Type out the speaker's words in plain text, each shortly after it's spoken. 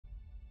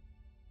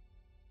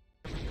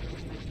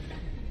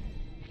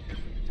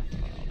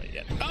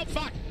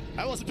Fuck!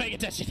 I wasn't paying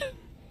attention.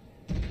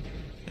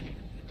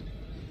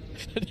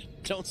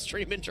 Don't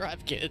stream and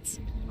drive, kids.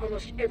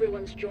 Almost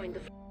everyone's joined the...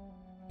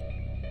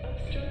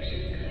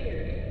 Obstruction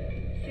cleared.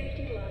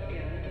 Safety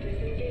lockdown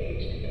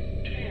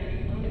disengaged.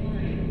 Tram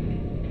online.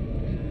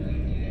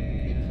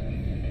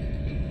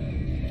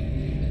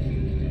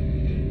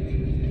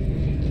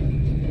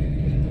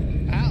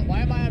 Ah, why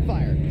am I on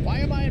fire? Why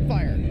am I on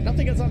fire?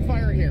 Nothing is on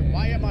fire here.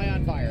 Why am I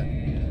on fire?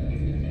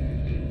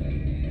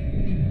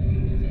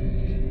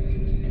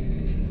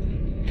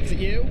 Is it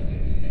you?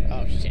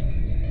 Oh, shit.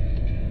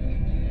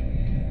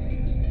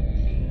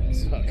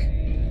 Suck.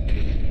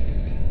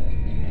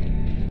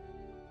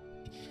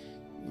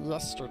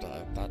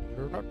 Yesterday, that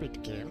Luna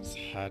Beat Games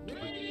had...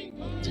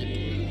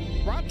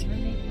 What?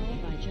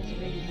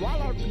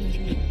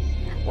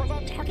 Was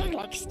I talking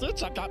like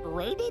Stitch? I got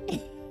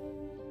raided?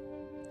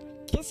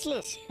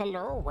 Kissless,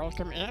 hello,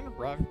 welcome in,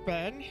 Rev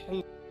Ben.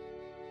 Hello.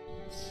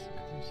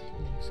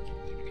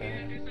 Can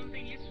I do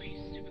something useful, you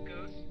stupid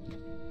ghost?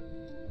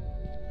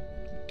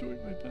 Doing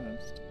my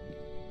best.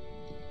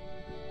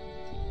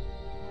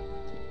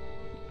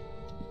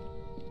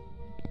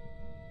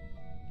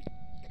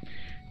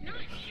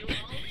 Not you,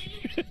 Ollie.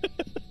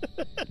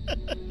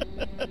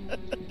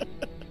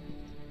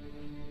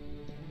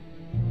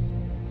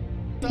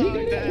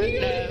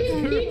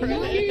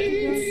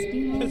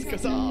 This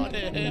goes on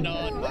and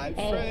on, my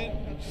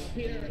friend.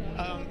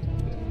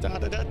 Da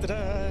da da da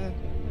da.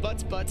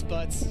 Butts, butts,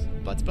 butts,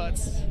 butts,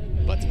 butts,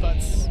 butts,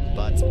 butts,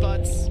 butts,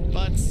 butts,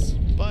 butts,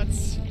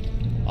 butts.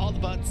 All the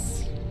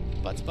butts,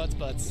 butts, butts,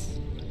 butts.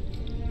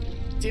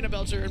 Tina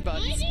Belcher and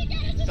butts.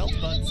 Belt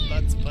butts,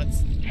 butts,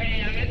 butts.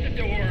 Hey, I'm at the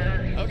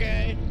door.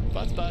 Okay,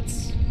 butts,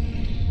 butts.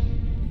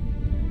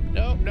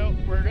 Nope, nope,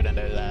 we're gonna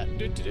do that.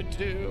 Do, do, do, do,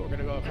 do. We're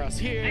gonna go across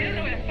here. I don't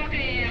know where the fuck I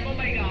am. Oh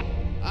my god.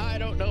 I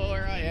don't know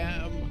where I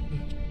am.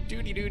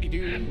 Doody doody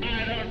doo.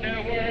 I don't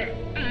know where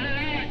I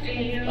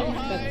am. Oh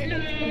hi.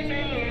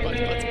 Butts,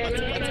 butts,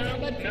 butts, butts.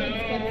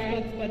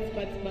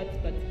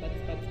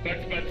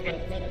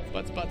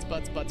 Butts, butts,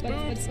 butts, butts,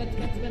 boobs.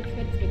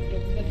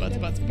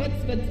 Butts,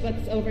 butts,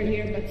 butts. Over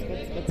here.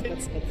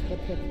 Butts.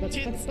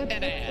 Tits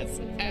and ass.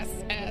 Ass,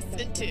 ass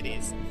and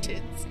titties.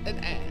 Tits and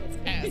ass.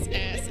 Ass,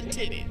 ass and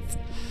titties.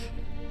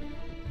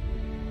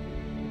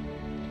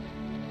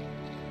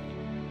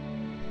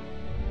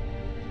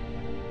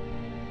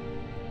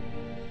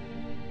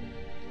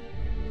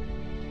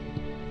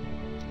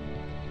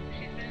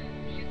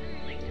 She's been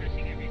like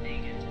touching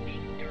everything and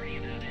being dirty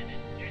about it, and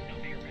there's no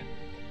fingerprint.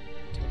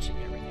 Touching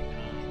everything.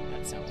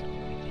 That sounds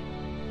annoying.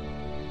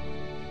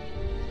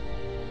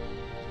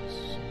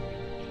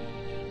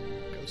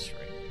 Ghost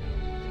ring. No.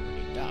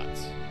 Need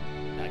dots.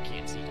 I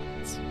can't see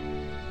dots.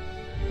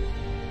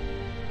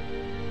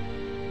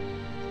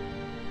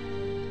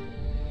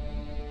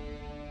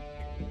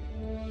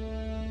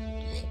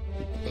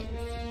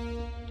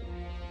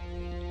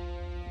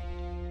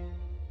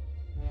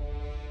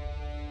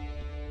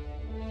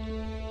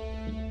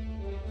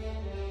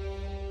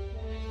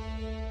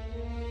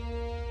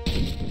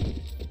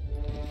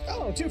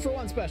 Oh,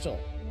 2-for-1 special.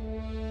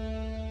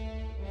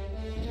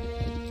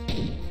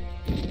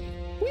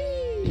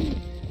 Whee!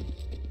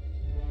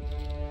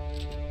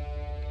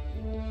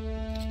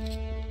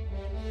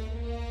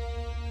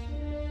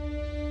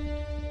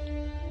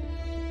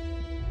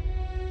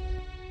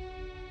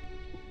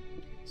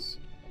 Let's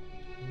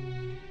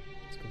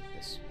go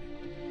this way.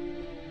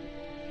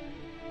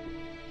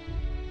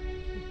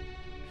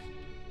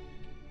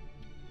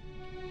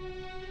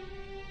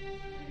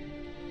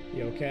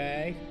 You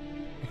okay?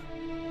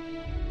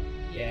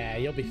 Yeah,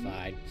 you'll be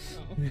fine.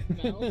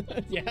 Oh, no?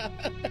 Yeah.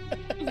 I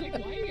was like,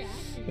 why are you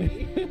asking me?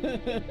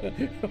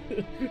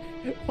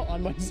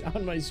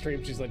 on my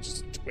stream, she's like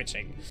just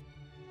twitching.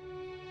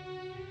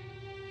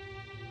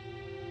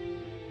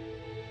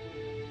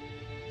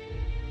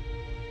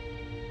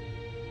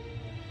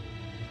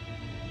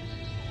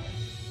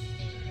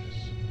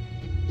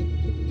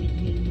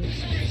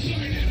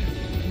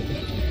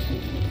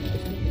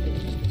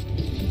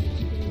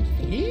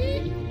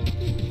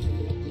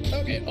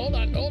 Okay, hold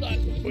on.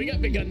 We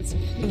got big guns.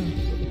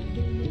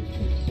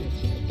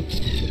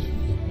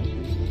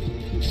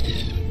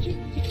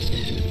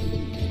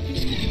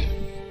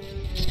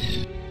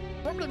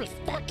 I'm gonna be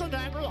fucking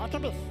angry. I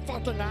can be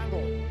fucking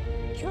angry.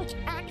 Cute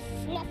and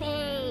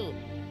fluffy.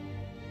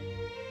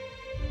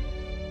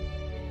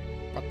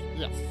 But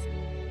yes,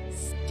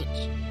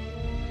 Stitch.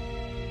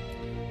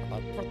 I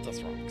might put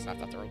this wrong because I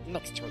thought they were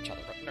next to each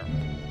other, but no.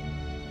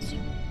 So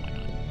why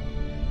not?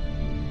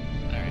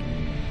 All right.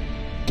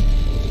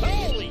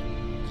 Holy,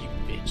 you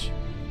bitch.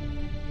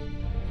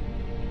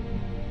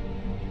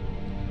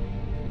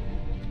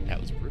 That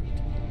was rude.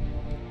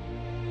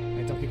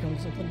 Hey, Donkey Kong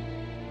something?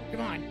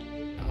 Come on.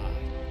 Ah,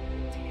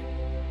 damn.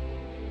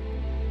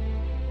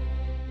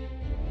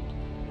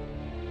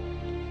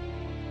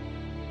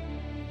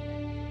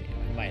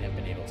 I might have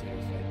been able to fight.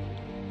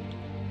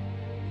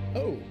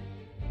 Oh.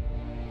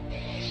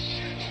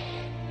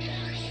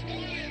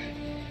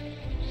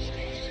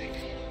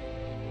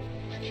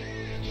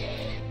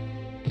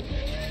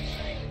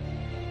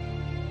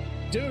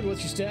 Dude,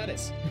 what's your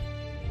status?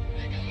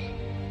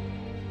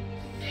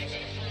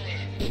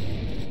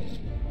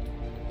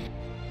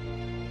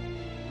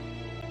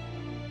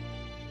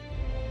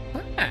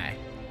 Hi.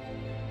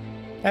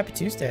 Happy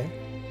Tuesday.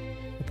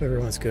 Hope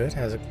everyone's good.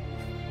 How's it?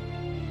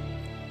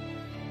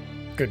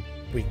 Good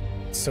week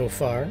so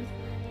far.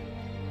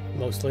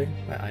 Mostly.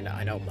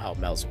 I know how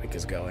Mel's week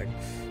is going.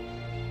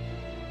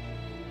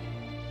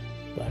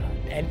 But,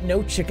 and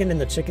no chicken in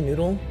the chicken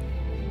noodle.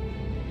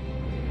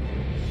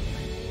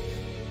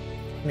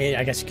 I mean,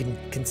 I guess you can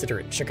consider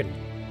it chicken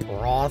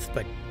broth,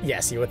 but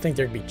yes, you would think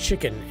there'd be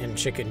chicken in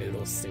chicken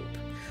noodle soup.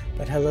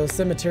 But hello,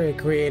 Cemetery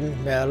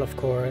Queen, Mel, of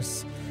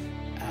course.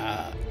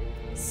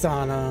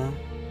 Sana,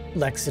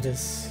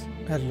 Lexidus.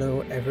 Hello,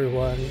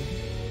 everyone.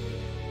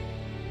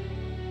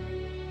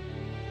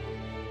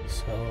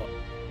 So,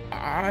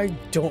 I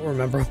don't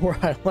remember where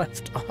I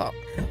left off.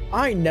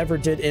 I never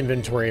did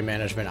inventory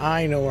management.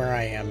 I know where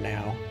I am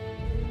now.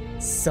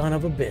 Son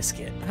of a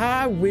biscuit.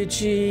 Hi,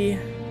 Witchy.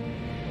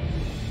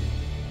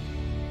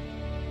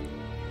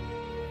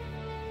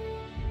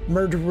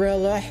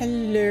 Murderella,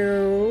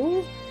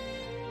 hello.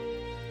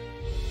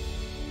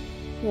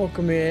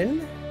 Welcome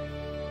in.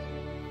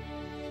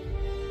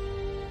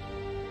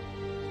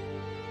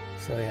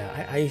 So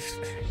yeah,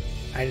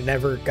 I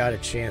never got a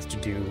chance to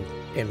do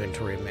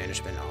inventory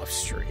management off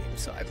stream,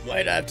 so I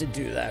might have to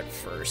do that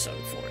first,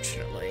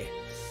 unfortunately.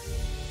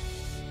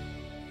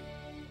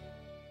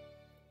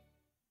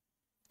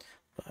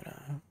 But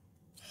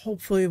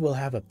hopefully we'll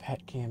have a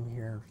pet cam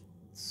here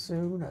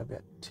soon. I've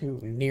got two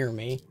near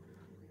me.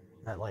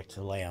 I like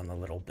to lay on the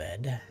little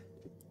bed.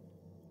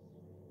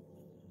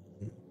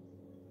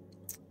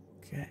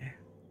 Okay.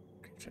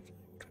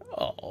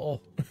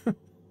 Oh.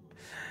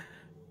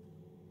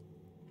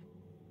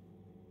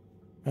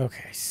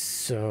 Okay,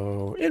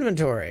 so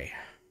inventory.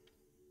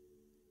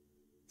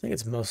 I think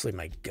it's mostly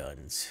my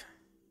guns.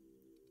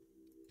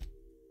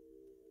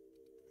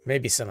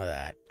 Maybe some of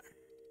that.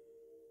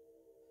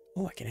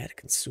 Oh, I can add a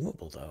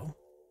consumable though.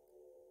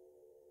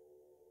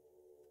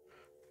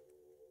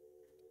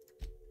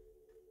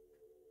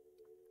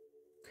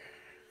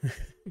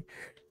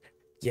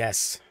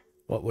 Yes,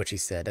 what she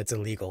said. That's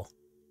illegal.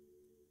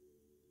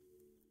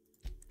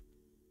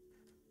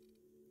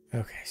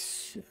 Okay,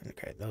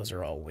 okay, those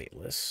are all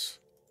weightless.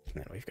 And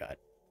then we've got,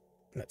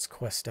 that's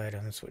quest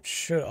items, which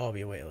should all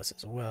be weightless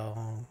as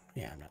well.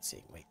 Yeah, I'm not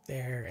seeing weight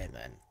there. And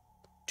then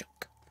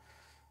junk.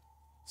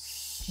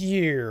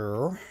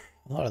 Here,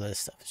 a lot of this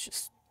stuff is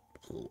just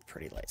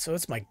pretty light. So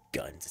it's my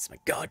guns. It's my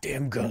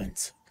goddamn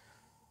guns.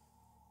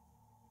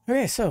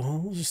 Okay, so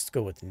we'll just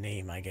go with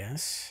name, I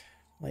guess.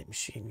 Light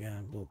machine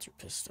gun, bolter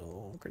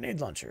pistol,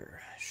 grenade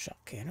launcher, shot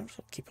cannon.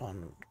 So keep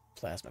on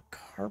plasma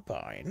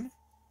carbine.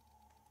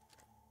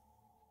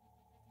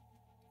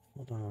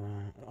 Hold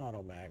on,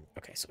 auto mag.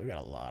 Okay, so we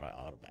got a lot of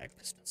auto mag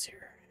pistols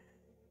here.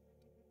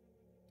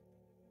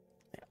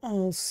 They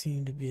all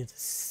seem to be the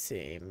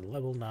same.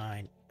 Level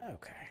 9.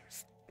 Okay.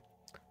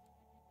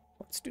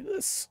 Let's do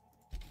this.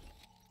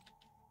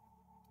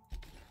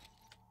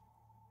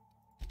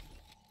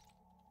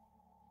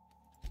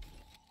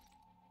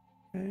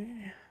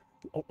 Okay.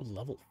 Oh,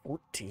 level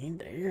 14.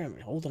 There, I'm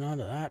holding on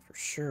to that for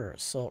sure.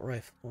 Assault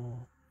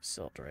rifle.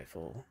 Assault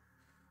rifle.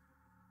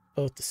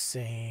 Both the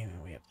same.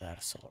 We have that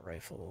assault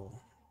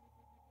rifle.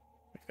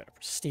 We've got a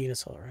pristine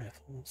assault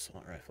rifle.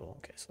 Assault rifle.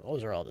 Okay, so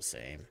those are all the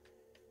same.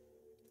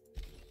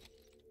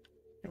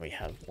 And we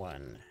have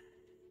one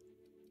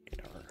in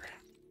our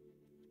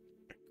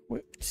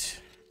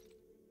equipped.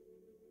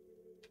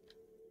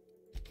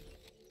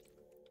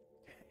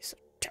 Okay, so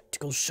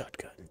tactical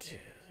shotgun. 2,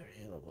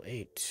 3, level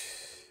 8.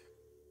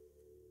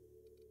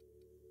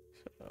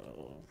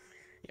 So,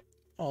 yeah,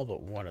 all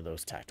but one of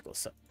those tactical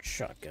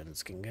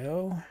shotguns can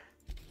go.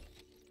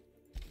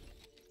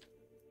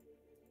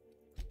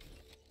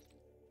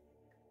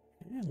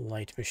 And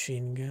light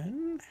machine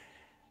gun.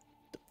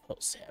 The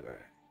pulse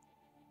hammer.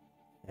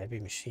 Heavy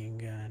machine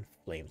gun.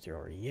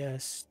 Flamethrower,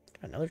 yes.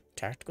 Another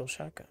tactical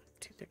shotgun.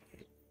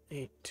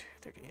 238,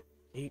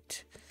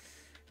 38.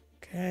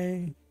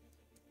 Okay.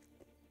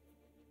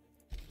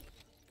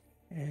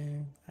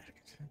 And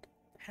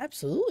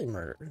absolutely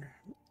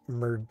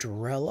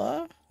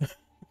Murderella.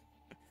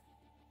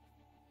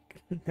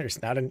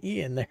 There's not an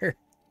E in there.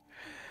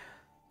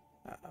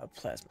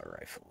 Plasma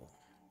rifle.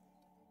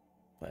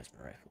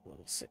 Plasma rifle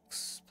level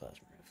 6.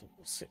 Plasma rifle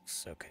level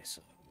 6. Okay,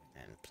 so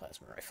and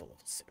plasma rifle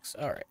level 6.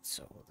 Alright,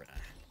 so we're gonna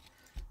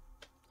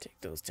take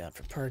those down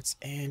for parts,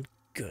 and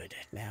good.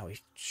 Now we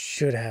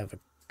should have a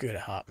good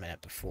hot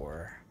minute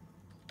before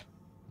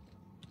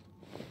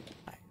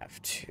I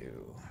have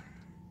to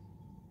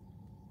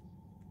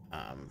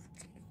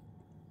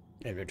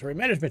inventory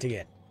management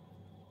again.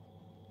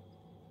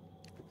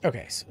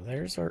 Okay, so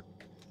there's our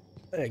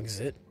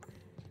exit.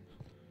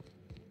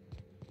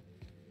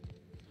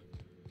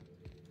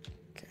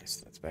 Okay,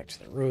 so that's back to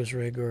the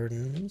Rosary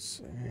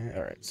Gardens.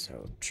 Alright,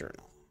 so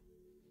journal.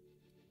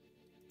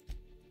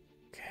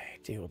 Okay,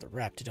 deal with the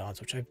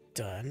Raptidons, which I've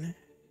done.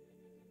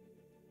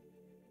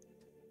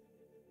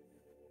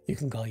 You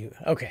can call you...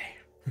 Okay.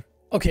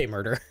 Okay,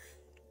 murder.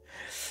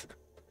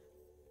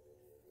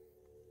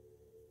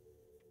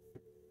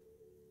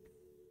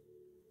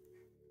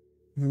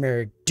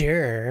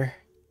 Murder.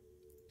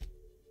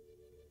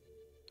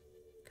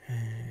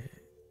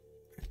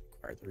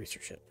 Acquire the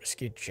research ship.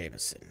 Rescued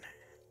Jameson.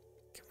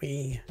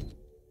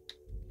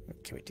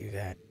 Can we do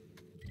that?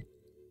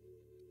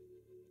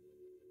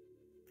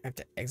 I have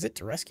to exit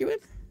to rescue him?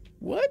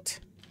 What?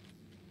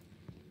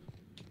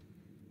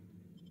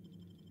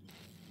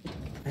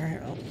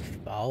 Alright, I'll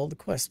follow the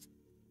quest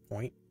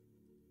point.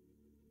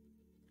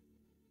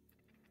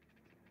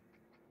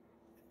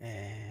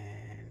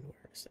 And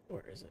where is it?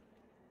 Where is it?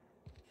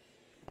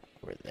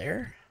 Over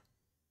there?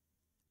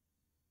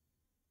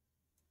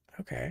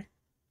 Okay.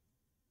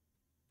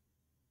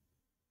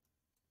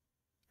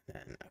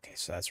 Then, okay,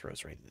 so that's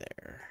Rose right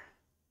there.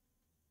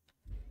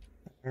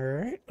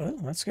 Alright, well,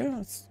 let's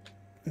go.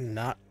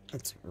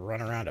 Let's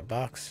run around a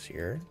box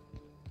here.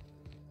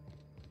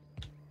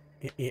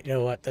 You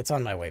know what? That's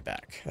on my way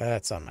back.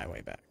 That's on my way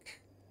back.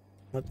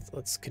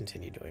 Let's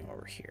continue doing what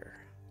we're here.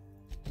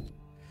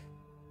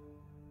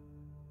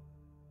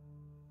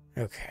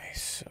 Okay,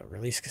 so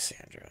release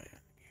Cassandra.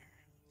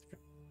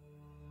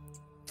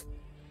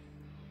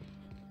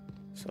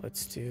 So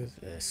let's do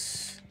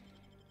this.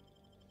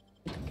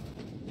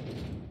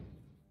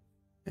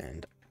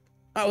 And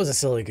I was a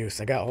silly goose.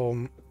 I got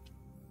home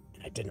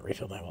and I didn't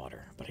refill my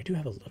water, but I do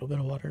have a little bit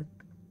of water.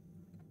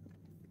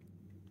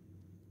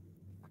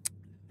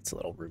 It's a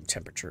little room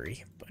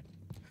temperature-y, but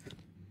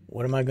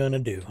what am I gonna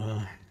do,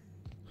 huh?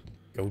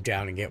 Go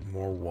down and get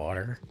more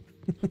water?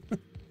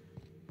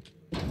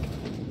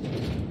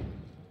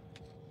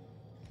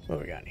 What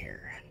we got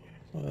here?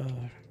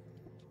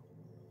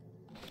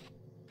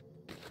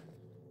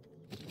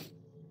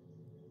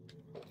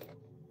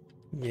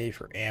 Yay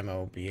for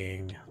ammo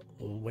being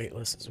a little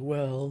weightless as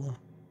well.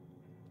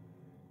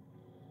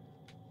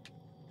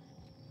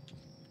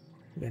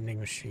 Vending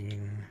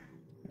machine.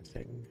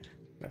 Nothing.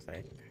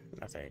 Nothing.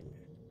 Nothing.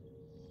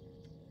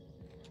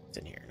 What's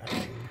in here?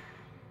 Nothing.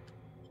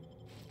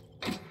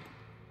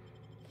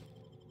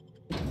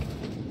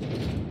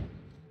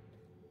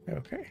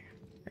 Okay.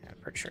 I'm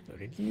pretty sure I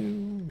looted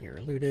you.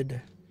 You're looted.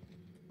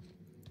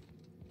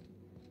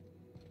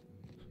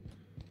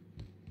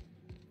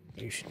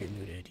 You should be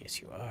looted. Yes,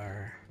 you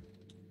are.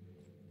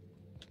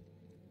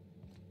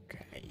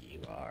 Okay,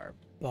 you are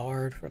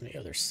barred from the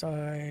other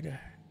side.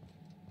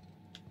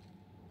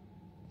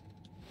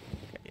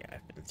 Okay, yeah,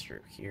 I've been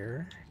through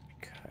here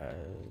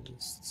because...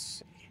 Let's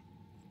see.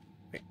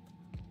 Wait,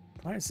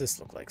 why does this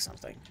look like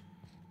something?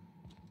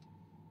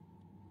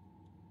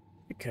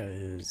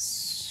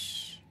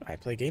 Because I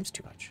play games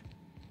too much.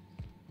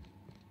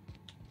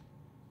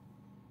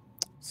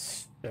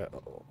 So...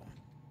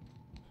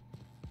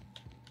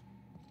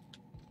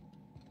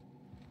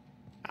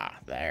 Ah,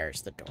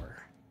 there's the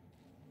door.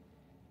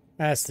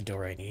 That's the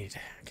door I need.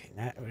 Okay,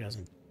 that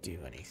doesn't do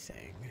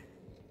anything.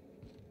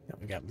 Then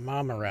we got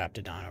Mama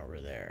Raptidon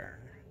over there.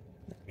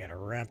 Then we got a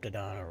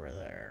Raptidon over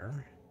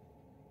there.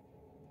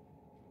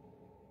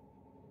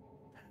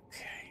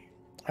 Okay.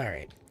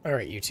 Alright.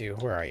 Alright, you two.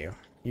 Where are you?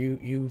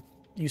 You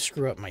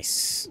screw up my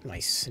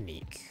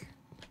sneak.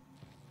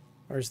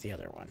 Where's the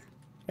other one?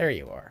 There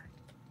you are.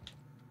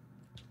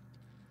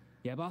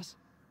 Yeah, boss?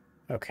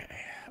 Okay.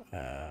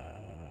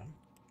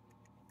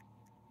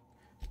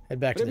 Head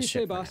back to Whatever the you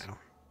ship say, for boss. now.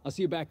 I'll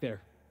see you back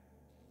there.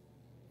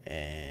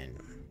 And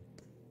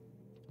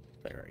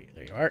there are you.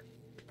 There you are.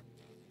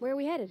 Where are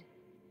we headed?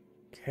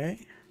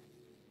 Okay.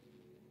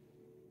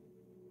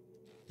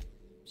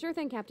 Sure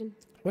thing, Captain.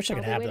 Wish I I'll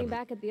could be have waiting them.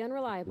 back at the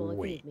Unreliable if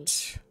you need me.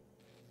 Wait.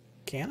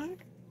 Can I?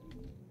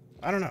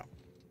 I don't know.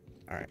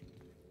 All right.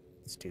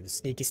 Let's do the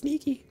sneaky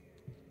sneaky.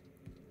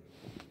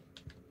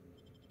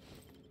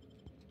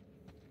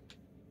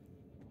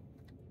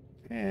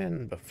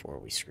 And before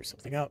we screw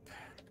something up.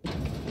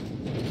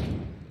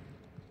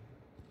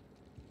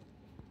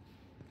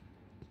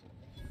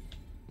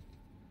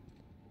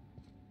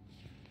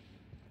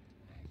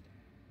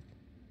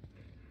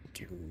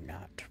 Do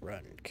not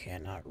run.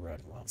 Cannot run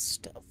while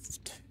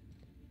stealthed.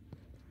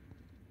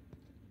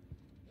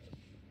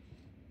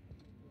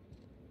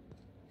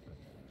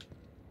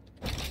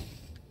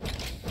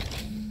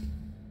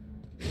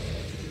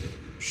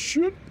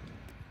 Shit.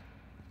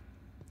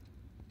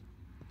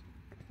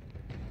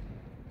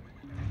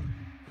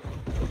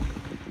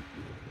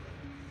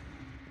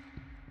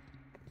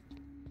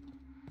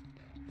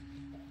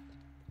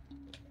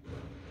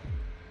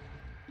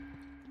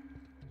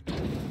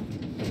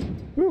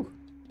 Whew.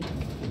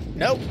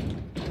 Nope.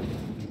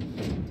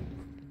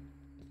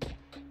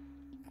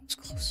 That was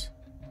close.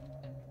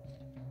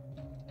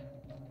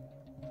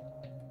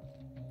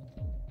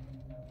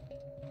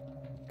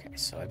 Okay,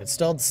 so I've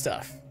installed the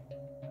stuff.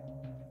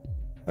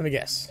 Let me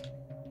guess.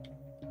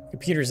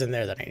 Computer's in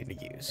there that I need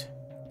to use.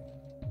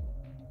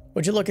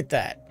 Would you look at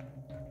that?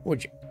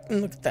 Would you?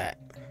 Look at that.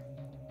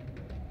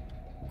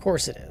 Of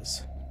course it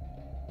is.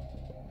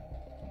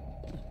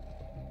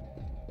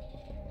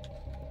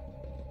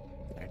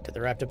 Alright, did the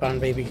Raptidon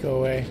baby go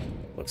away?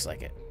 Looks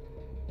like it.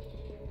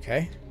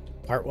 Okay.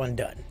 Part 1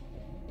 done.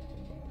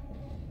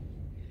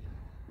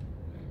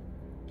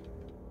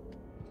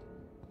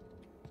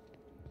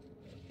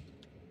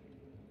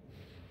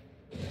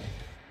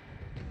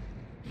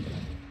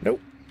 Nope.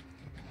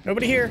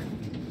 Nobody here.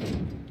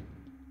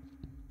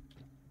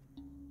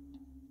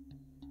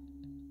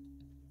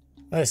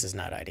 This is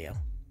not ideal.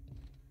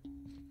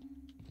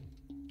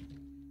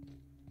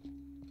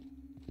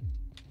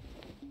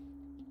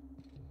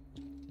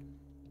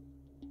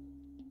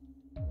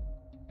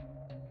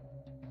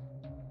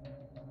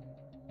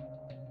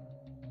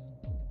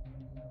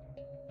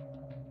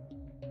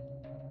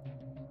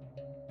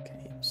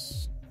 Okay,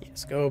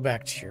 yes, go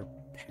back to your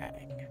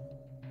padding.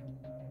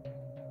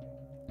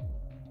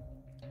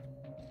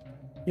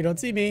 You don't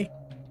see me.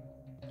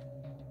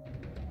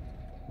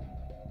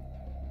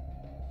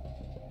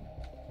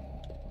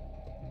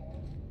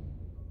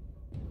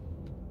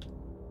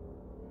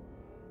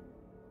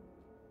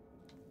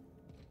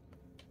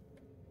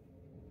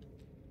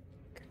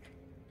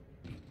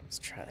 Let's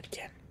try that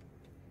again.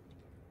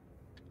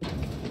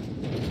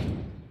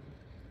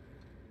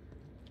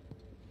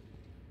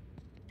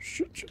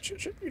 Shit, shit,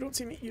 shit, shit. You don't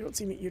see me, you don't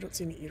see me, you don't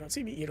see me, you don't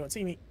see me, you don't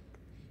see me.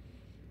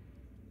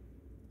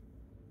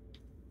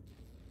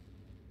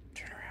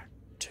 Turn around.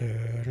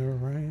 Turn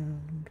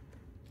around.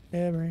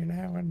 Every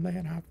now and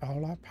then I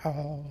fall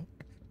apart.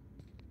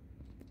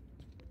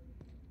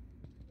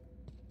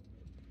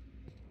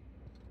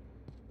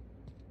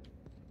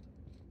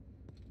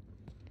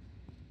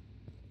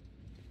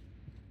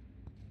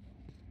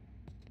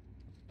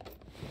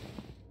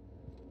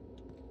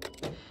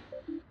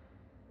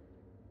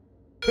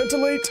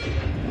 Ventilate!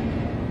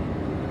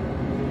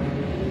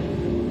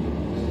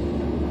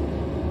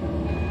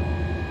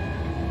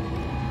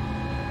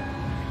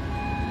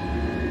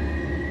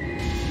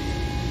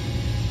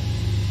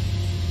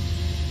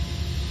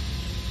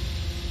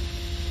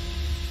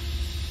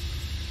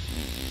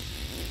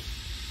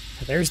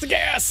 There's the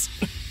gas!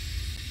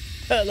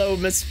 Hello,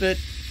 Misfit.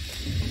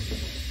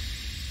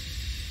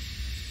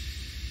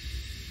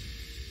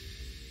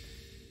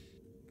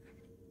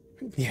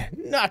 Yeah,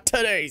 not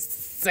today,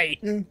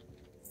 Satan.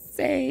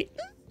 Satan.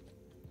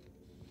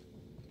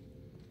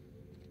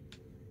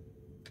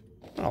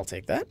 I'll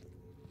take that.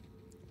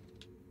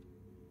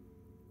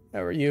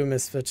 How are you,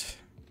 Misfit?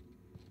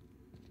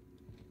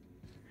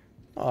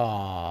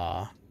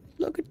 Aww,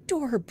 look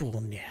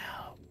adorable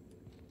now.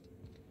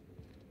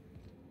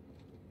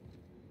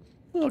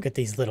 Look at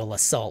these little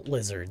assault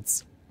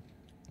lizards.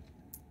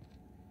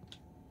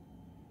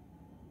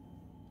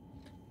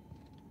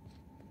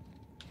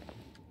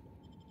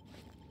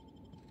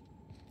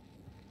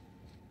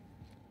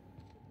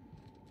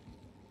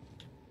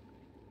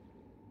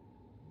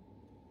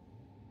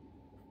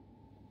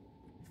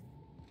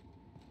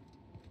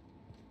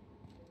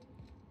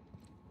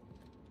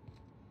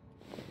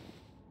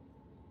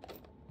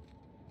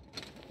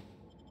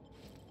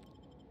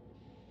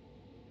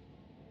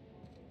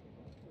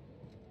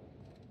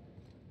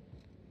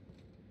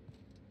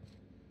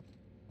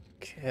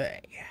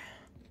 Okay.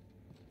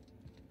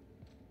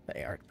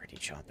 They are pretty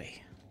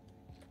chompy.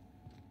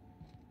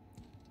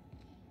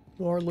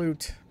 More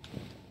loot.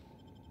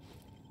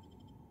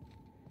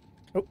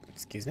 Oh,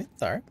 excuse me.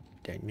 Sorry.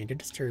 Didn't mean to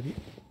disturb you.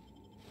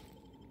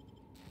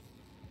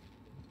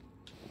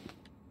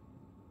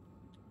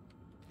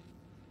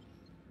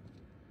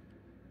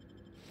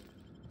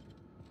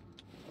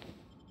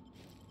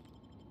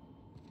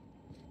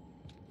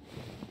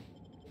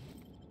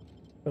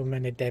 So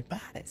many dead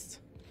bodies.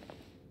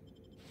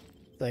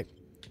 Like,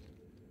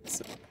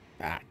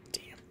 ah,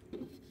 damn.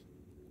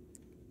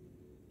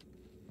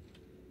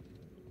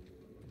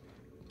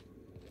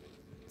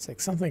 It's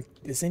like something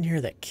is in here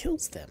that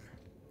kills them.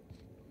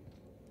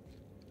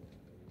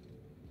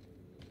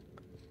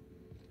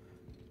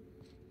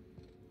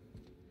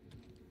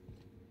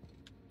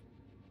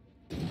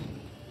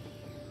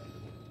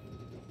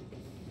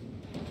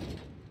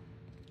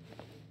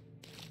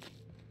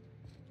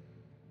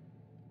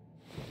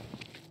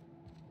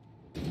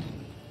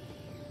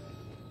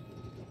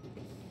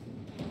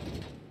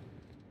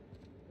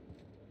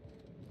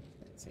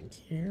 In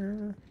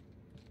here.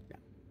 No.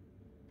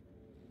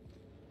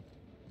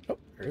 Oh,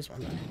 there's one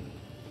there.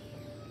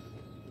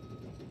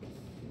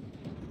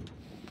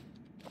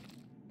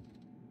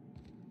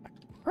 I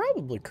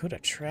probably could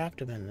have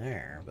trapped him in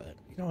there, but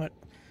you know what?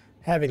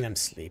 Having them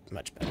sleep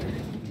much better.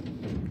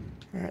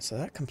 Alright, so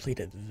that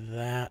completed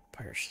that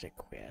parasitic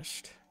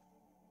quest.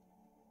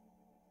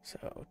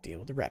 So deal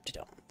with the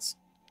Raptidons.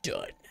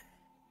 Done.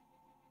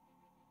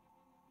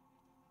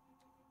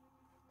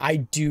 I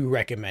do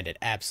recommend it,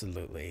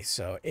 absolutely.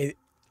 So if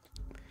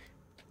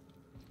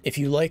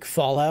you like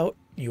Fallout,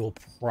 you will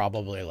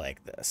probably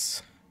like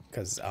this.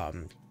 Because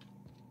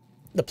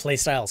the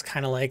playstyle is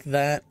kind of like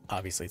that.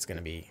 Obviously, it's going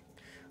to be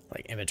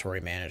like inventory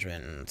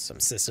management and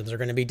some systems are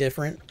going to be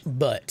different.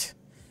 But,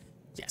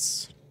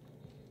 yes.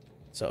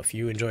 So if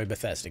you enjoy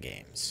Bethesda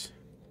games,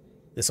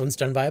 this one's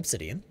done by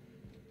Obsidian.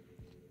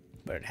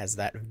 But it has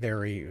that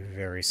very,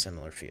 very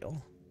similar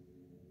feel.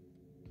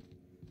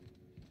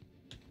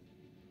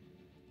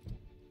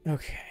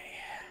 Okay.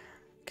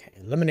 Okay,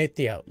 eliminate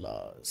the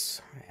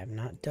outlaws. I have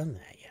not done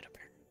that yet,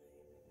 apparently.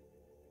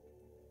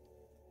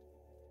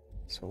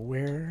 So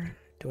where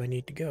do I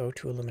need to go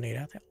to eliminate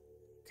out the...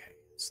 Okay,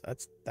 So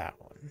that's that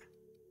one.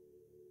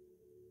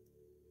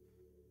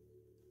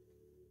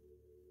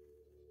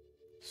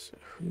 So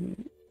who?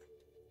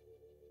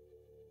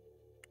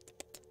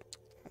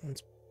 That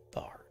one's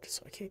barred,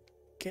 so I can't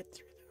get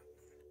through that one.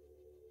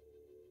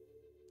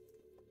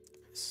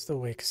 This is the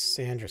way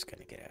Cassandra's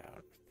gonna get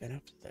out. Been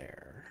up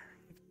there.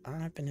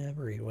 I've been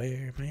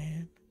everywhere,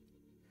 man.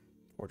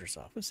 Porter's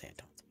office,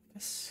 Anton's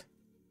office.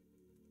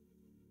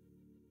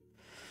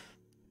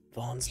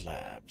 Vaughn's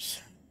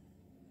labs.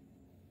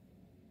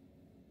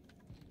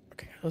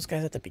 Okay, are those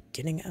guys at the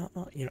beginning out?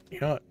 You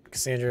know what,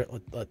 Cassandra?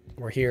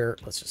 We're here.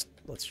 Let's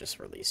just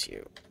release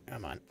you.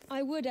 Come on.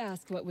 I would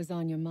ask what was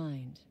on your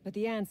mind, but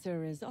the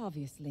answer is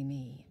obviously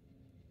me.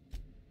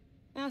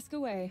 Ask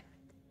away.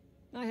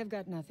 I have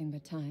got nothing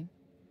but time.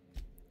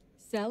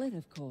 Sell it,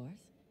 of course.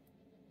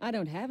 I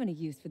don't have any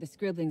use for the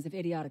scribblings of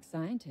idiotic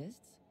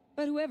scientists,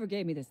 but whoever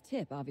gave me this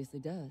tip obviously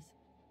does.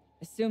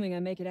 Assuming I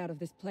make it out of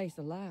this place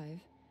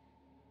alive.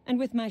 And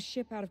with my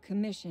ship out of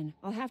commission,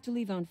 I'll have to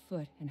leave on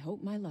foot and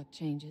hope my luck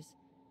changes.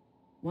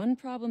 One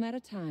problem at a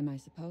time, I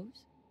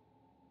suppose.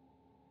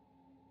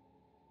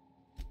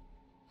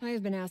 I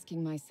have been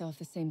asking myself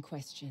the same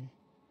question.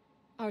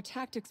 Our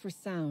tactics were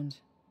sound,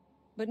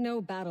 but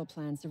no battle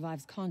plan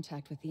survives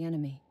contact with the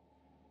enemy.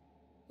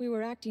 We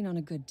were acting on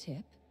a good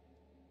tip,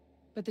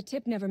 but the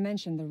tip never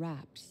mentioned the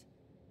raps.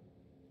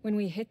 When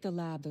we hit the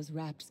lab, those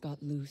raps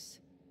got loose,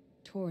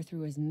 tore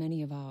through as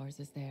many of ours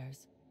as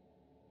theirs.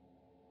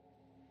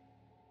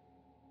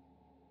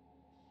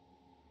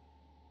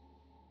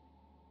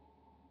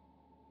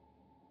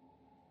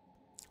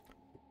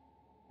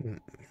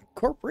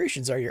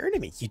 Corporations are your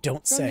enemy. You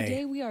don't From say. the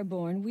day we are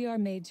born, we are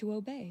made to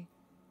obey.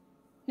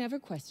 Never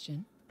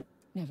question,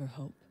 never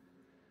hope.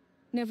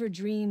 Never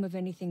dream of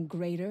anything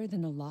greater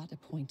than the lot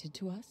appointed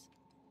to us.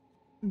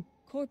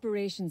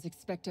 Corporations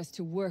expect us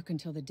to work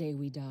until the day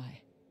we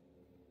die.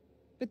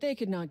 But they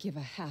could not give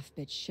a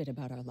half-bit shit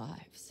about our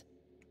lives.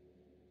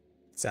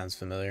 Sounds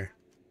familiar.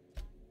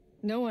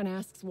 No one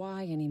asks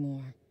why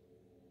anymore.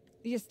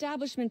 The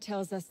establishment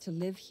tells us to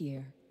live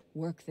here,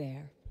 work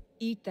there,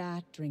 eat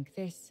that, drink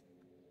this.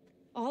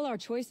 All our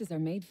choices are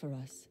made for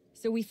us,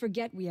 so we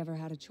forget we ever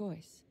had a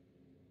choice.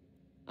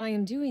 I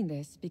am doing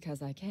this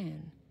because I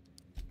can.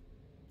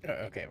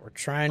 Okay, we're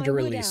trying to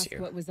release I would ask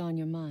you. what was on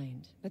your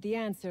mind, but the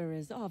answer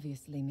is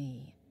obviously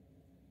me.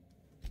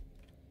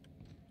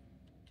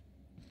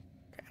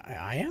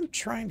 I am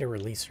trying to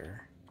release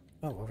her.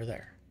 Oh, over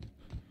there.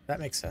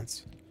 That makes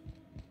sense.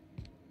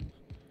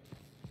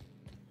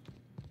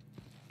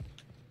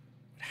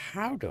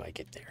 How do I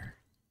get there?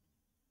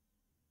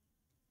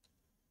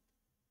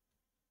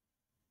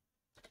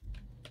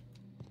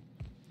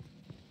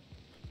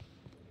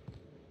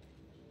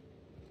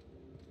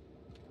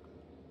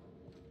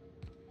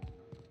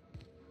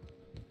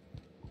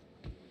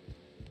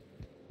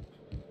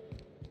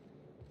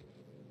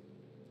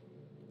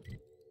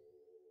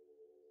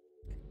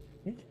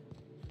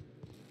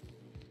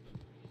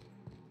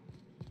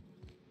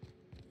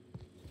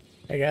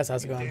 Hey guys,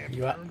 how's it going? Damn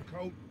You,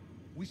 turncoat.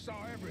 We saw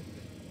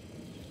everything.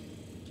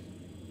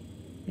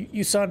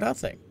 you saw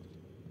nothing.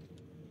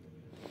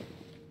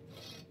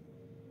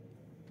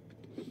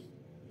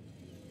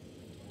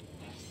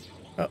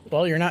 Oh,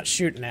 well, you're not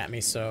shooting at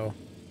me, so...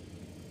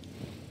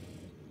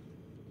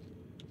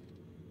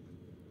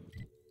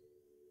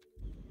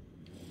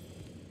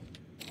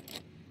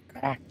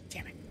 Ah,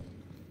 damn it.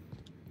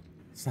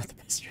 It's not the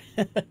best.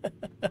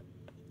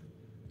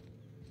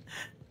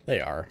 They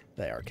are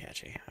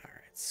catchy.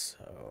 Alright,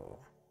 so...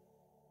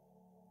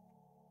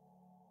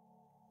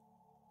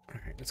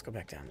 Alright, let's go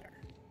back down there.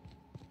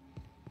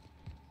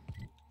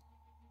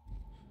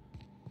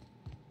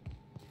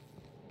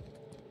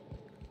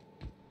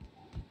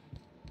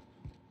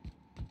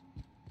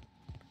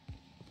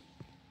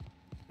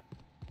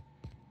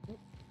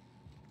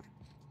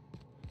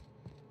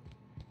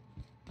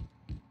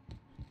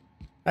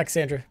 Back,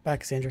 Cassandra. Back,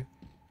 Cassandra.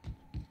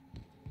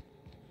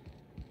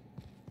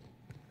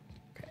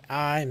 Okay,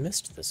 I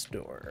missed this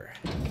door.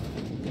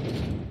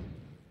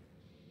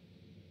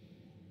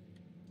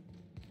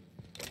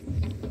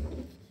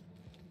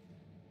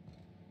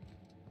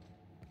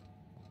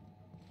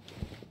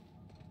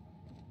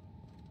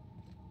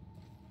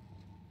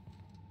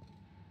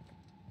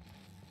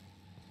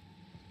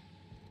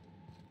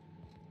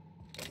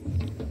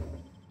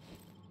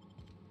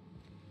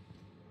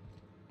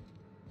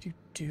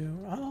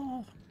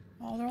 Oh,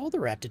 all the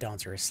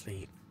raptidons are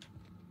asleep.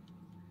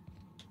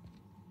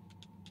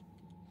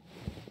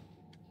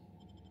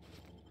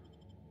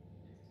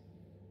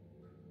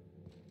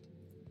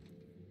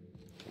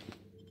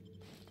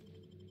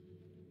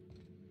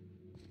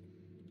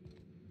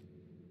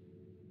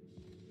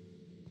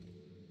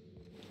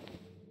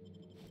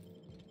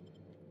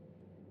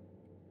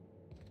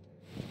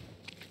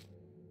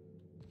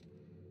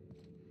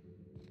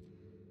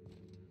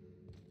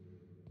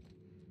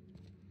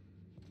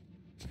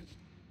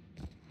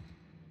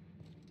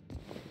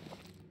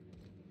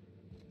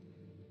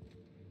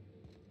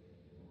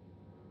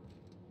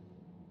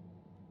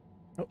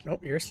 Oh,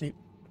 nope, you're asleep.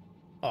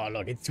 Oh,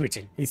 look, it's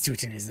twitching. He's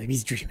twitching.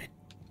 He's dreaming.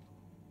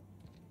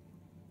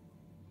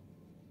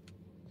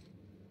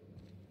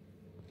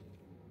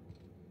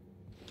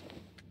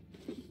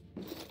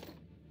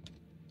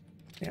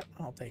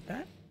 I'll take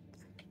that.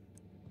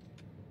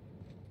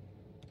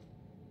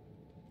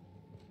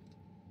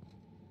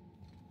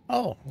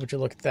 Oh, would you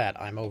look at that?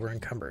 I'm over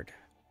encumbered.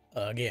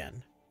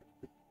 Again.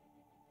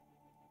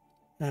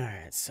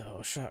 Alright,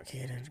 so shot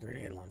cannon,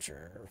 grenade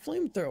launcher,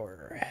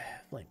 flamethrower.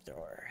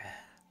 Flamethrower.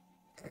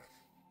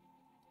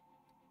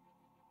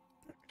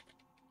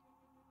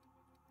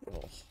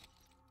 Oh.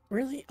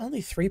 Really? Only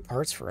 3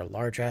 parts for a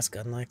large ass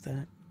gun like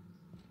that?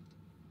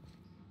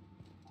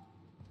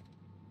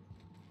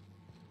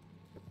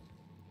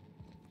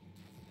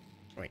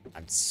 Wait,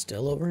 I'm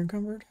still over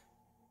encumbered?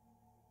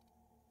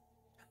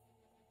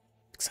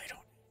 Because I don't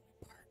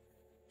have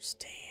partners.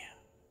 Damn.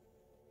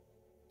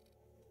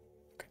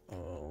 Okay.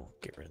 Oh,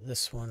 get rid of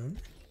this one.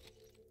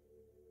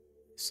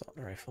 Assault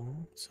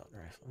rifle. Assault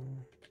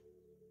rifle.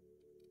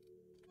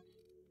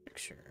 Make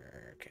sure.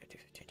 Okay,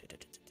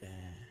 215.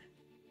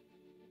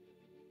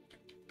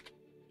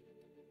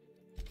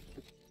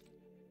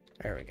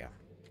 There we go.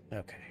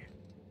 Okay.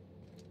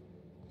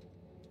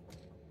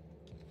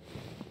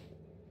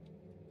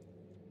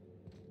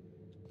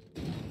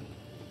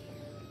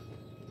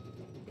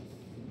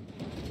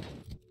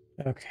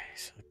 Okay,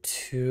 so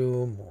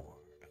 2 more.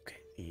 Okay,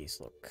 these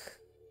look.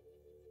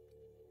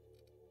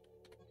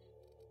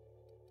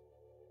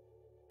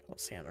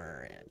 Pulse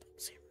hammer and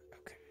pulse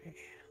hammer. Okay.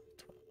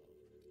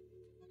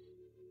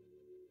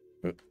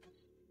 12. Oop.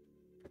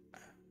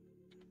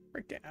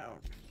 Break down.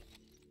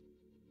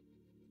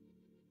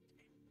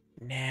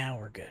 Now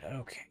we're good.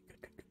 Okay,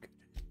 good, good, good, good.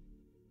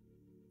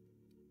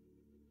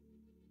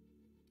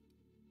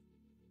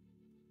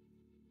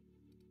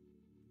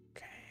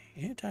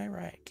 Okay,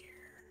 anti-riot gear.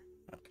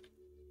 Oh.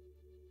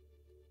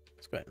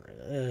 Let's go ahead and rid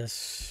of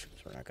this,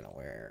 because we're not going to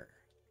wear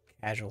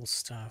casual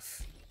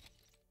stuff.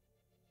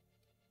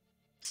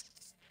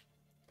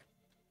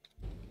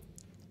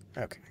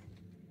 Okay.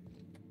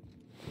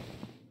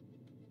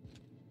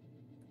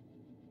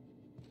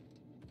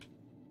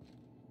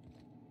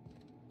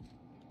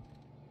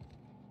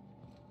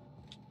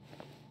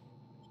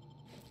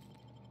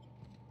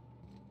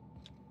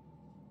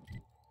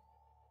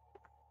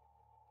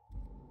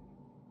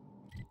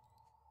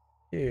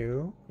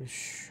 This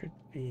should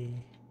be.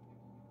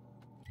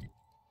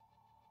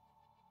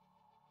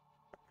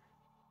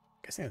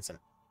 Guessing it's an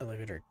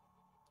elevator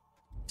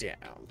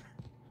down.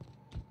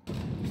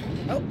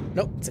 Oh,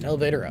 nope, it's an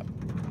elevator up.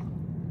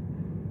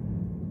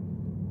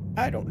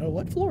 I don't know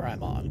what floor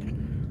I'm on.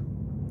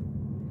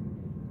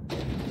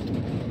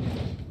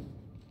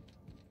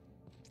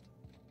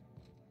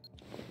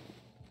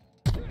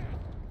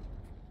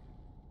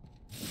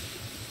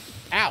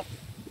 Ow!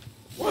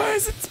 Why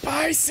is it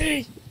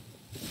spicy?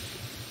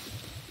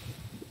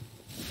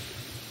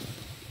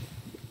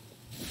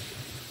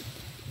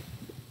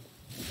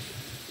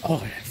 Oh,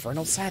 an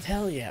infernal scythe?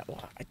 Hell yeah.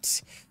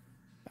 What?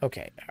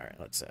 Okay, alright,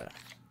 let's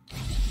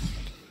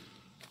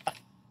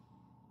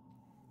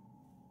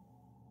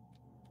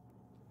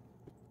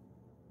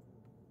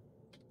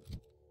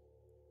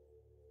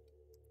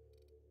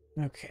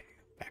Okay,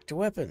 back to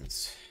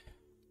weapons.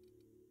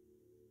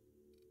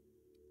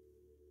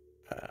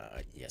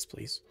 Yes,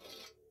 please.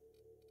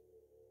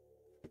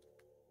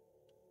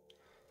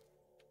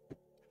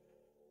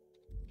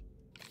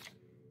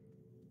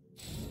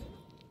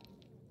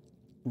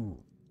 Ooh.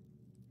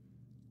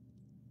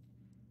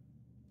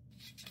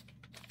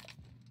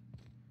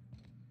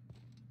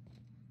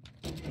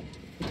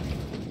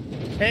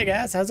 Hey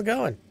guys, how's it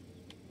going?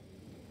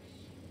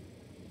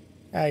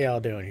 How y'all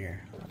doing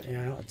here?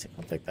 Yeah,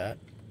 I'll take that.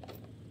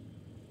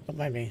 Don't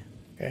mind me.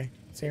 Okay,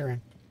 see you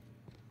around.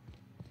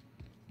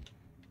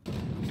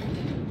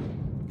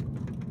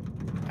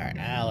 Alright,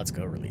 now let's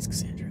go release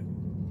Cassandra.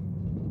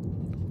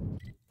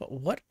 But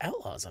what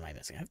outlaws am I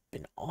missing? I've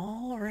been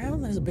all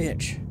around this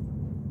bitch.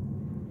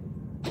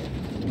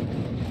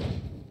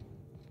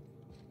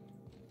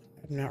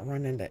 I've not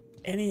run into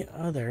any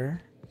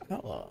other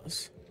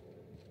outlaws.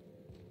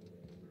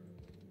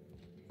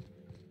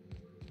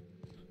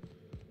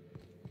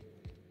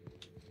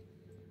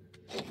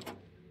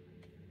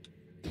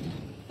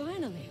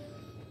 Finally.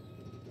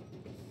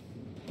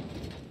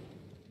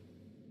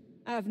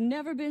 I've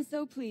never been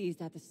so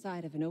pleased at the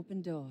sight of an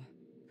open door.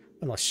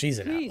 Unless she's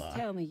an Please outlaw.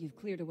 tell me you've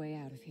cleared a way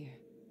out of here.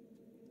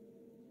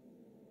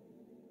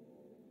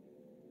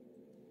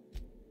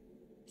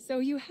 So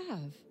you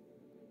have.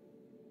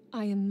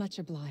 I am much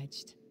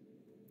obliged.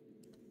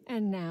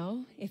 And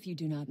now, if you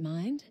do not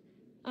mind,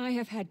 I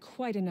have had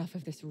quite enough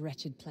of this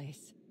wretched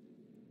place.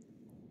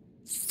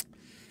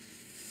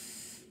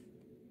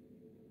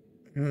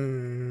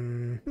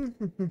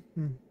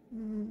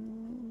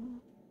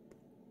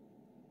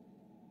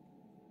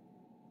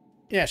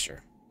 Yeah,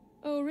 sure.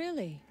 Oh,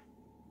 really?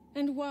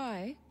 And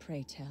why,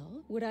 pray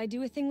tell, would I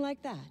do a thing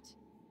like that?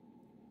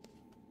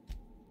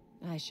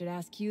 I should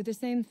ask you the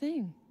same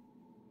thing.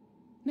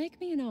 Make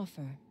me an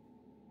offer.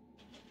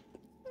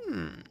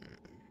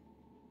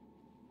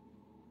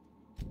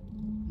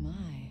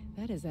 My,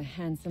 that is a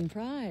handsome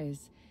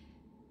prize.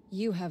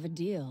 You have a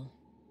deal.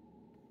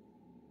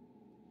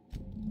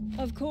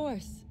 Of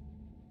course.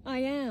 I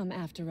am,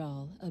 after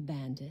all, a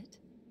bandit.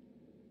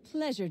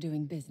 Pleasure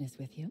doing business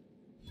with you.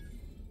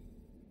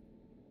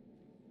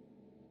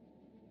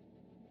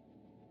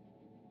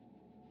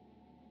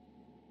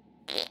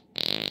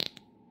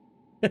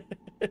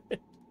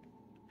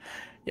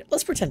 Yeah,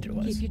 let's pretend it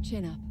was. Keep your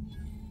chin up.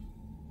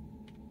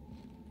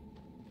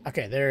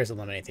 Okay, there is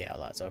eliminate the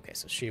outlaws. Okay,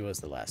 so she was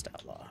the last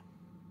outlaw.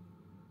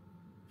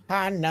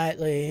 Hi,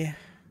 Knightley.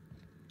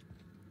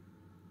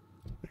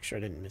 Make sure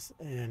I didn't miss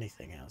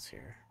anything else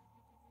here.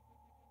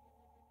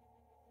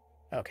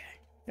 Okay.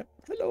 Yep.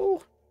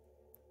 Hello.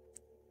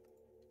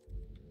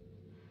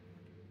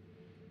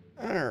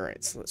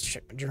 Alright, so let's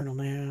check my journal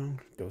now.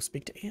 Go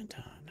speak to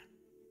Anton.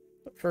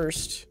 But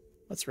first,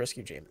 let's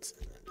rescue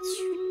Jameson.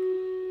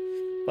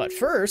 But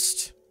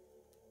first,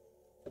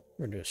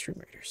 we're gonna do a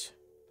Stream Raiders.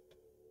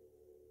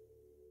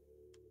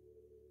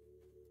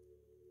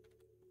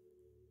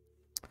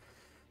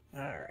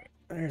 Alright,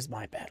 there's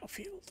my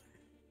battlefield.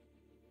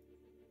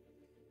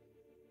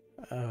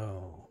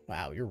 Oh,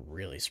 wow, you're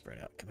really spread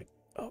out. Can we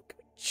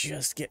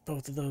just get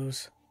both of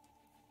those?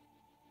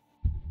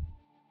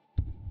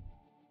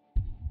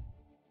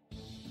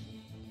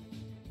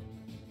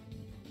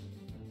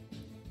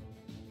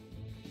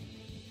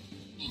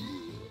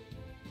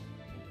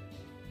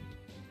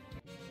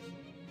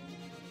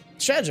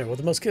 Shadja with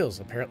the most kills,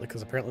 apparently,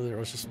 because apparently there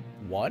was just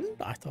one?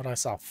 I thought I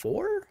saw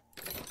 4?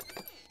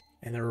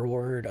 And the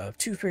reward of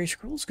 2 fairy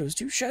scrolls goes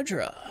to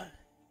Shadra.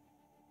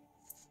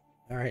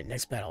 Alright,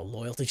 next battle,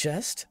 loyalty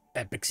chest.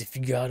 Epics if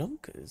you got them,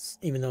 because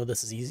even though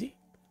this is easy,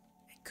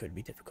 it could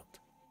be difficult.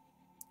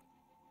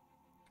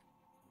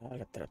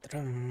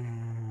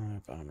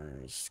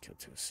 Bombers, kill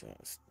 2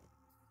 assassins.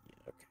 Yeah,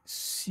 okay,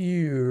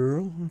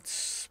 so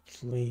let's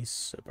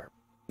place a barbarian.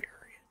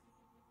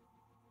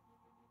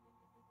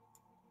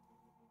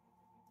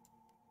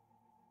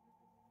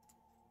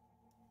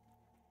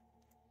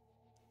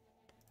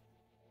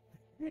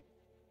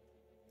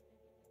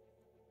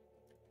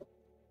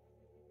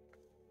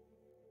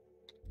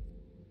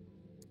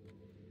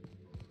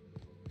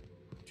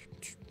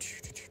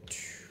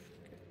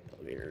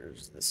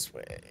 Elevators this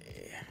way.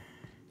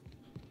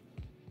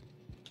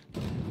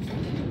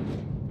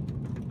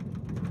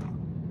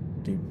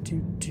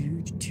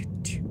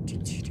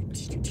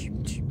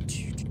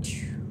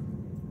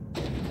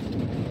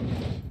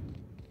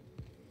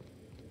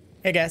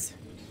 Hey guys.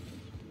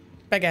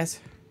 Bye guys.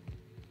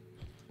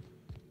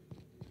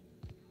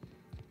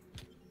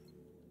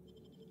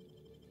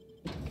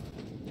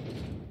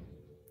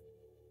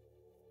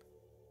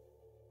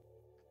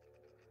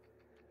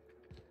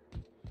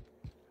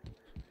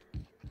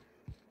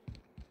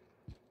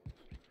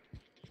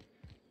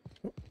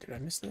 Oh, did I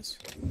miss this?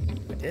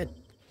 I did.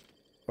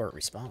 Or it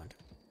respawned.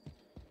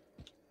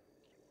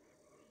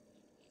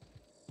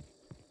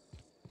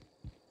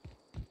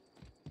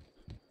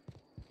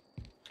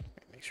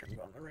 Make sure I'm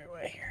going the right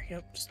way here.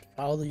 Yep, just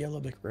follow the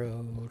yellow brick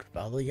road.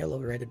 Follow the yellow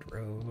redded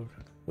road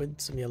with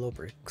some yellow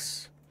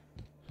bricks.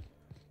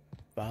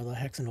 Follow the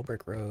hexagonal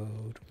brick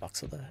road.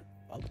 Box of that.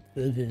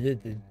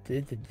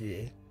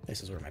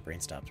 This is where my brain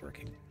stops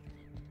working.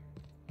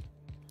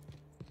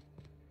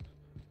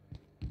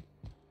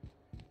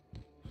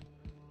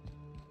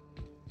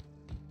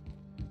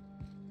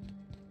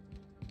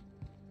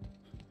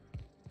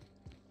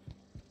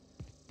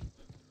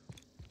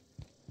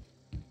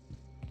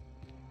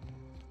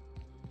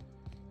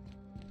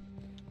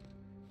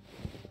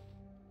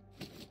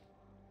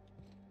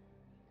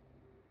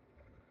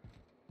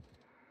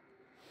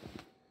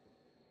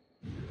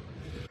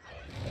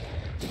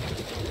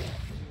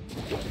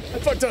 I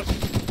fucked up.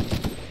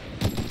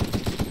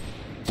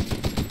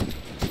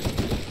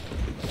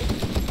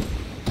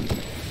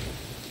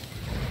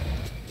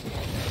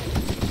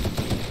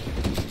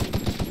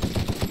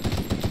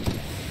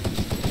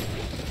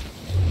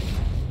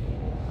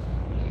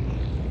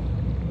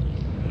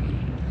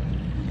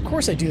 Of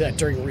course I do that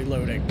during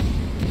reloading.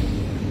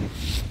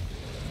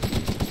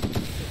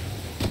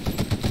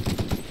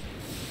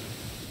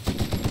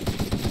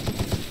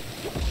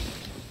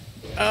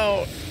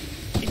 Oh,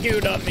 he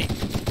gooed on me.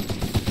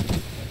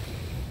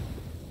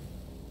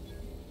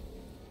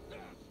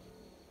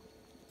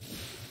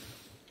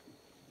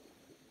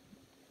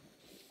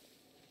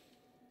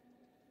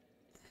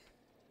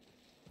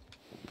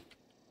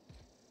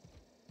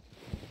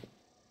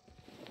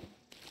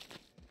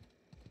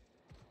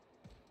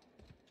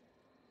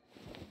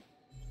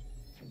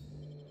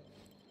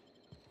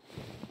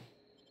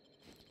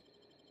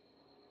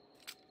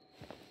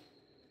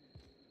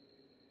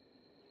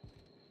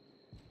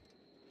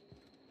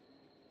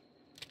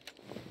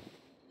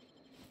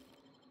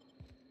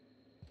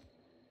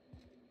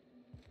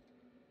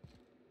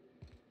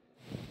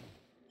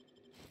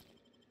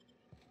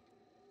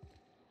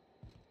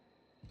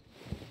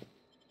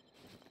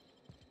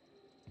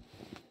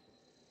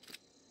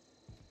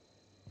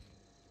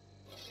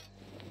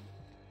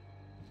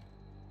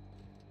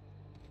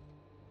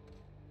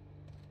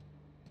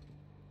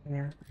 All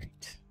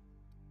right.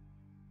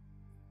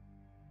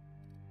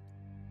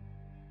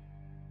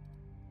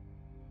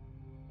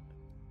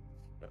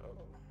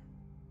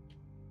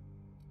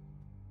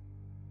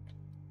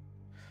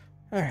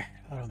 All right.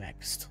 Automag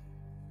pistol.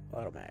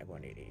 Automag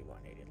 180,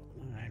 180,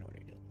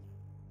 180.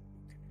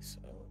 Okay, so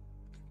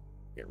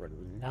get rid of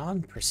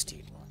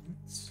non-pristine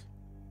ones.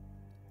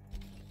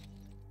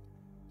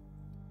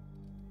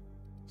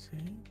 See,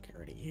 get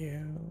rid of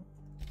you.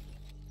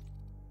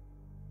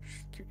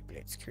 Security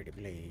blade, security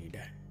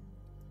blade.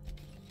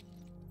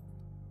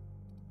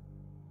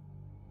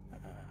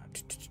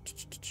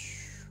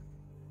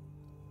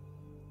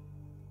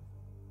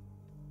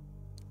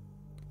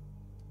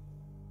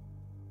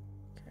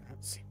 Okay,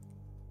 let's see.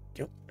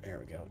 Yep, there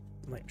we go.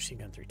 Light machine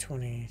gun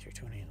 320,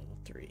 320, level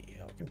 3.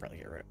 Oh, we can probably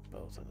get rid of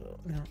both of those.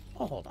 No,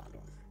 I'll hold on to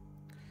them.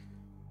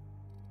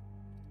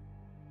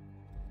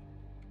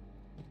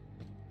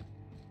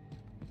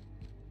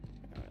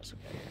 Oh, that's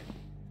okay.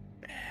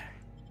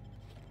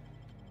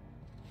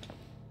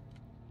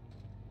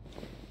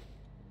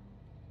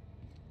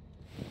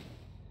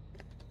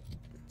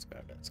 Let's go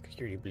to that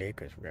security blade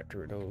because we got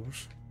 2 of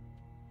those.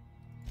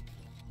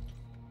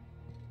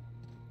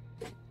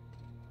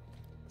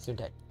 Zoom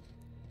tight.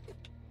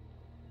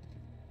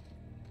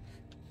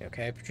 You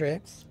okay,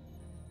 Patrix?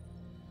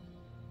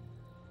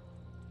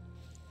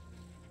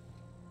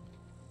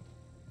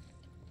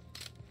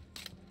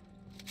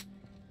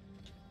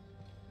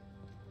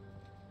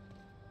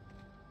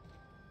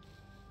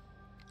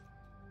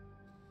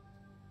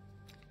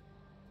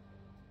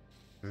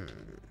 You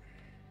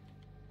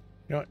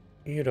know what?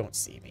 You don't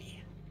see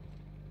me.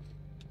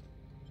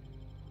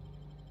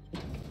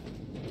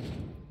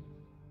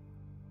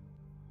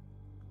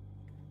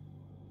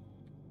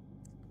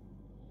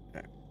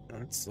 Alright,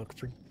 let's look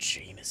for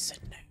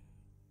Jameson.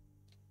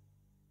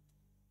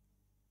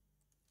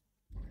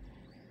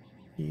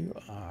 You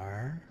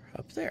are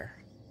up there.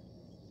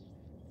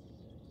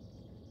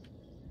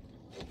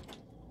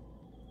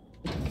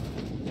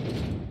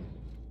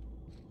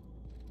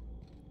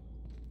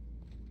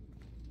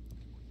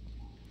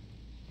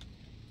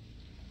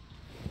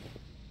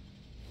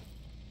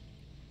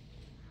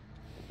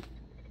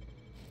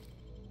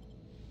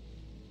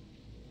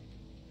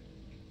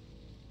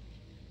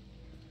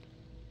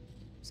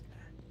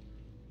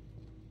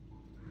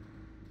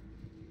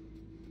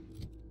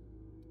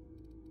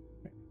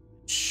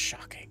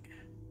 Shocking.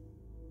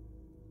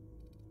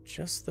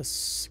 Just the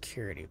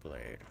security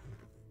blade.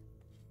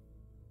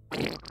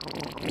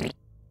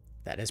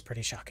 That is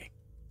pretty shocking.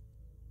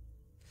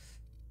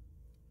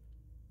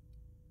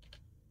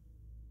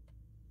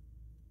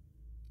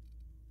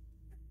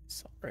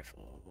 Assault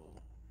rifle.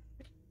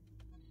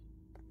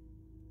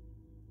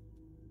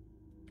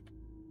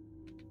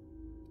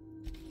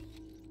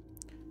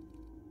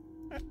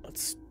 Alright,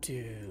 let's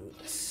do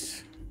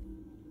this.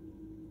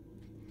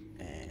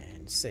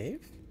 And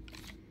save.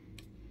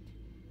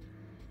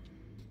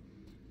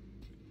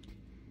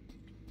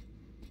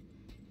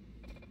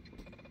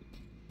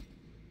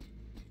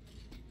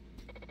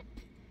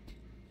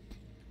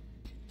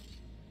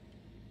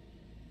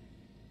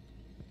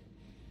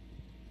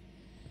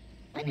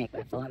 Clinic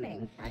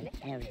reforming an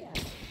area.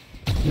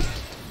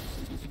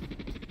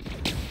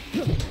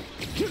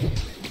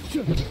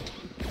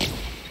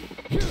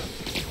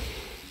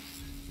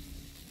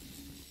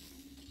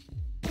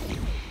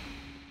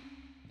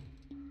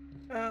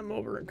 I'm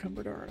over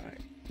encumbered, aren't I?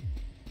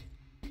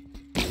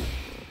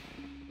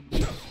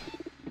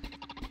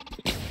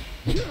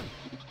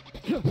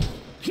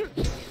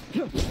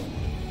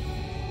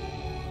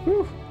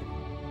 Whew.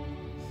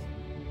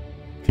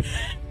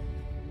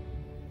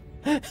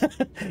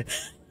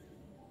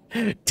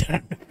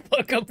 Time to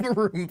fuck up a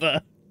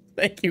Roomba.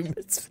 Thank you,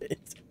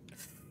 Misfit.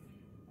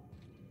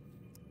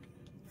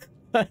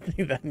 I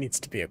think that needs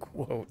to be a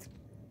quote.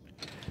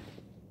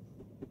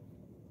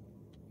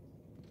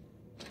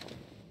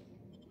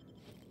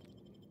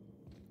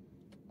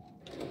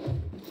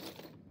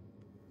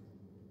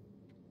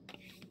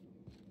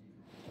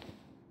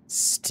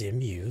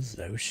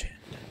 Stimulation.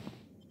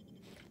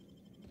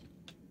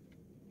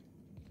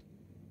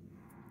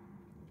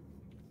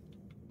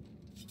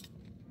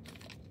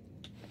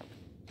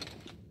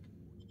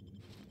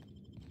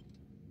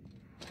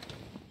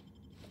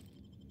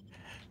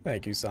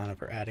 Thank you, Sana,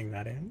 for adding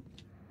that in.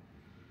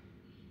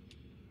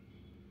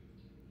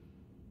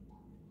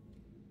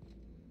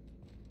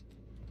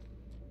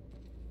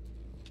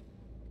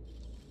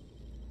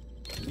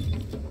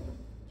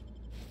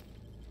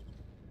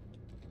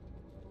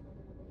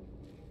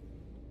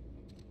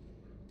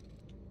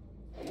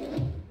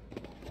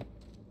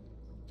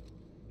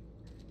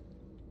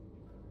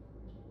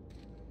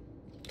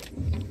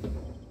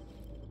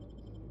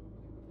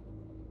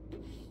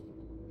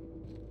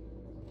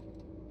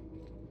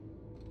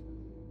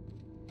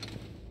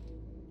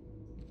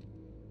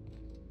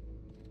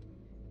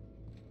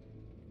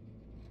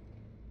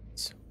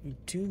 So we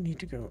do need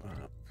to go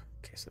up.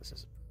 Okay, so this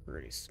is a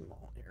pretty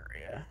small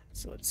area.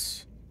 So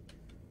let's...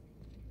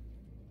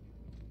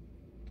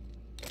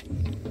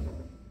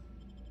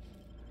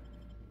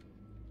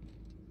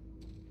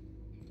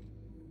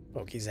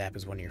 Pokezap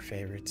is one of your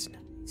favorites.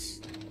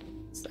 Nice.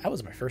 So that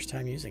was my first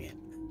time using it.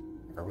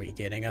 Are we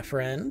getting a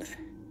friend?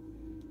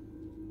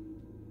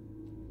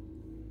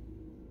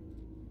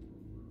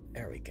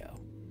 There we go.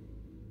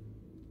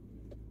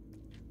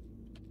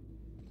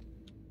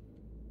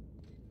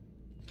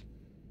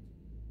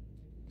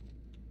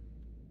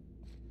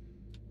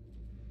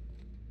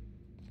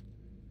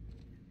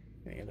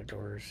 Any other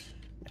doors?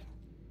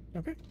 No.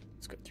 Okay,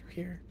 let's go through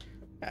here.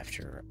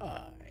 After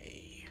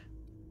I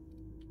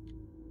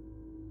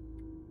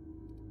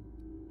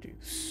do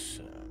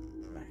some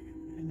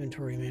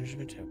inventory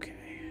management. Okay.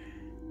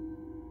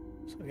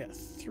 So we got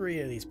 3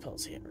 of these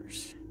pulse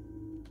hammers.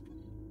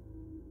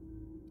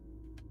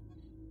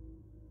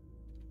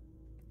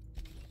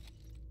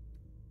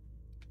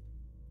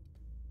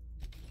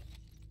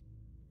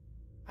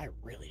 I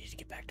really need to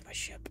get back to my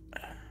ship.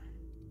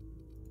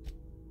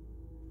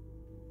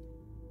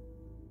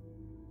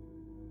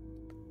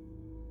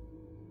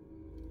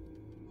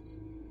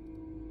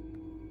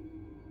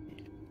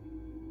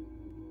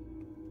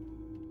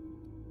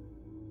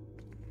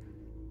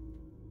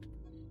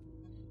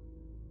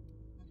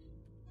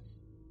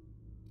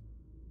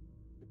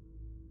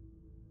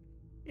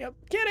 Yep,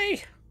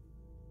 kitty!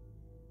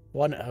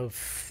 1 of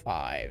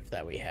 5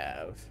 that we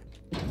have.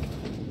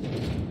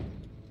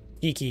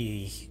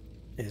 Kiki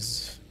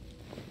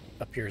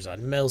appears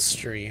on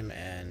Millstream,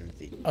 and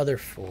the other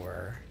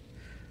 4,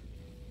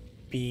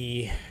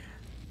 B,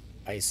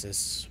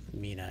 Isis,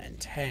 Mina, and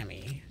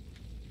Tammy,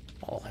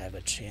 all have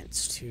a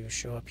chance to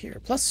show up here.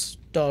 Plus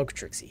Dog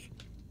Trixie.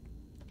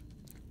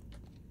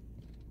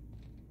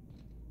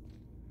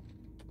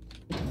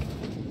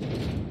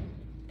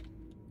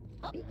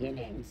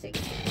 Beginning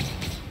signal.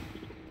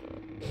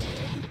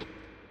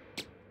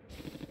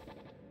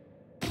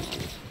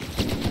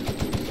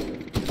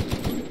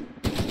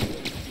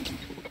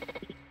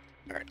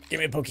 Alright, give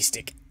me a pokey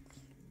stick.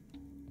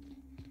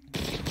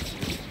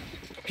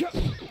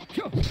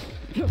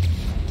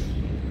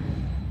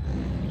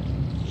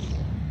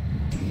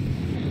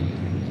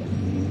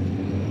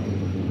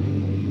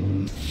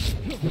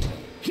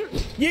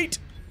 Yeet!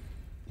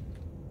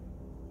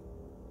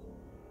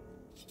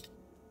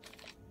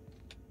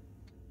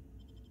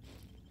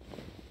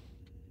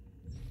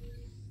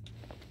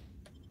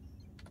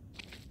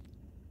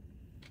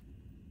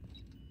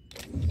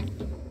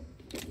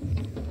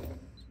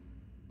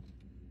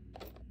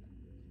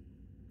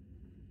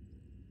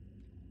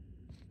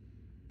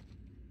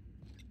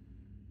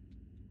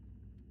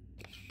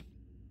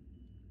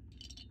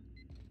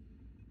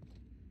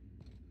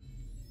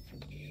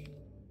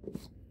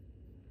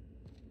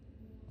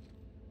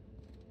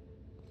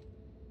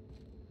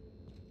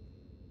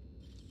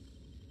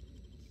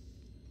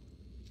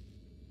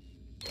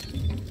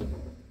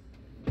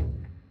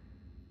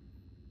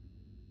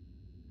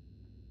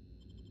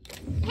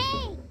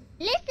 Hey,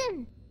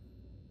 listen!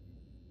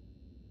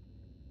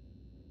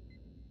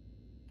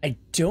 I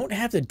don't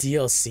have the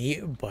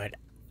DLC, but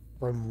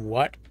from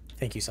what...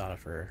 Thank you, Sana,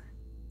 for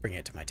bringing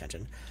it to my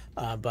attention.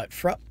 But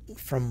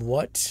from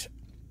what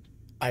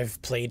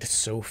I've played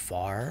so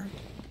far,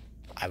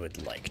 I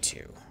would like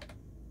to.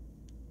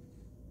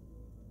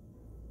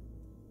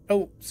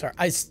 Oh, sorry.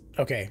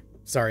 Okay.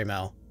 Sorry,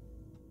 Mel.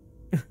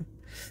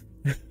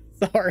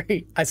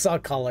 Sorry. I saw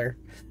color.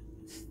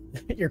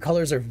 Your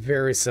colors are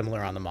very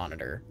similar on the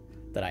monitor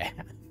that I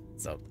have.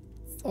 So,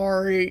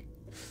 sorry.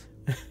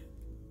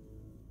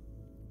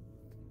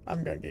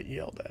 I'm gonna get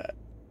yelled at.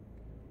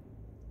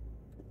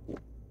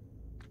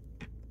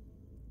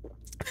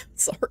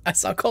 Sorry, I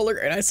saw color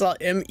and I saw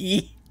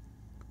ME.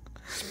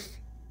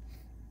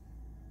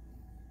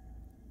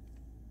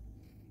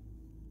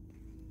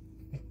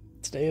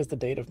 Today is the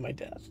date of my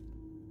death.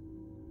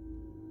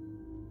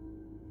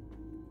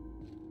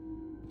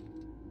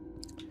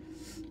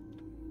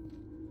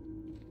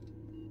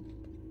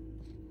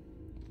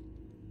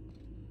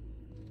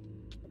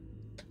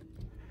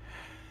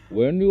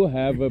 When you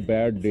have a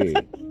bad day,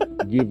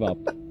 give up.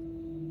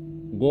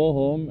 Go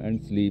home and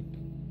sleep.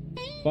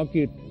 Fuck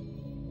it.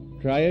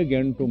 Try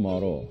again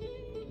tomorrow.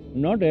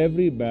 Not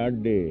every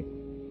bad day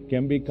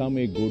can become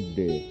a good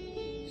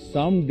day.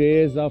 Some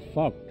days are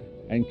fucked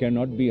and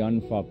cannot be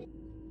unfucked.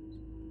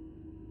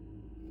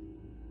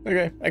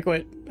 Okay, I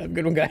quit. Have a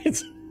good one,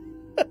 guys.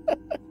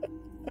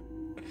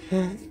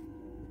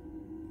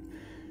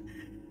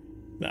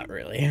 Not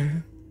really.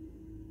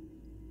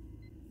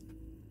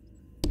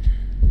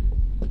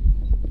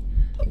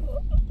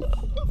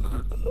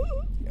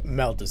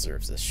 Mel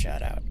deserves this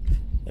shout out.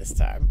 This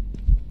time.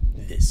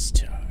 This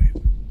time.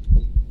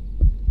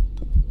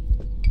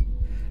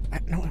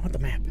 No, I want the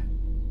map.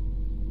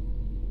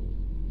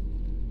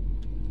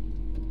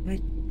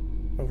 Right.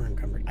 Over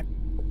encumbered. I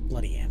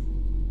bloody am.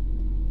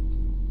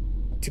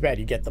 Too bad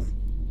you get them.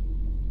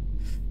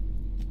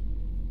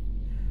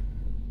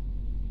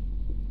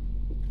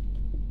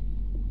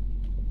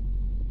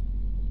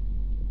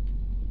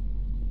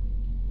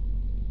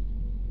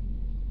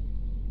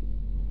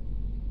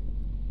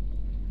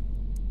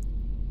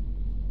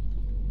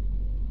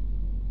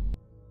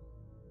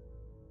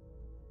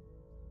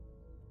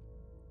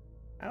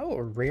 Oh,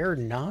 a rare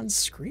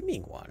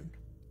non-screaming one.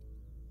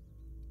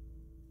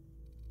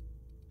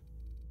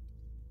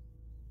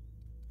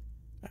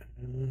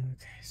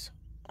 Okay, so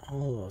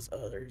all those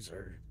others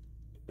are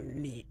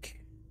unique.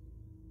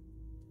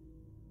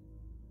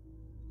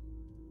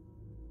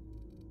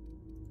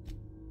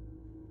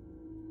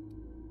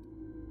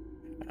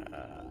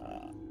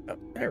 Oh,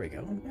 there we go.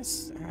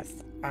 Alright,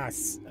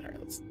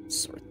 let's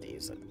sort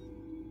these.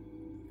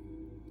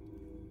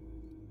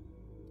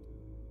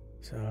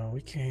 So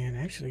we can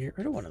actually get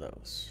rid of one of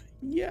those.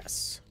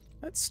 Yes.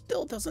 That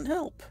still doesn't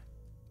help.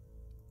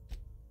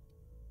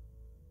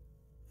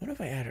 What if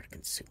I added a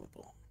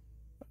consumable?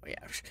 Oh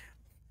yeah.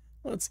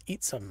 Let's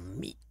eat some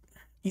meat.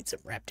 Eat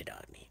some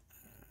Raptidon meat.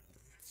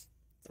 It's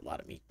a lot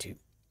of meat too.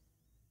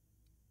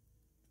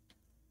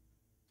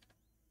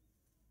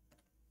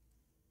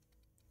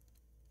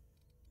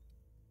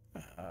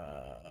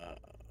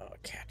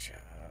 Ketchup.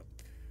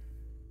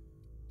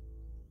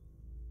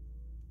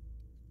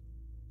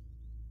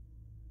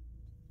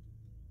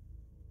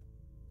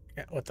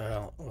 Yeah, what the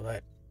hell? Well,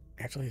 that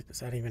actually, does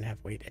that even have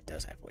weight? It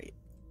does have weight.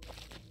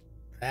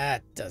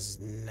 That does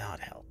not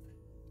help.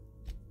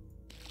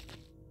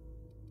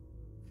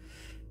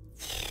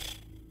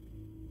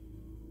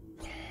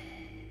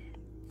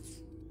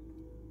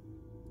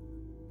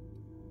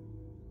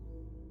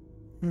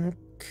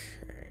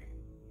 Okay.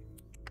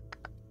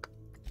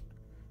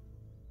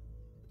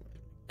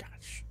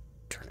 Gosh,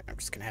 turn it. I'm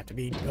just gonna have to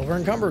be over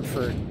encumbered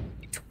for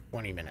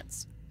 20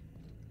 minutes.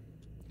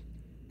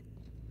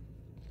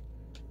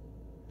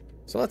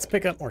 So let's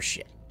pick up more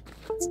shit.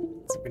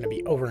 It's gonna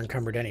be over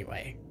encumbered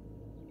anyway.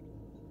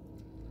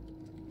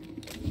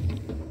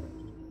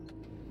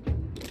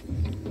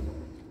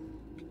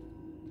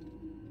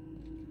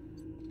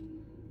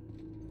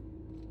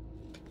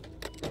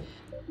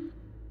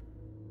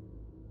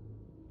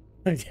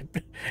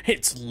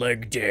 It's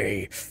leg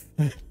day.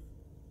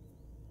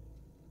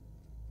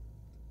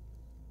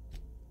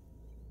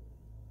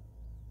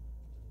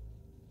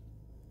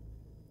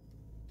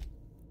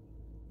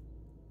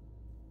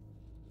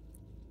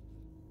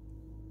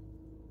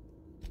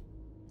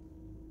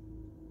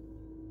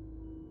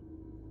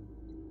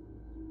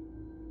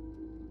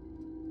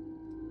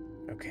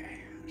 Okay.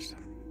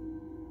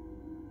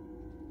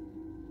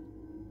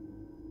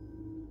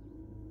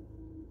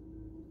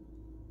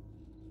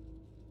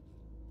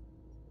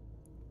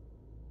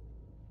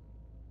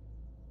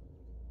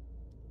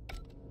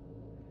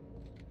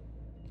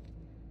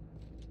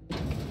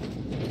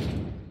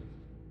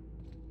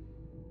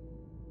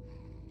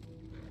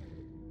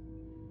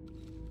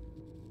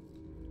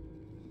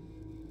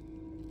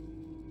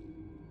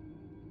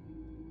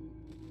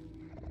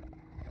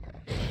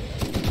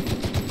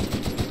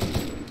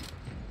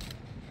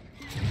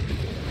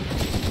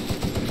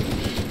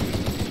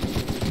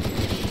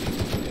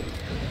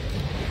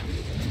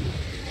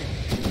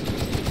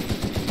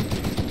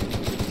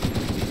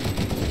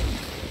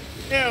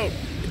 No,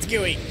 it's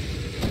gooey.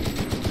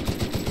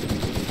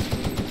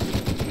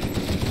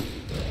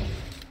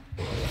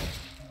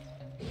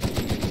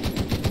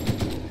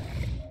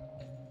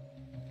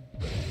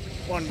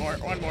 One more,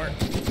 one more.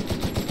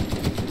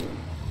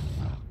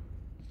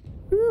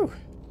 Whew.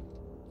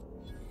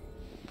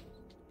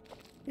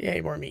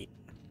 Yay, more meat.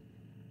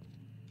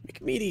 Make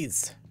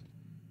meaties.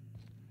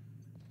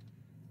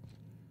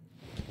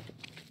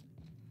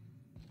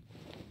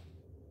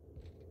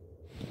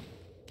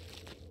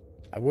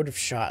 I would have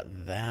shot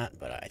that,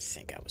 but I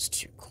think I was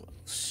too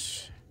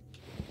close.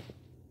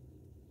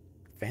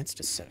 Advanced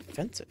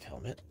defensive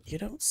helmet? You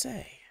don't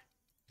say.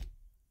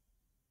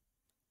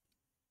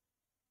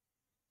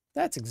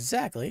 That's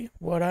exactly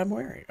what I'm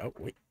wearing. Oh,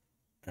 wait.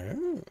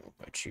 Oh,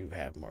 but you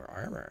have more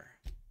armor.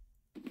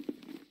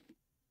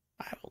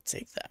 I will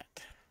take that.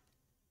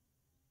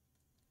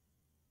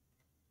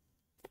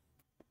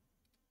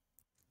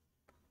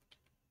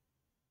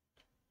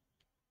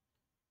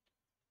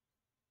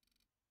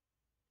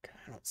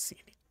 I don't see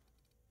any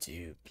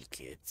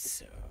duplicates,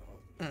 so...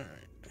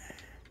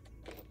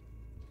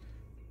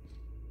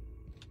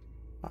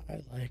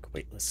 I like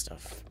weightless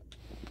stuff.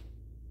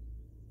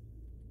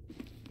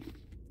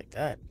 Like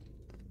that.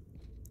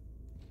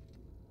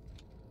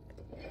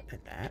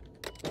 And that.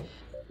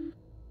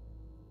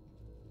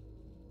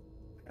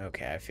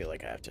 Okay, I feel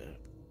like I have to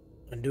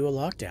undo a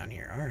lockdown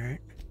here. Alright.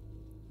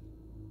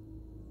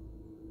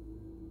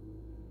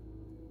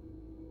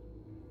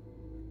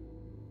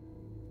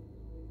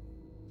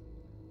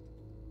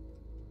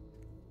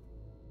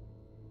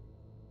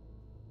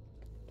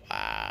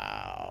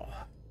 Wow.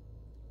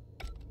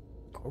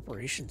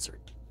 Corporations are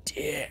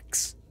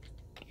dicks.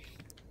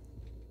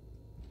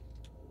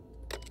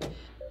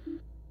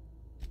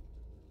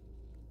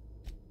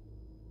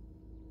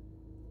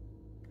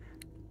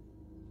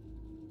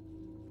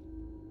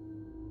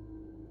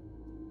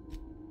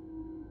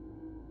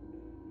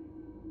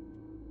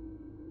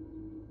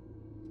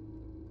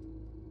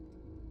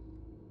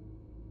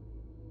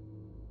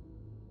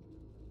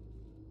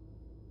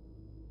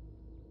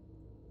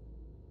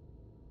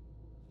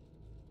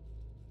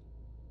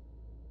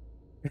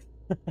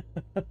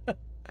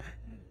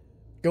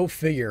 Go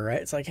figure,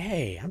 right? It's like,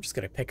 hey, I'm just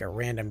gonna pick a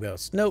random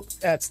ghost. Nope,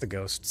 that's the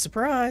ghost.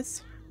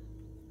 Surprise!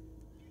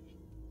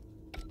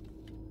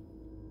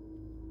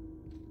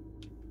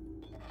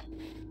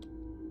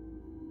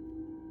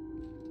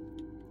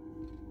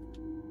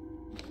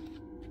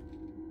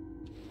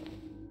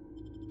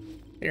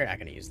 You're not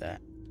gonna use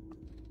that.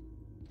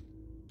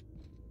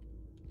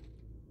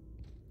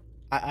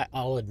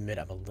 I'll admit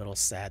I'm a little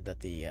sad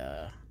that the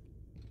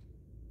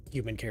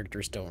human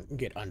characters don't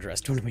get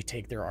undressed when we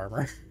take their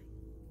armor.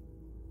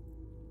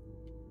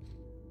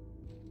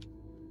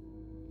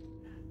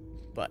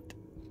 But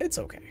it's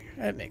okay.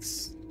 It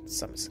makes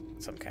some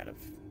kind of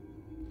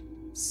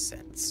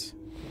sense.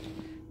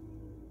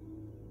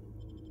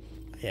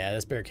 Yeah,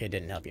 this barricade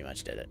didn't help you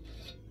much, did it?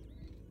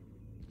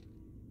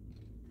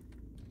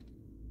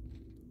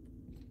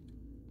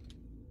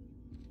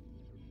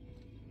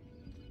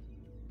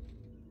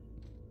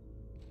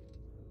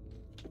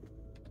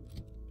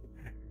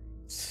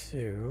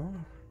 Two.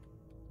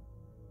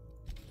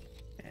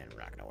 And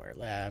we're not gonna wear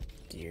lab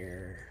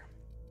gear.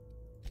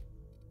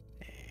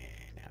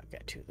 And now I've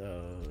got 2 of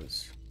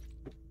those.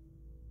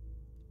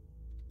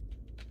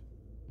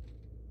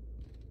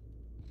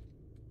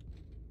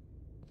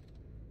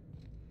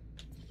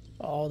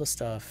 All the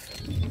stuff.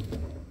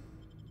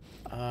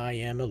 I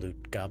am a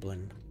loot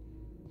goblin.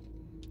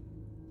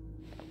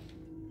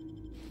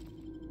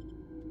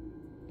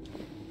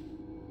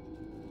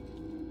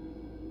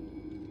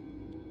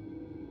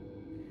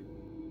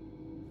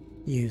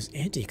 Use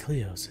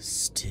Anti-Cleo's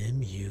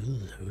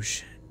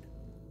stimulation.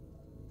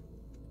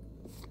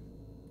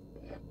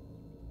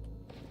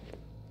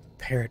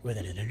 Pair it with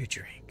an energy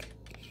drink.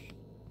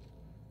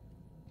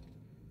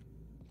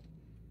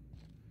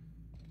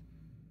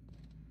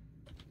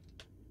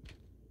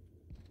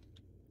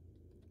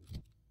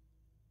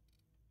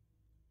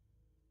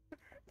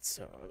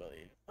 So,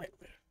 light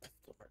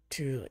pistol mark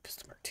 2, light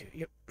pistol mark 2.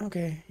 Yep.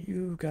 Okay,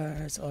 you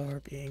guys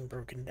are being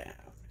broken down.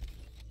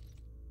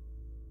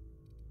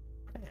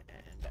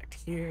 And back to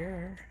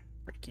here.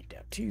 Break you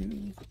down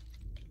 2.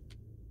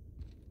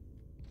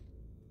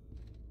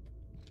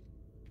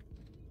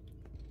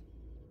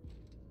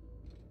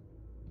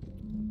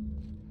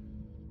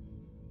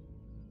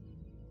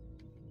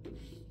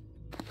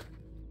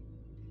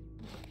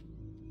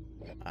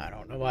 I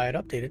don't know why it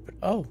updated, but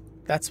oh,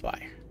 that's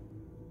why.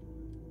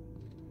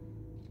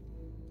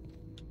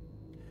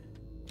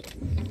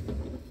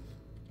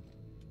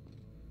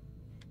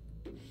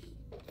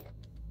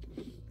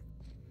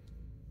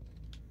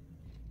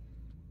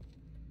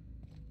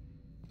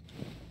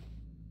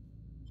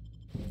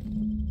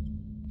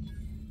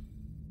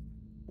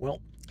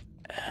 Well,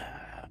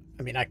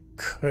 I mean, I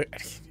mean,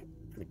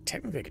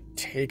 technically I could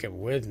take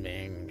him with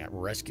me and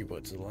rescue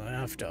what's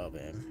left of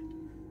him.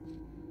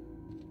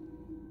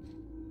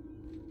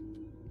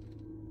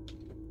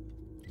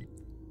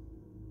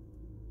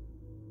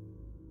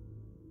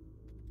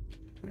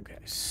 Okay,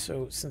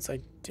 so since I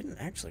didn't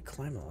actually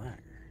climb the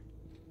ladder.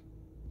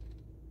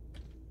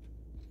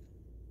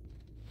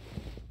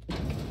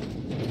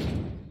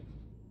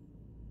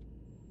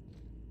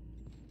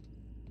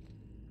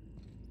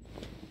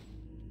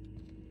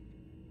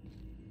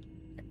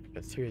 Go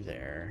through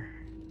there.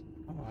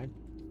 Oh, I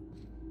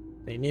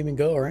didn't even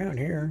go around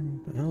here.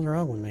 What the hell's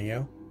wrong with me,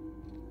 yo?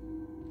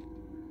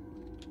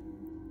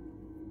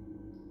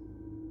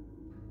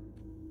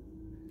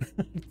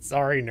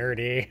 Sorry,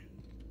 nerdy.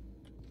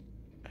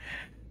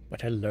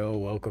 But hello,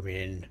 welcome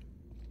in.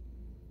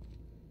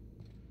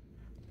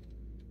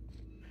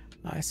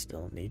 I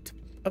still need to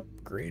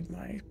upgrade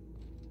my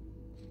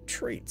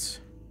traits.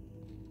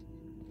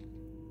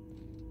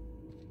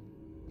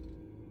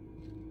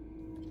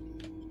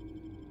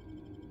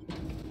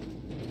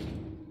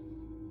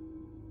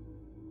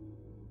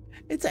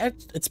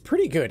 It's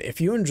pretty good. If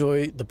you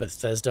enjoy the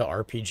Bethesda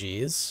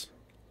RPGs,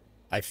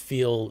 I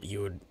feel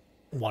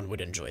one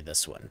would enjoy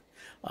this one.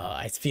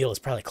 I feel it's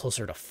probably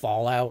closer to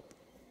Fallout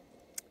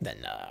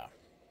than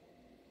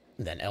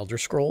Elder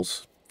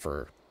Scrolls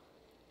for,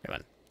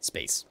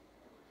 space,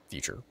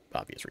 future,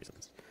 obvious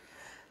reasons.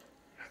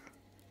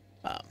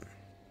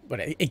 But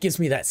it gives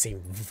me that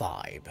same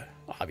vibe.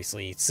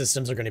 Obviously,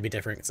 systems are going to be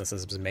different since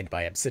this was made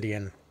by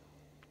Obsidian.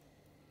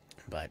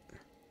 But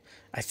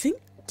I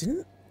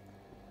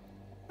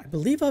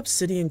believe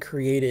Obsidian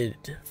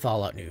created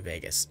Fallout New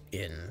Vegas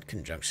in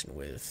conjunction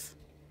with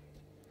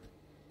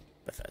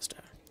Bethesda,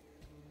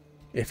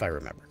 if I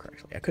remember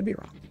correctly. I could be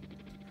wrong.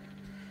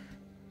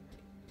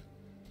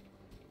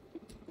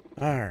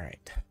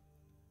 Alright.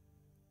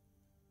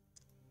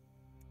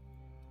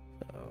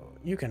 So,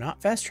 you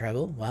cannot fast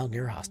travel while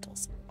near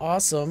hostiles.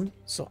 Awesome.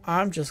 So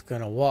I'm just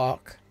gonna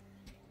walk.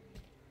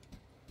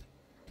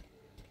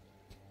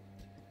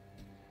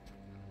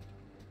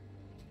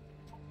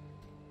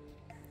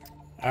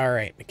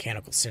 Alright,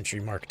 Mechanical Sentry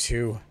Mark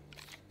II.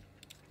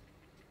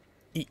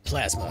 Eat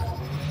plasma.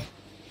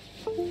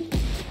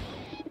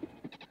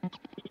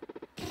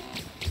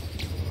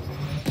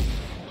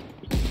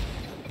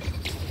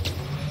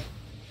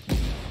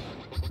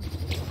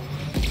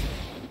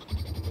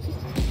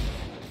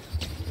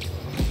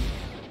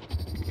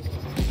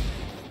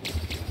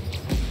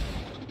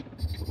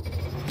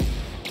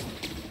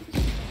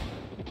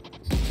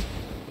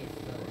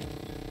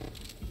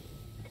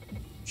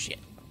 Shit.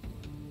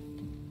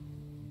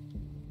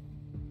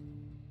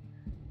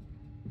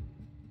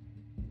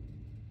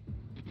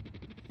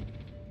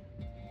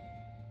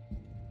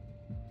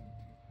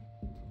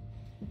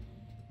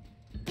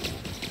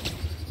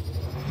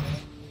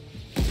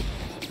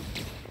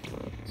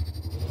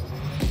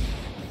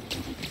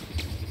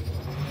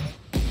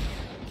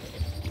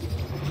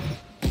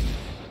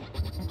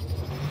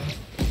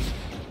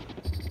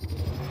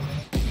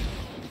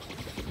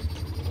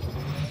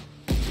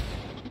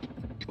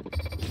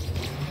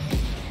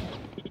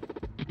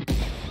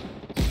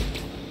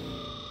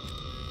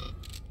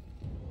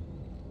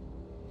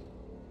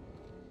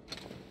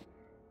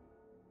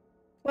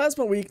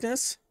 Plasma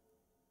weakness.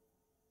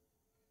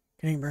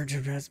 Getting burned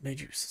has made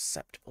you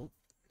susceptible.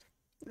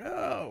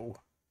 No.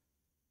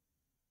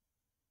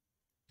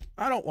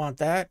 I don't want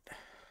that.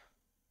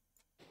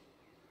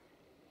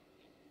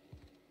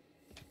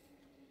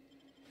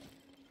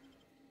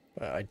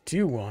 But I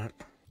do want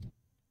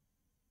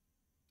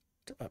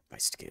to up my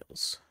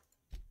skills.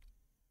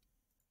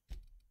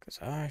 Because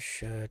I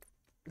should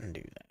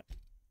do that.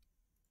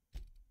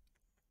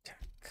 Tech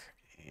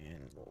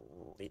and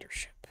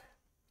leadership.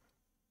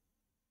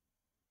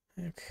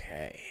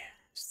 Okay.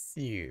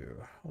 So,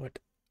 what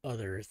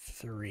other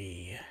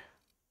three?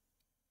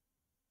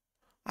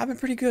 I've been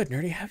pretty good,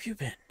 Nerdy. How have you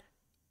been?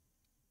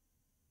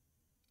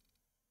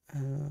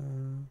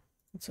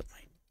 What's up my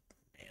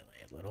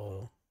melee a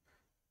little?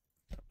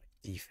 Up my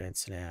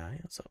defense now.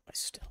 What's up my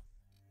stealth?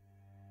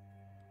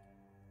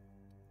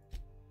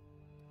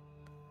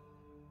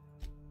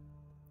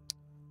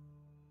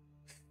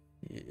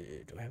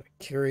 Do I have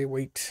a carry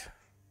weight?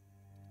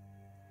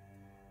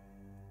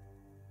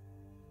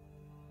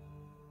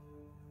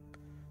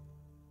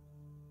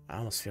 I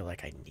almost feel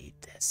like I need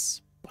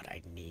this, but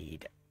I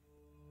need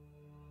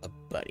a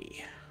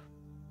buddy.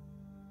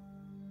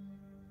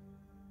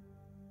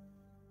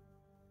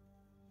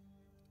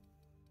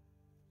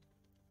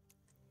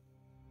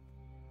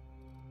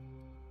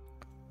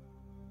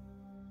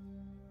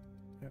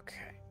 Okay.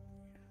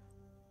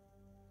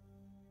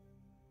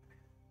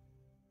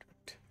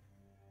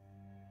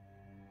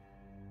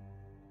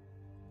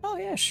 Oh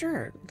yeah,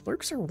 sure.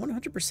 Lurks are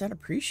 100%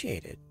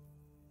 appreciated.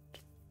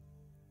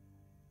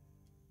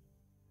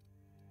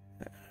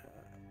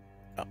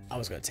 Oh, I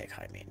was going to take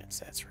high maintenance,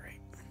 that's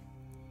right.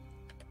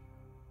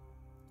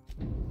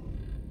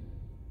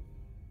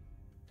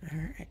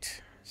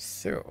 Alright,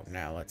 so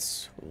now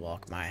let's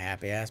walk my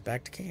happy ass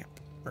back to camp.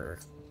 Or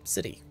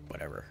city,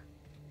 whatever.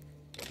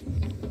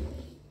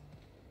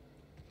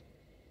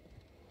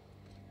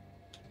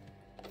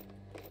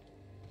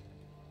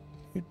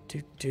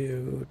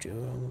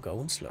 I'm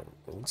going slow,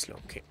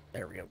 Okay,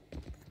 there we go.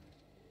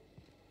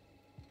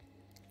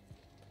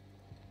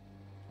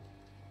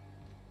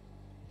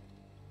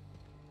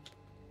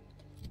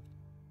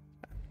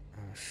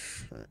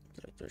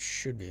 I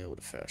should be able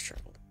to fast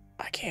travel.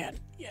 I can.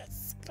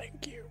 Yes,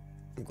 thank you.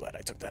 I'm glad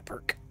I took that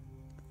perk.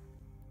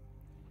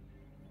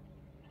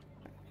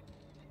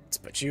 Let's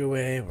put you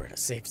away. We're in a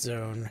safe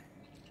zone.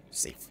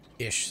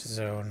 Safe-ish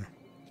zone.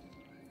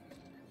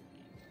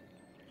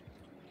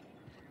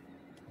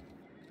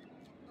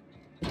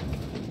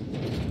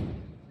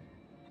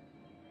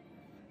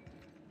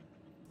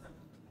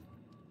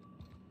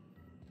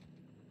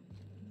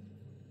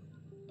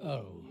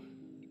 Oh,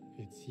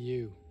 it's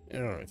you.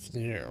 Oh, it's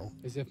you.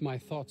 As if my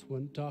thoughts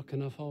weren't dark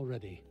enough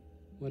already.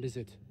 What is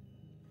it?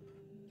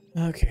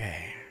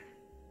 Okay.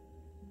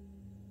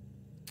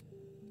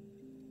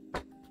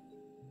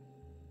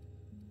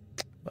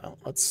 Well,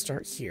 let's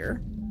start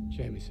here.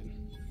 Jameson.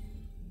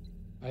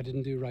 I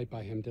didn't do right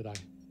by him, did I?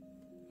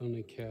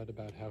 Only cared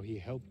about how he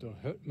helped or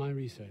hurt my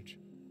research.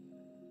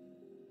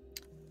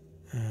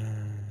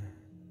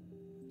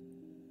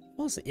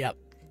 What was it? Yep.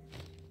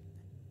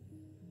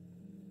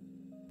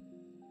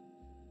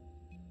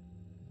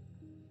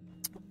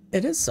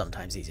 It is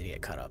sometimes easy to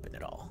get caught up in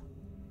it all.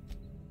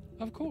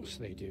 Of course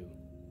they do.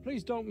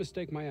 Please don't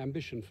mistake my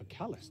ambition for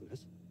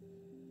callousness.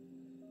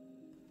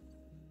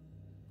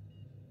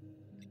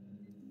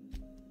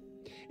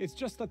 It's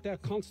just that their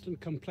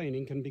constant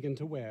complaining can begin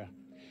to wear.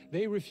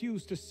 They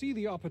refuse to see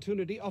the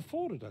opportunity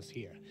afforded us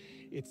here.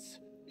 It's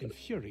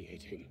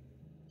infuriating.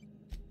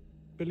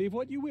 Believe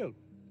what you will,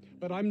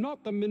 but I'm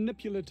not the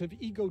manipulative,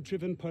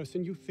 ego-driven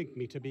person you think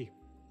me to be.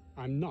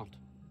 I'm not.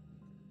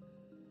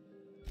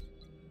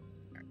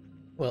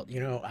 Well,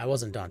 you know, I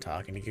wasn't done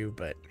talking to you,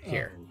 but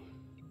here. Oh,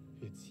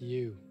 it's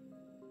you.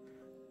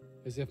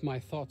 As if my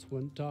thoughts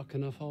weren't dark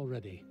enough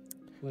already.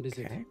 What is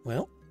it?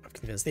 Well, I've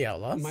convinced the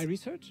outlaws. My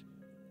research?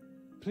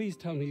 Please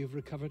tell me you've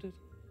recovered it.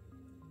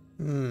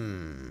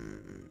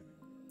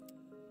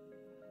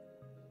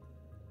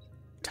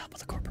 Top of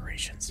the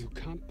corporations. You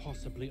can't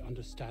possibly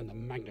understand the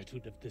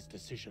magnitude of this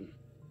decision.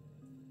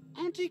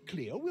 Auntie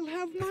Cleo will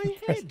have my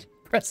head.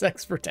 Press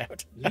expert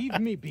out. Leave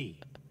me be.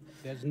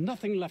 There's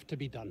nothing left to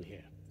be done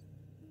here.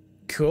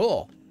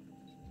 Cool.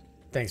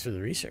 Thanks for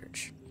the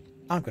research.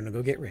 I'm gonna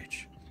go get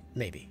rich.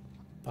 Maybe.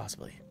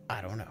 Possibly.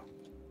 I don't know.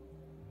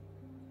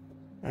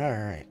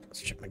 Alright,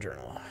 let's check my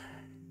journal.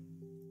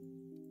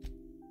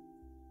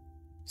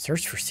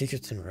 Search for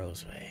secrets in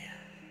Roseway.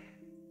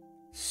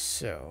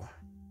 So.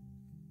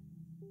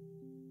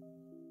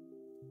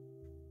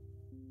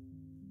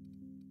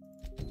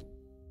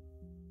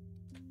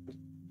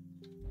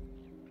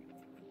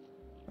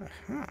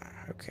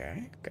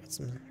 Okay. Got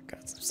some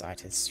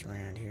scientists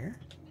around here.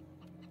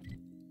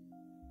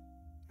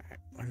 Alright,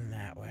 one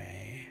that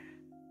way.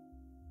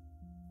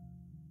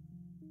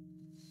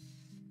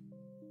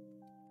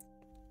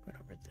 One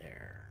over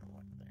there,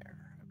 one there.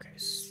 Okay,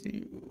 so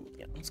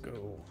yeah, let's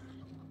go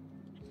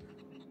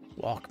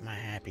walk my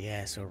happy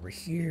ass over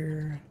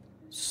here.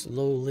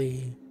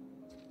 Slowly.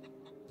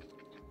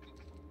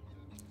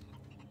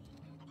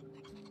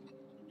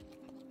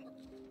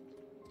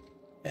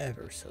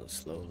 ever so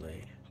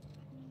slowly.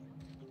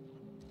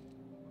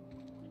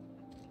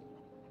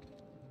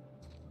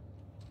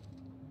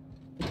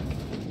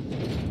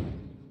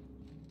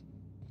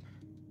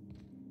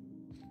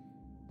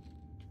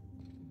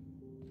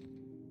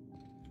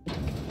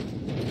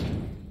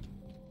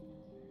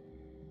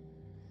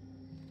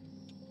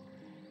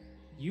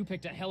 You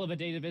picked a hell of a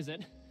day to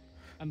visit.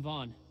 I'm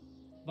Vaughn.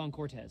 Vaughn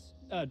Cortez.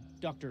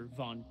 Dr.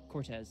 Vaughn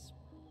Cortez.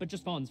 But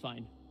just Vaughn's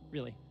fine,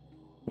 really.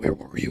 Where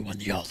were you when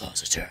the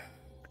outlaws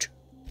attacked?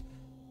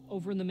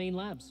 Over in the main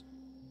labs.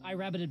 I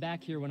rabbited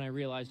back here when I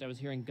realized I was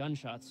hearing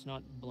gunshots,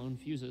 not blown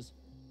fuses.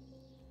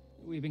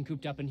 We've been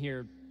cooped up in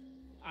here,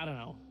 I don't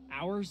know,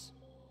 hours?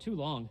 Too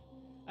long.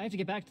 I have to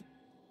get back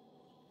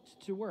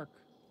to work.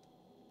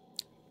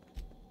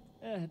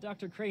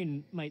 Dr.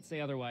 Crane might say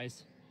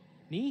otherwise.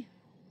 Me?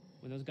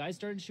 When those guys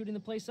started shooting the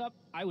place up,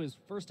 I was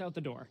first out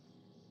the door.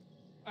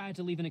 I had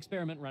to leave an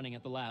experiment running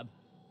at the lab.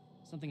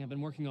 Something I've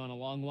been working on a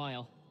long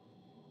while.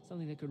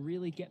 Something that could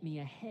really get me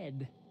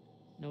ahead.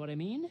 Know what I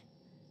mean?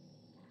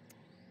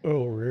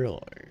 Oh, really?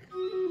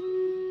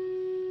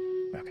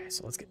 Okay,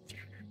 so let's get through.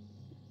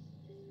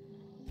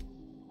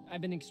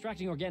 I've been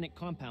extracting organic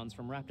compounds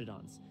from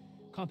raptidons.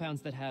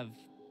 Compounds that have,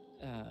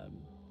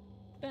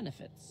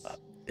 benefits.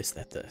 Is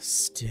that the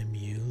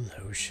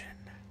stimulation?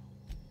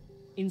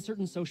 In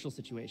certain social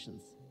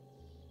situations.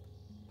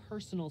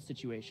 Personal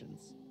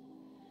situations.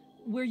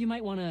 Where you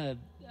might want to,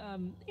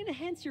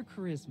 enhance your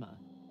charisma.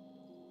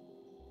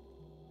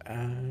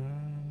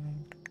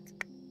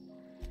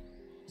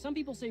 Some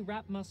people say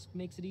Rap Musk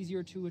makes it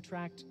easier to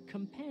attract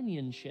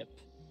companionship.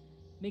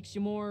 Makes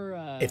you more,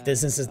 If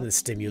this isn't the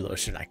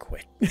stimulation, I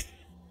quit.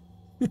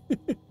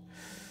 The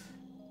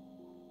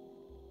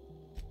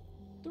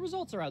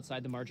results are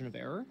outside the margin of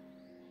error.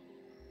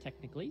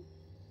 Technically.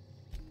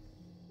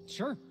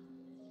 Sure.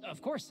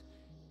 Of course.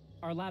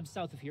 Our lab's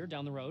south of here,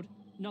 down the road.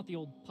 Not the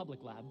old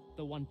public lab,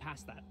 the one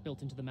past that,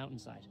 built into the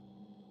mountainside.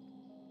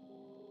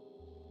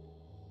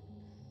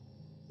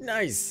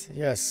 Nice,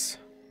 yes.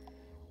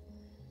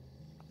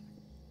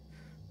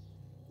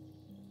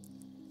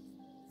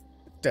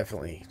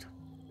 Definitely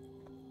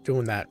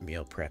doing that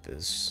meal prep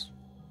is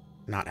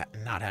not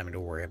having to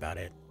worry about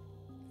it.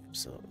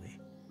 Absolutely.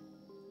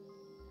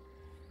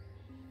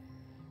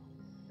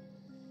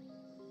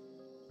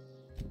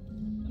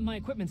 My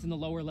equipment's in the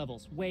lower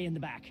levels, way in the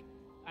back.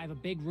 I have a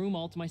big room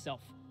all to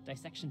myself,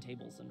 dissection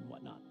tables and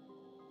whatnot.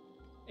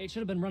 It should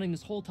have been running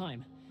this whole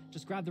time.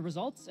 Just grab the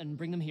results and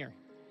bring them here.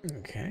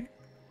 Okay.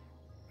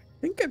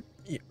 I think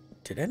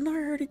didn't I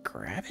already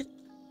grab it?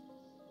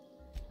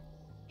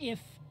 If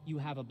you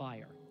have a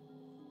buyer.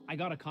 I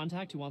got a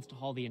contact who wants to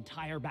haul the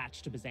entire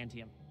batch to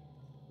Byzantium.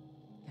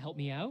 To help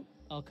me out,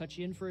 I'll cut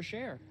you in for a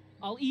share.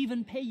 I'll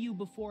even pay you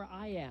before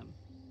I am,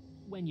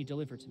 when you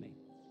deliver to me.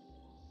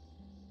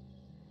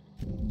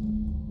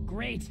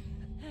 Great!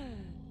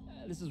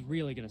 This is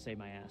really gonna save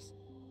my ass.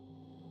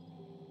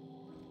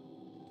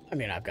 I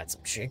mean, I've got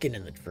some chicken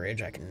in the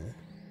fridge I can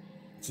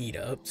heat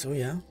up, so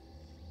yeah.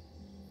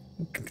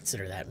 You can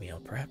consider that meal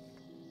prep.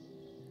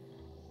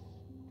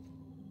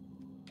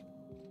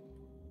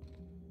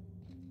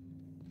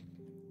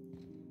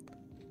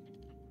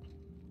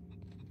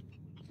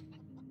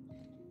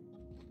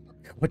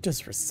 What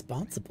does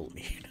responsible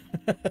mean?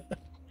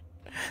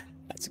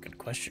 That's a good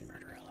question,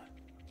 Murderella.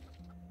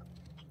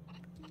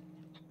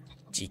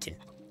 Chicken.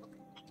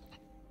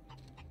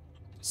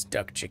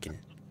 Stuck chicken.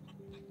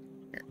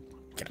 Here,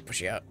 can I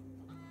push you out?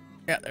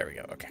 Yeah, there we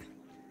go, okay.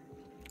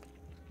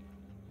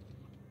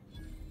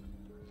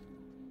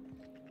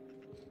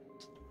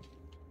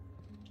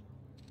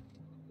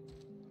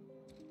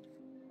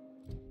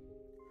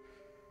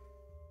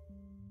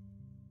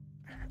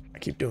 I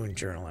keep doing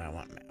journaling, I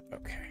want map,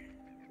 okay.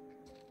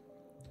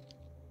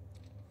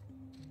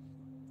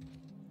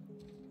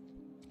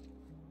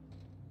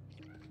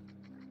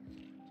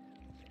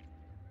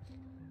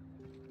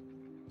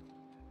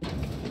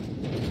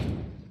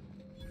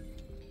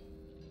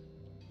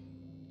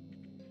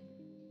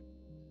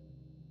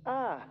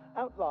 Ah,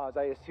 outlaws,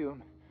 I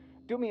assume.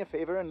 Do me a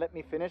favor and let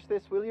me finish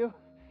this, will you?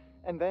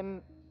 And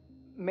then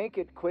make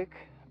it quick,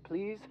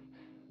 please.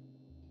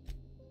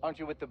 Aren't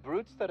you with the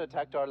brutes that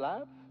attacked our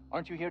lab?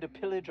 Aren't you here to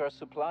pillage our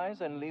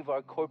supplies and leave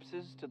our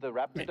corpses to the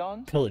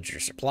raptidons? Pillage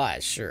your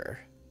supplies, sure.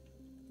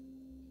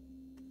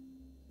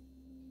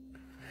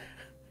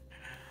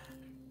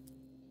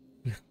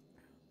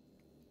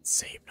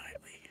 Same,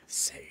 Nightly.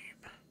 Same.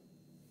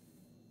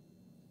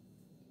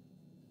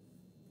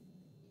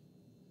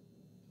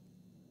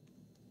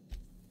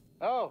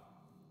 Oh,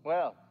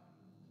 well,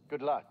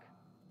 good luck.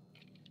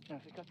 Now,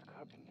 if you got the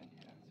carbon in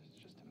here, it's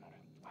just a matter.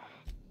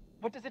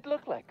 What does it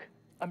look like?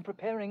 I'm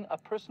preparing a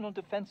personal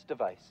defense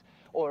device,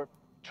 or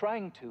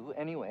trying to,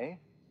 anyway.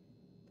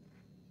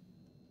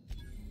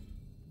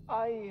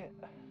 Why,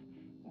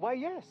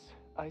 yes,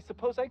 I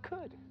suppose I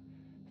could.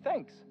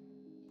 Thanks.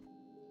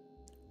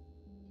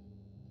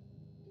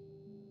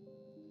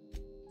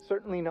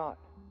 Certainly not,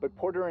 but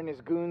Porter and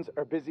his goons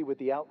are busy with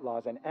the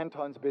outlaws, and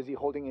Anton's busy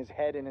holding his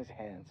head in his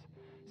hands.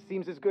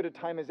 Seems as good a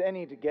time as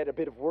any to get a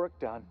bit of work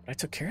done. I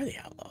took care of the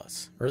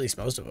outlaws, or at least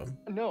most of them.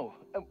 No,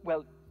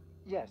 well,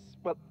 yes,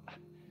 well,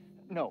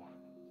 no,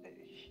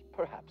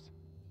 perhaps.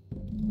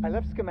 I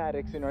left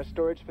schematics in our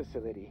storage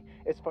facility.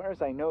 As far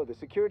as I know, the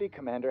security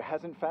commander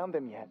hasn't found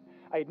them yet.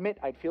 I admit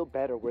I'd feel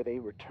better were they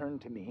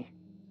returned to me.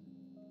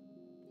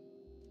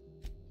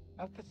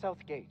 Out the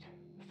south gate.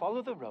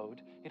 Follow the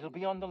road. It'll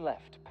be on the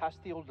left, past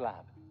the old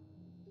lab.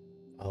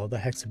 Follow the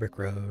hexabrick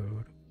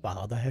road.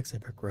 Follow the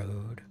hexabrick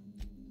road.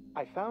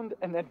 I found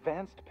an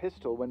advanced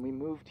pistol when we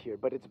moved here,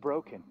 but it's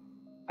broken.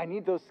 I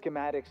need those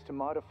schematics to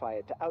modify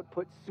it to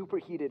output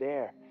superheated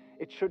air.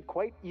 It should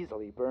quite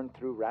easily burn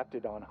through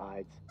Raptidon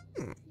hides.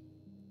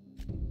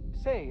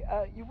 Say,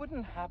 you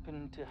wouldn't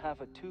happen to have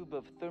a tube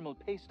of thermal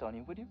paste on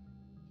you, would you?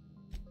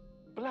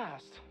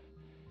 Blast.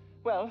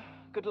 Well,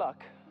 good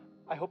luck.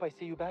 I hope I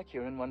see you back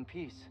here in one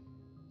piece.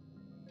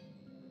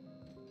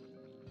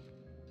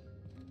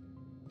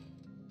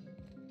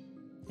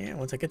 Yeah,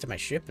 once I get to my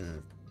ship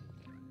and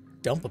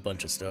dump a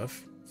bunch of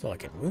stuff so I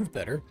can move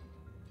better.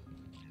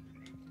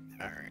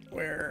 Alright,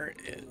 where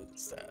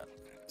is that?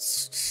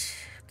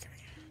 Okay.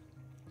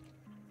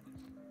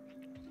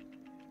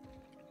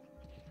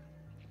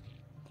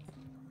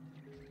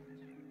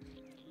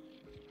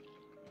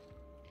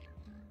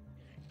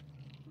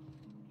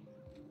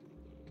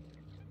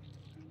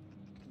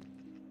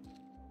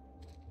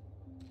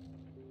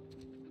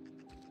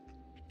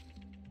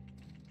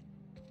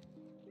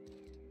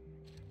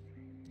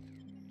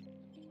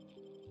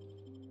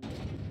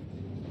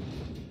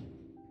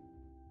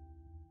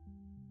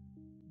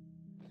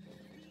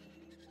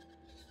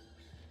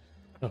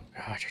 Oh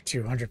god, you're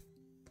 200.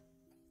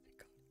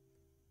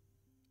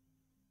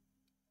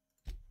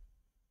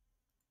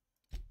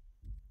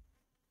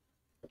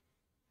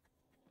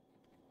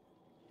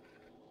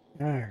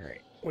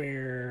 Alright,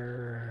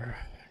 where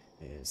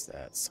is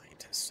that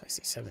scientist? I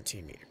see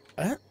 17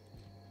 meters.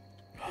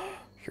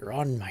 You're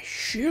on my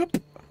ship?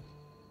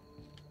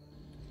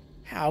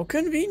 How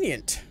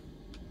convenient.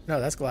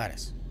 No, that's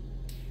Gladys.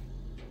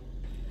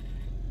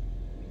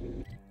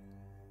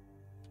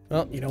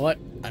 Well, you know what?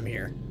 I'm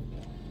here.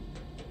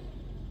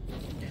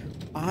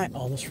 I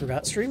almost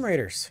forgot Stream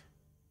Raiders.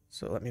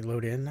 So let me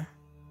load in.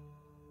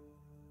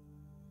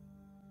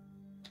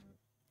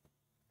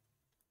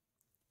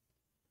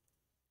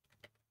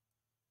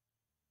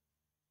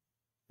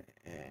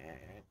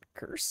 And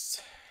curse.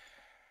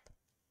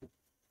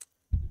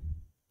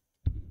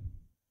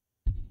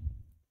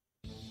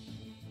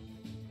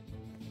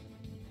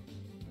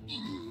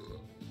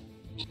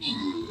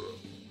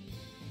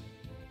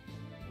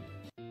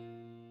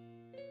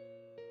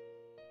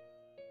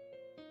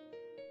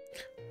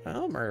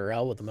 Well,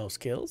 Murderell with the most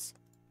kills.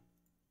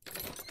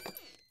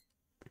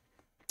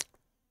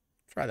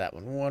 Try that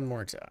one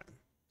more time.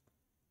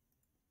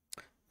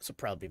 This will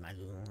probably be my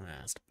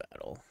last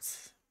battle.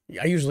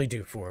 I usually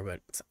do 4,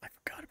 but I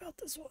forgot about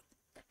this one.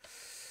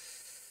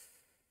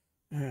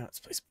 Let's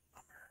place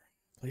bomber.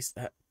 Place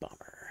that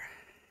bomber.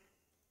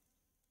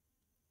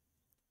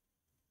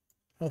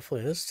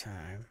 Hopefully this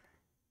time.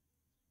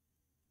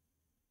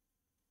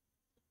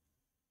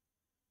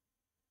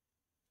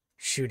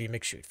 Shooty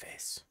McShoot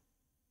face.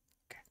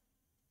 Okay.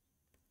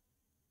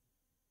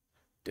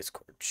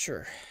 Discord,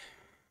 sure.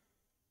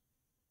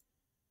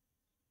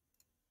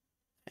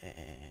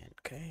 And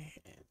okay,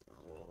 and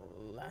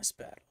last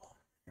battle.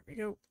 Here we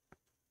go.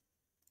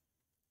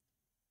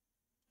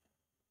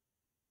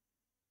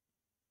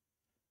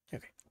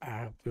 Okay,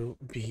 I will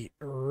be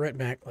right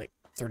back, like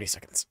 30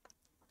 seconds.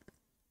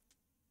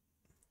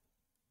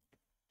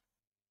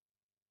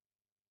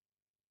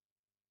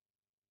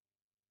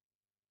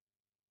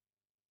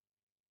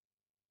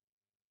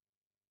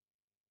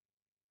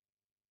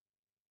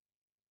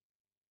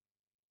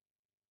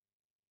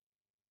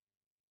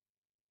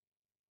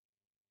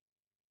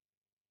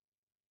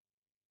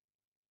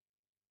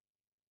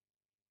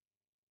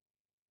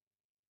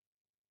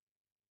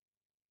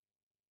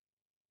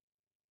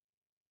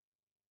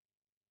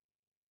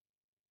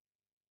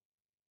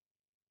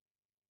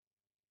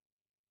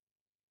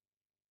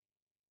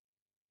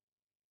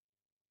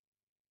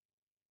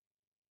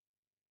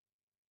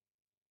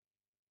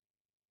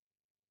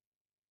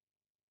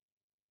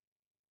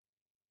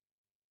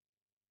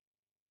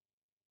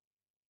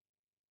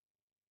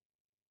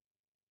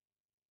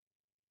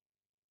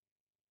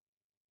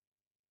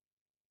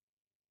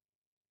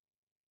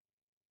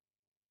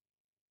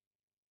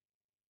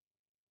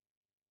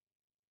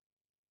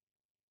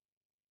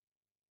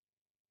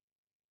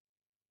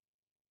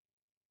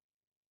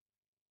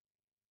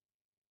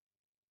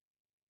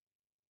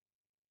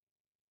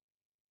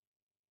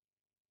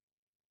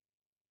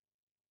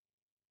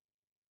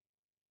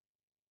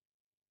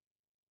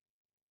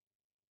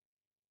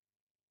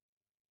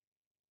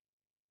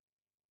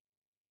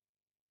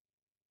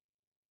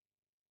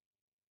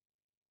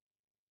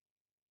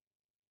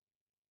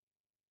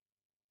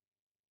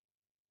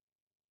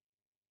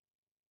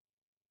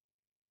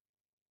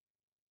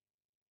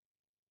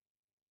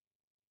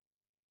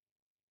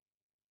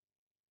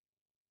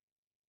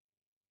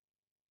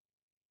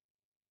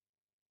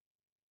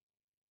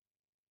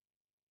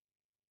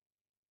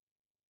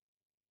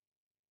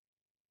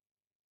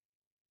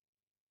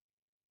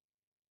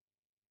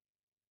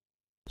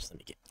 Let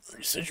me get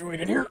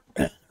situated here.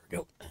 There we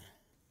go.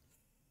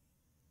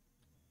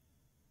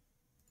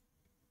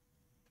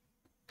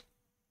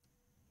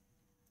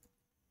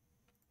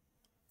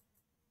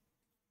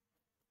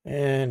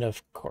 And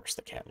of course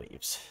the cat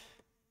leaves.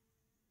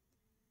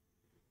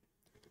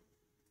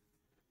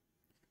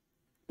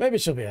 Maybe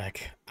she'll be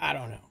back. I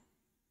don't know.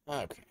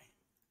 Okay.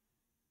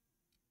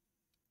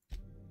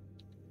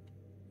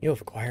 You have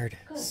acquired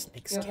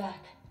snake You're skin.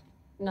 back.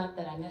 Not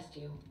that I missed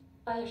you.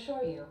 I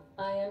assure you,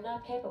 I am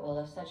not capable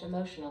of such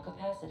emotional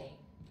capacity.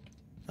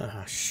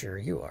 Sure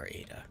you are,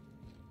 Ada.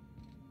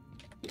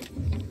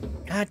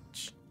 God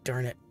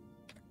darn it.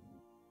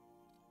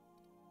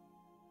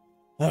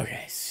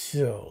 Okay,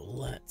 so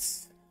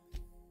let's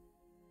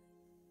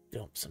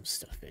dump some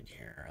stuff in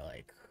here,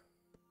 like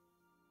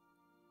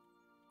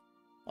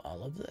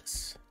all of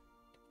this.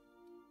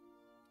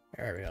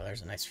 There we go,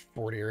 there's a nice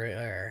 40 right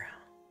there.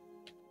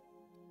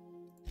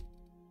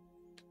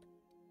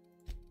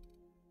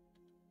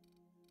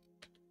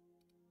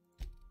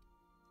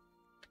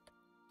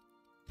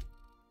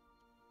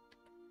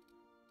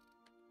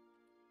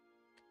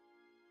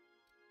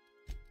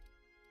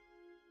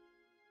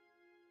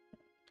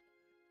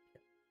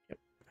 Yep.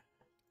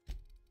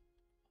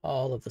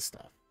 All of the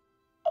stuff.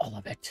 All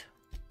of it.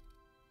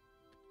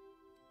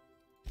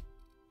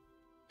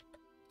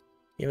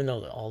 Even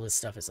though all this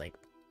stuff is like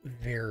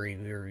very,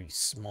 very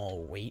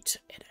small weight,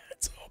 it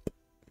adds up.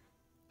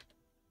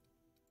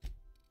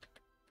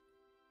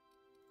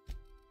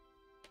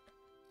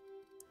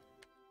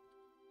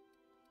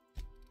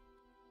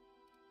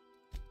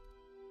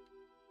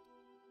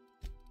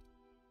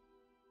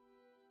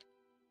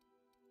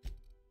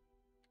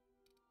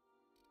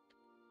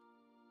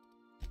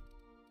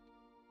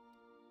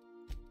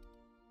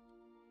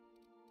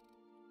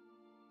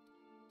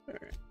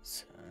 Alright,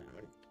 so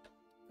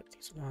put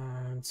these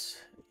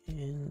mods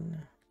in.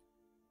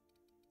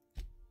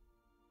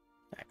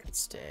 That can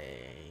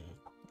stay.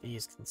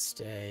 These can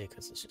stay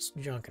because it's just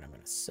junk and I'm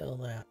going to sell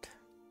that.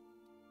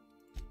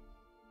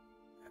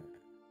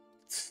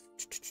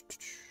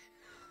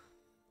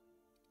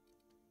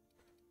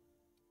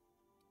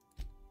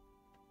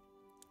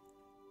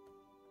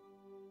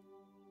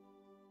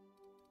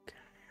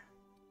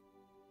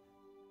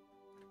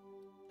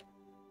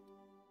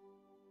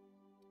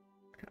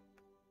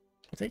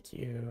 I'll take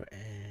you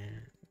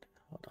and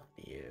hold on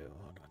to you,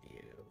 hold on to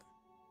you.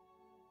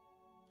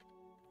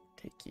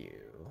 Take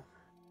you.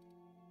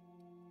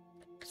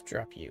 Let's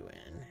drop you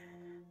in.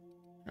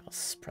 I'll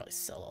probably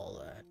sell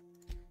all that.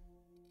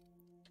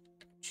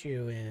 Put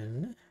you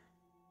in.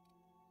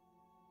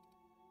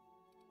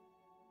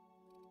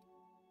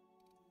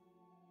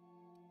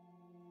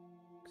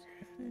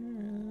 Okay,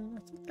 I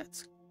think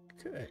that's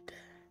good.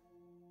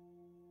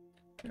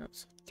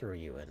 Let's throw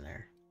you in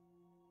there.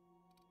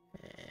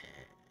 And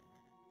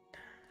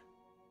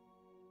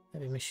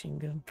heavy machine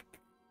gun.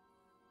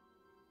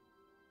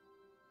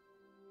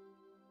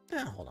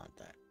 Hold on to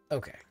that.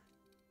 Okay.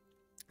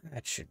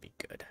 That should be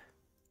good.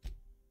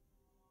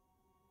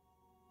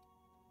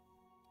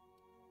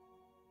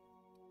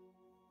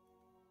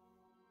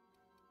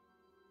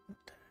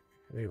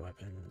 Heavy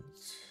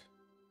weapons.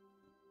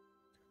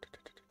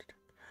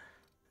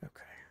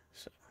 Okay,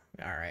 so,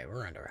 alright,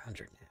 we're under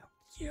 100 now.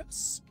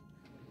 Yes!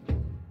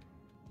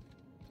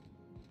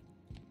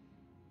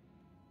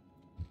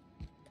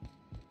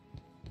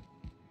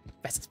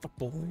 Fast as fuck,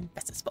 boy.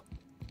 Fast as fuck.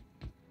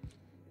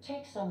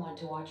 Take someone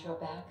to watch your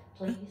back,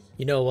 please.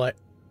 You know what?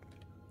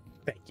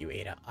 Thank you,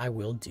 Ada. I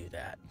will do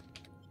that.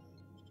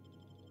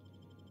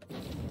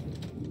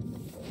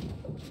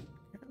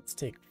 Let's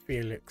take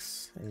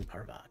Felix and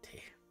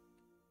Parvati.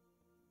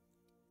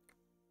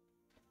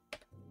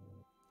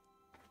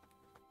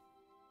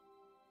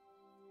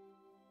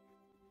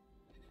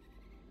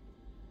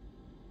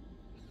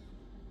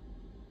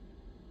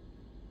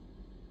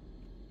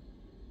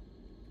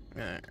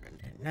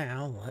 And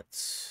now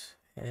let's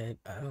head.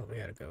 Oh, we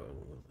gotta go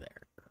there.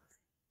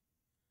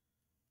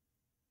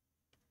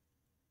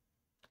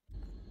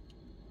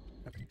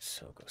 Okay,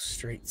 so go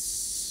straight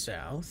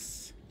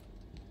south.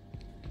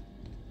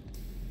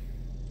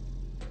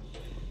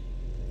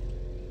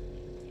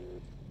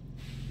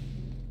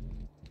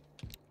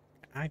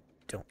 I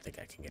don't think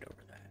I can get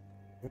over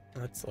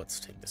that. Let's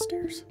take the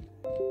stairs.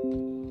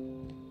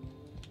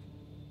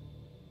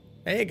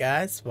 Hey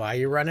guys, why are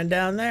you running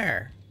down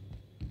there?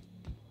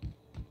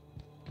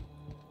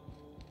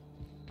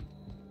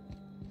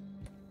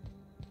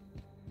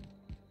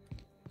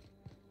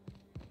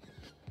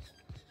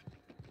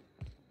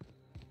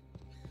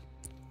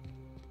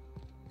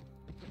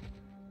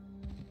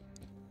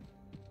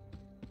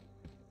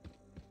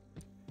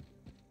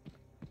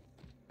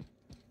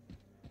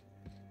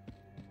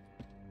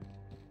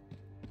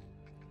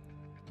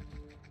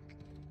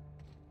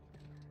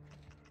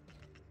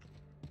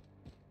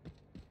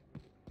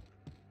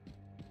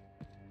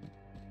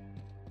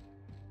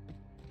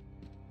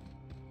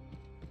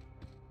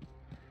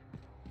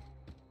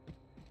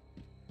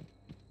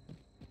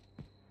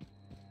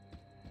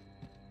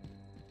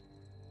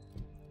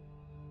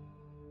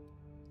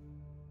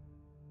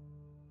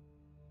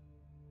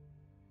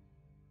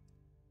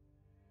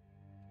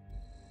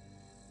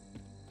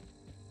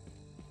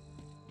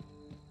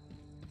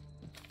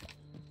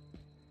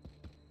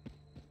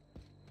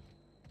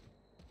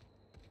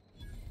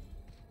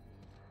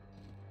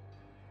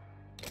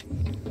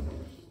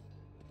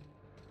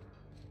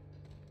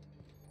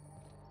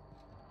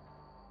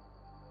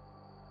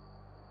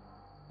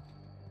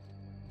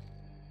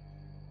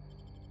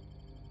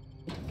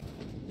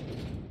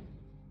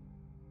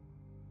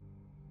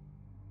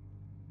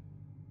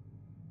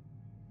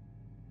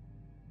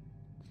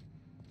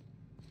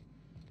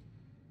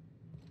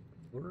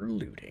 We're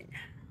looting.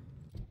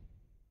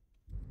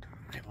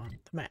 I want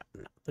the map,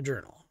 not the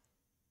journal.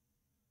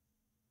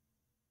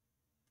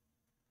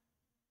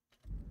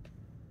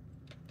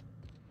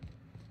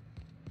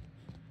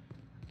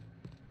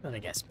 Then I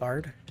guess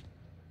barred.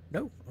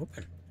 No,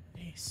 open.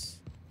 Nice.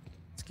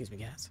 Excuse me,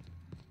 guys.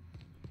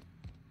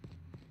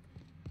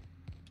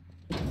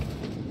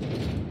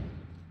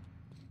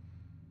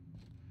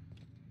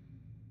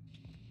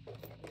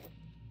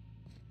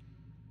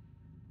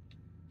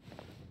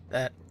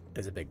 That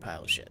is a big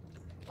pile of shit.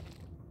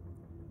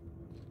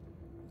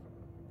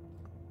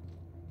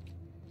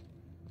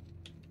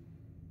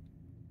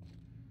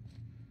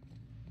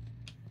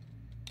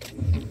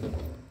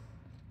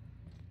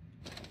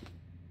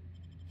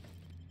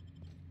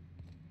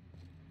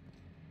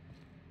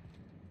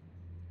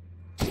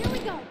 Here we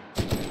go.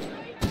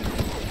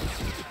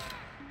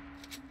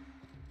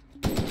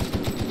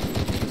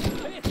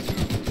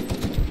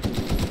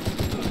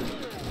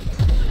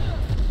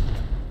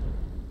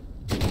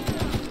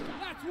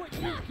 That's what you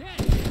get!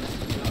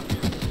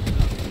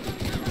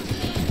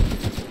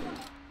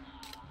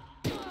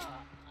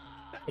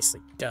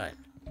 Nicely done.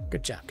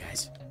 Good job,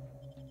 guys.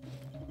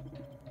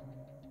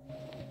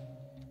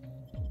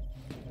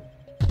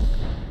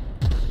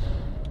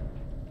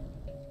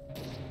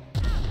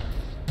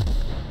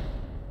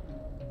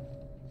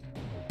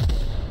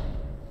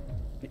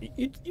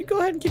 You go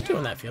ahead and keep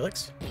doing that,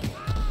 Felix.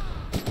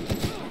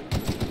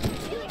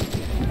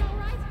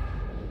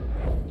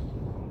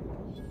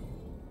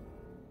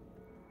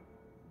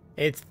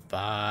 It's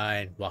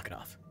fine. Walk it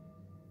off.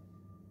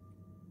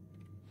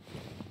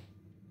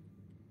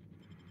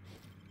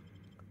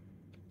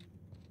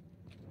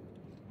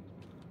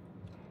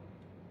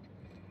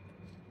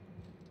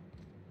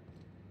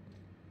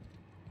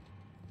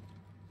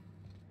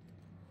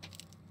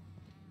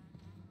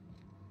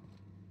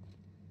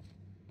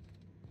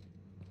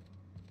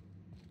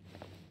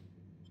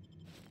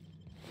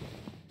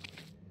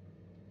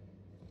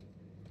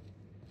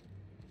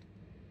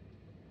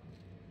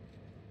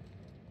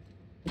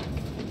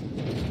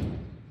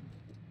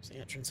 The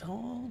entrance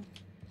hall.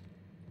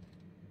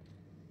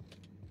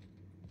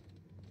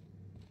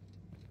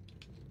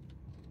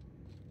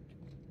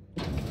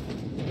 I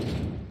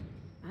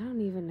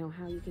don't even know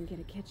how you can get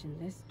a kitchen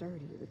this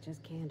dirty with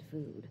just canned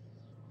food.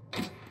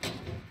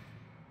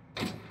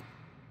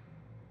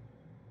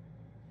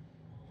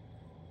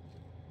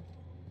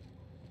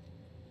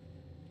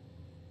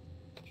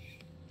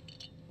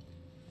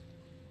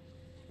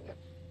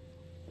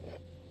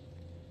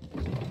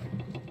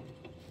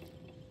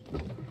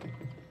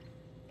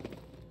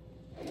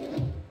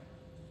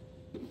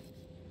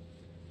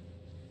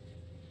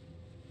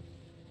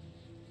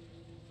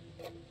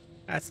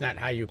 That's not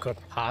how you cook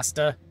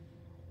pasta.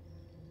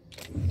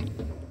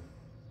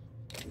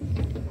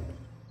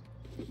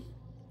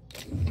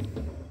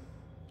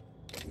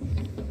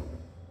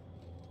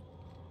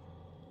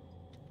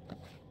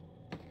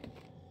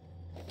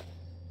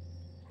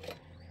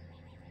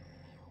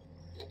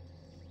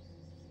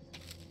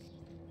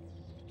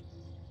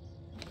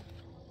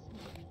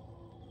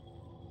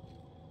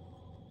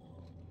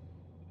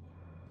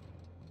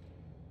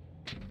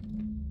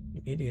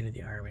 You need to get into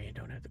the army and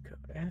don't have the code.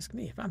 Ask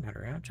me if I'm not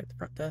around. Check the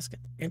front desk at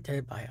the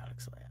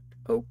antibiotics lab.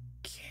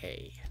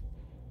 Okay.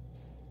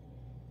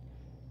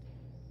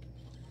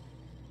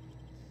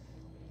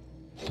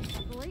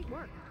 Great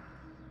work.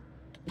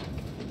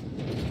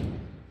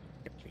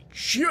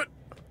 Shit!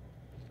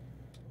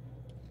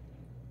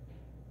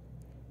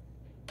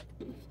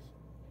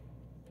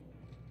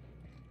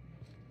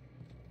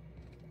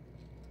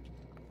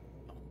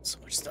 Oh, so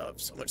much stuff,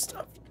 so much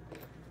stuff.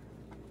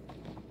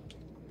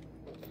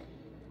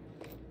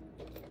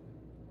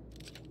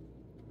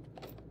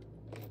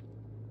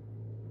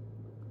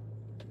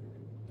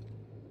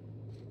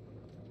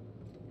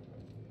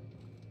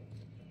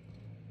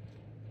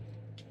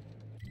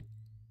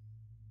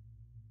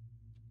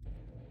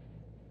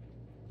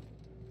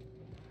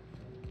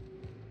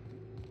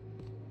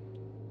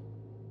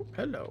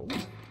 Hello.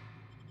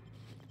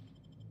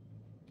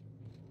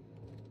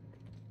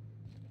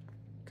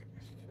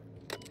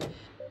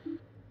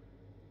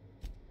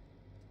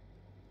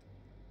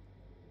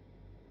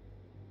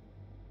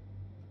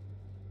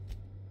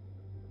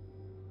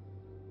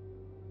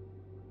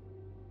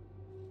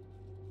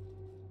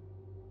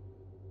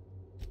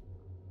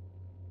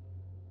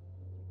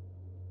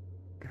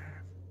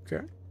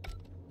 Okay.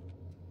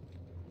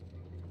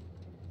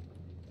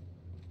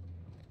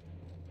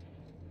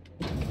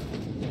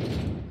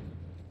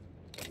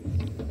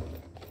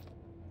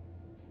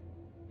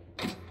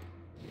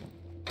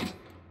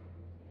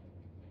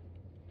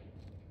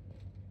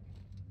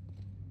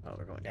 Oh,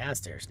 we're going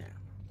downstairs now.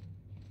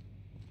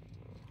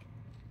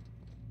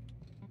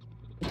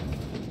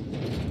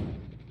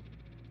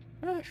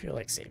 I feel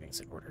like savings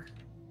in order.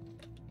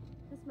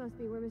 This must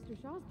be where Mr.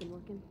 Shaw's been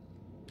working.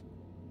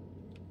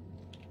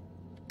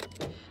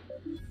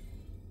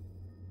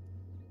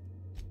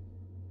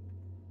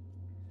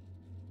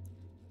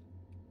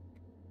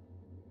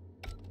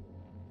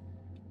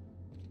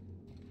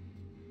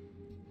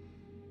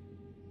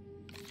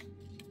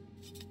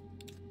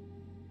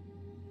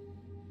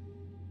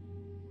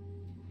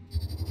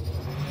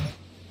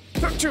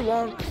 Not too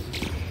long.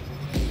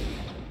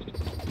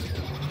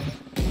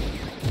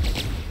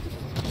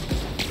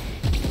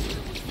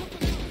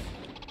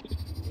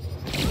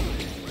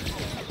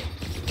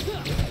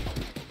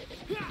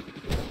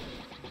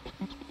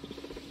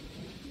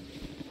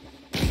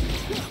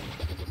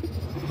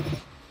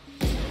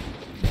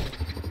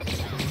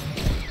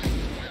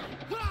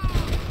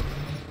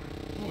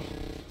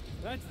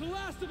 That's the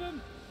last of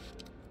him.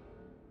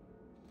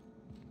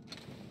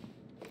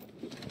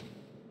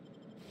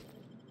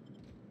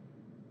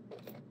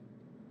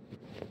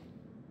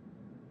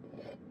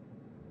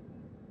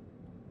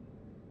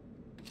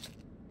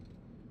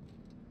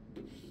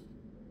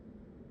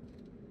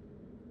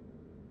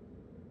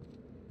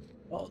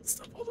 All the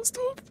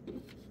stuff.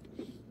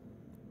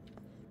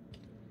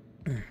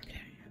 Okay.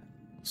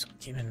 So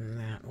keep it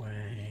that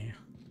way.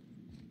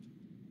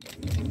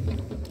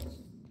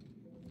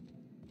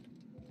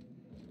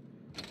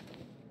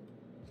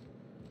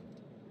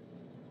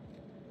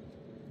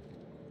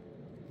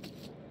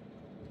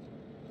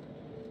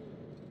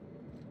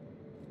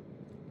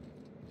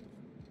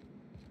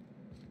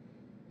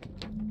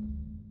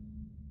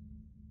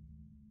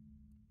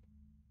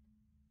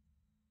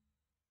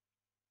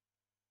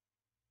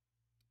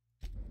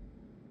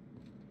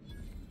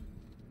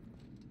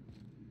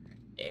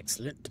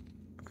 Excellent.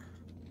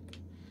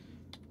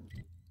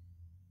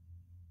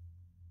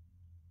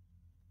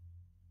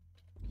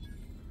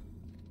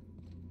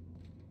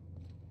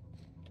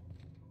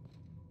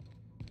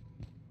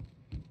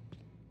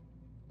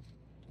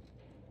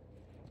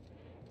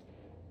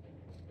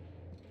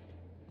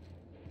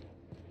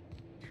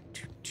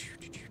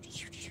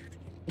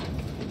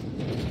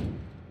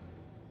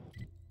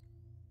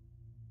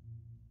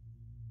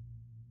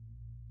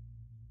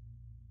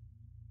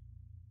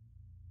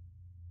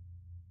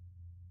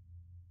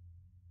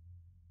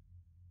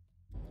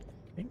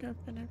 I think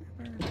I've been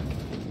everywhere.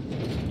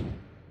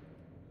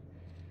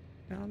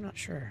 No, I'm not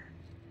sure.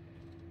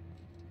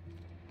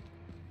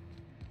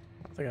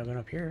 I don't think I've been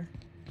up here.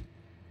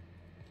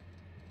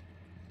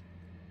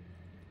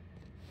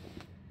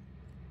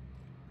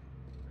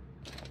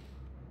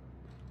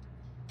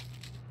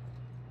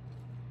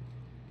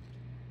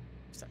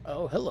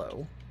 Oh,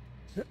 hello.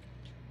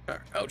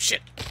 Oh,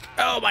 shit.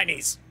 Oh, my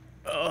knees.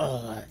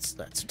 Oh, that's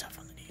tough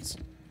on the knees.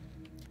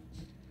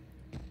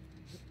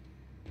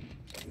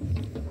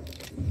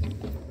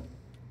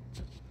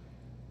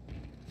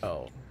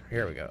 Oh,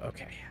 here we go.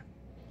 Okay.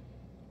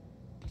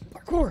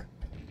 Parkour!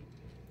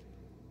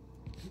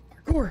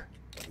 Parkour!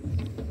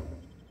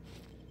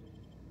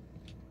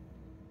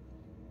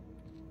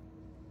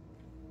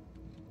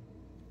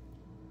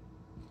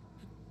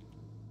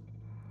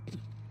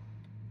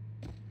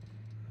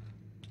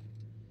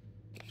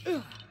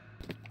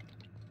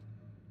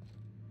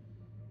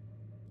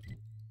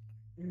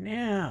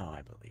 Now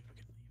I believe we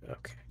can leave.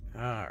 Okay.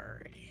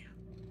 Alrighty.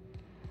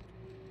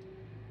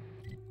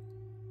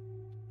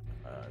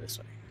 This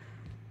way.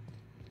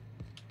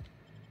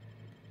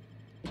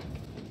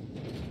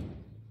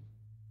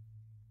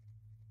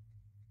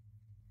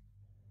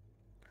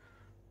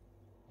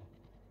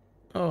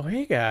 Oh,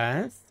 hey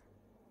guys.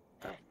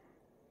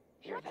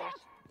 Hear that?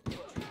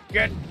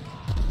 Good.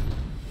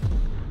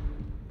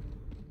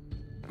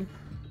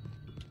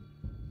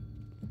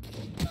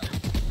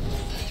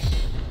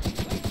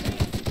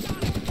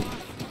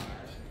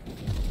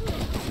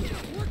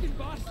 Working,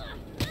 boss.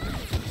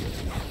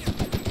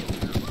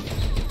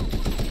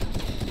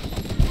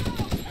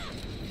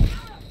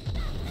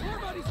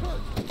 Everybody's hurt.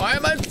 Why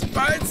am I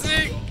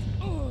spicy?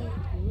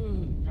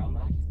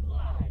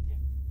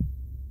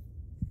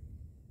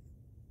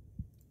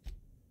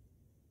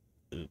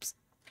 Oops.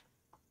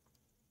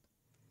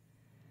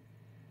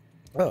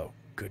 Oh,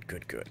 good,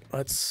 good, good.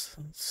 Let's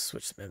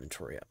switch some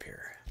inventory up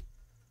here.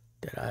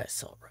 Deadeye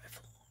assault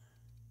rifle.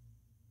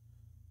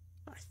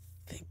 I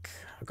think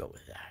I'll go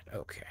with that.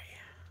 Okay.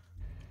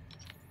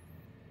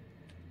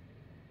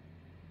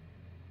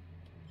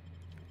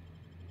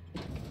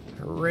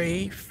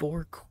 Hooray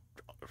for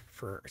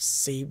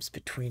saves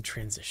between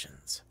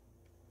transitions.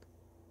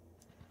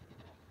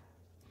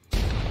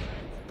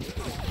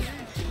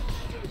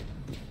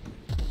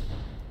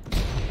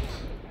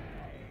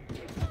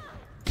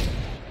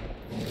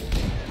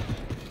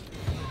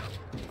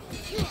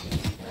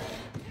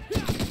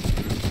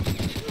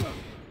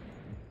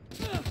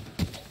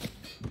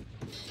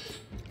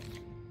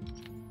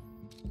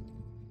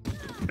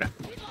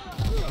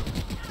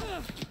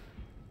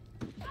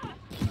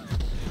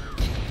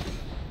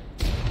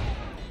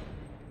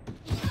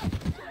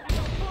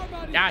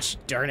 Gosh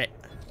darn it.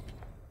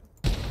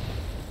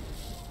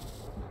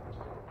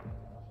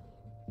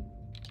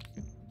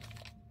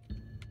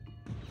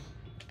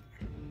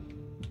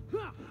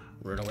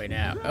 Run away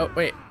now. Oh,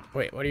 wait.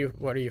 Wait, what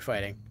are you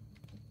fighting?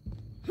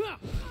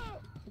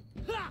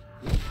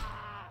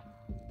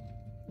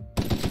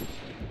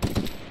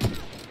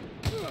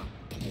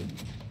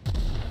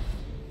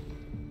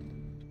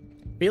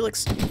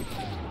 Felix.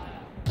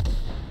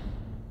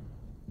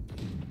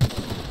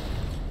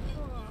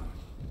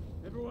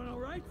 Everyone all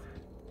right?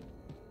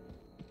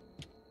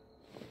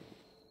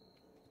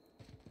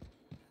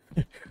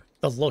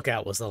 The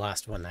lookout was the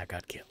last one that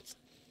got killed.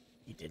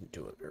 He didn't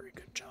do a very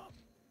good job.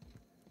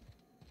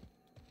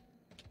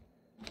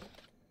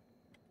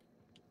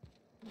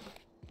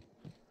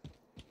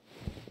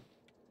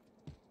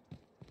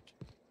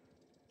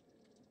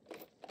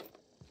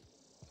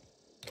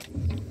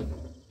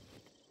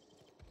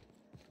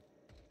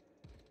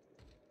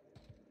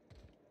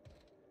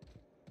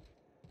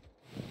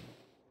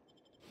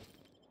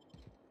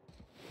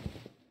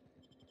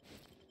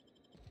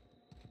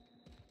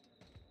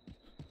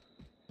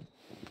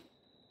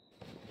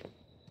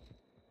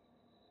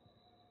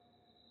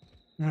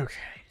 Okay,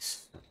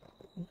 so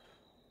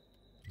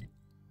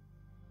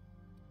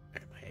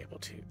am I able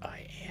to?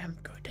 I am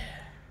good.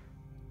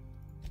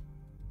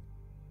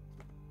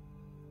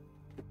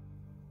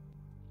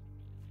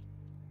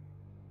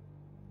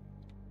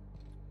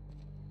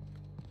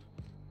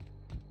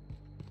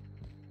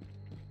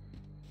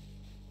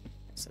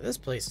 So this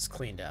place is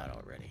cleaned out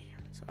already,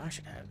 so I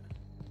should have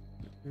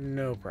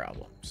no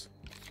problems.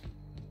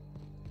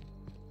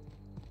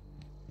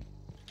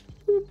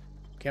 Boop.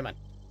 Come on.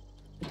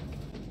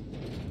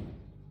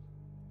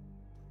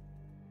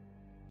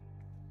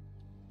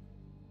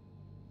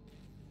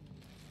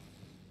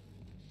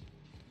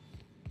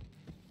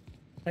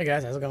 Hey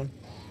guys, how's it going?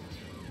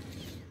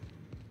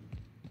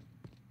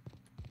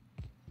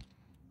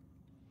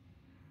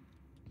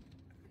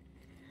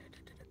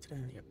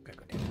 Yep, gotta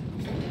go down.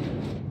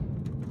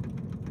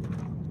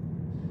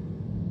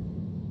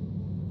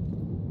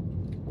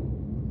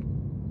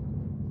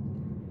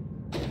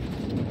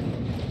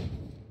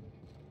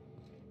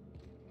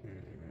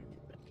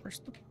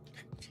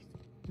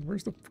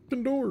 Where's the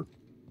freaking door?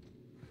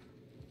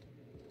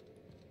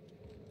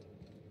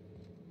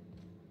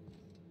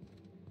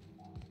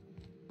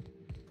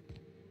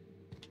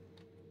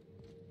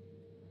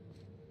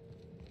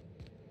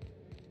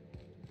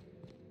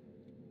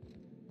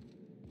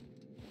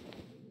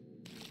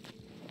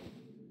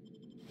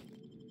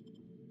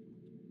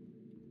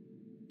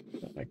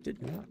 I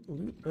did not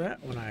loot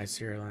that when I was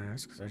here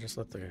last, because I just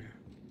let the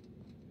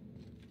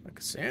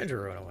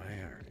Cassandra run away.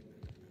 All right.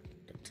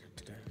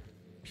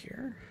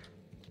 Here.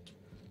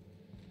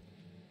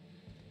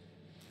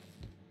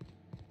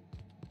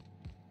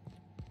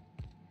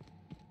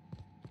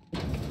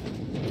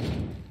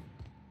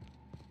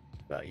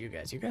 About you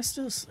guys? You guys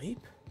still asleep?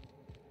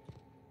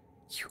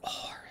 You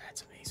are.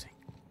 That's amazing.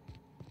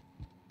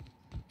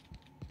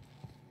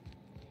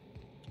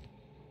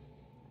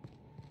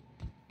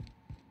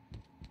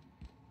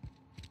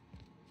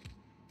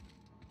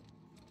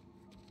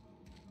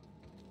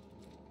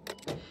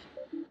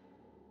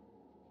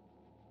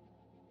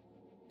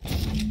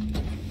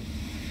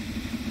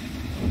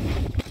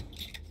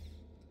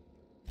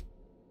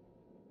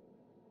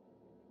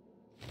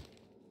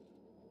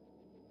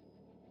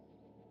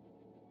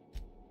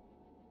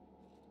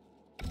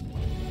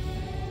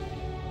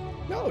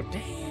 Oh,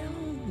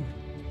 damn.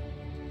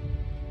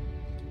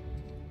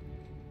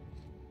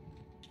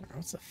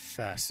 What's the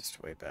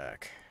fastest way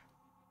back?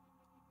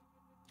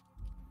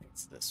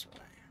 It's this way.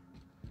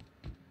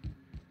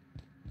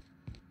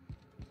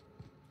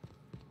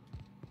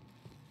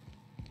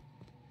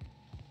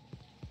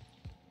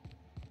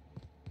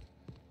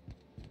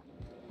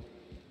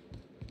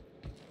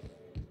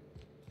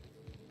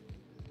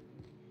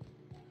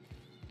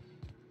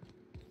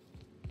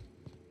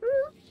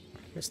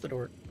 Missed the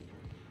door.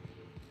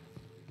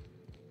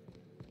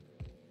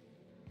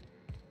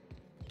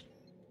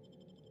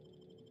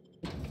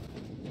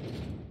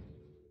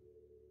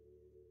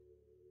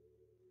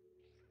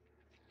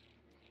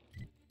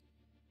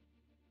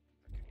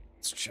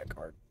 Let's check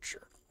our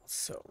journal.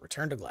 So,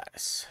 return to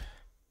Gladys.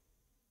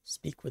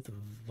 Speak with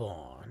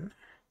Vaughn.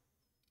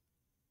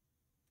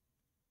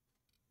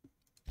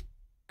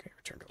 Okay,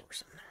 return to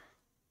Orson.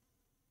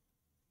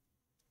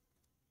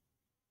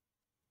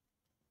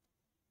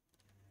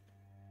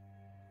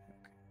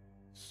 Okay,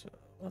 so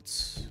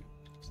let's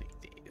complete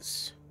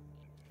these.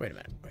 Wait a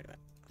minute, wait a minute.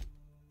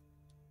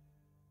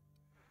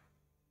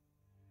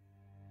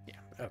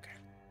 Yeah, okay.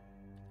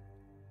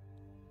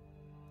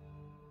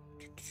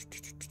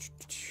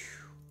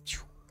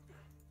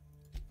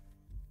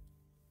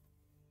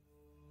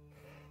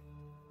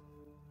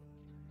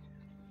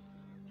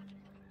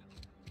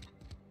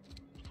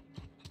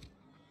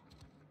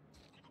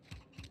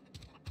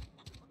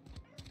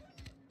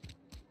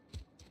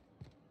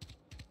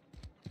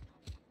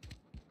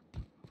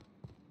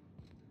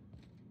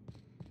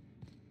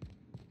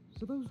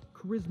 So those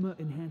charisma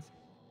enhanced.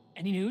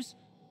 Any news?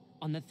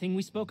 On the thing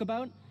we spoke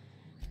about?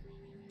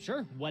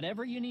 Sure,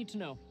 whatever you need to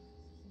know.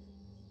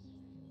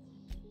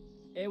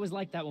 It was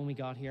like that when we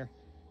got here.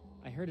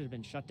 I heard it had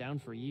been shut down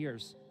for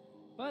years.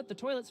 But the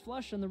toilet's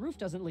flush and the roof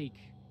doesn't leak.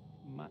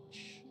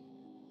 Much.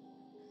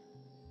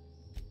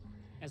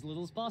 As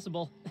little as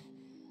possible.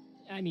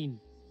 I mean,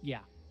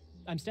 yeah.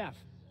 I'm staff.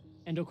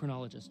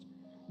 Endocrinologist.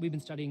 We've been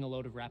studying a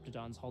load of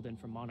raptidons hauled in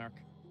from Monarch.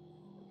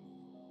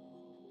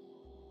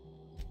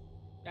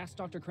 Ask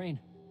Dr. Crane.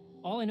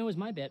 All I know is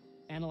my bit,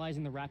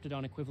 analyzing the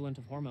raptidon equivalent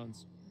of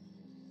hormones.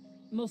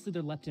 Mostly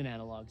they're leptin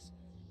analogs.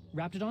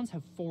 Raptidons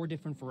have 4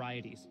 different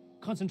varieties.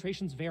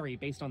 Concentrations vary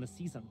based on the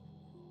season.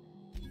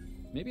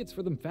 Maybe it's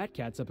for them fat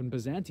cats up in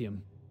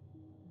Byzantium.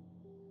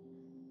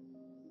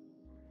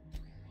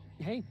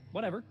 Hey,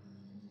 whatever.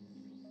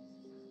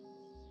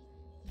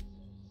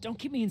 Don't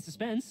keep me in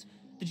suspense.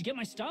 Did you get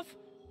my stuff?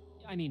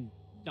 I mean,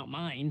 not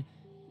mine.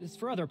 It's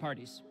for other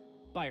parties.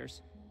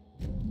 Buyers.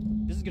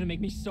 This is gonna make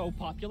me so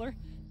popular.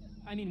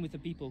 I mean, with the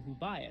people who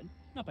buy it,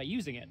 not by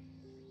using it.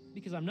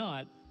 Because I'm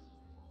not.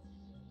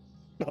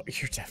 No,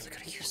 you're definitely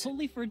gonna use it.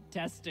 Only for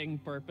testing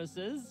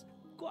purposes.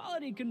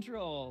 Quality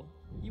control.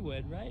 You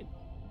would, right?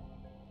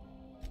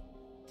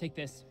 Take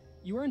this.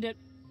 You earned it.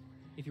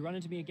 If you run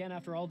into me again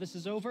after all this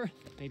is over,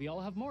 maybe I'll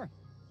have more.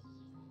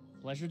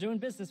 Pleasure doing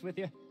business with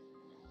you.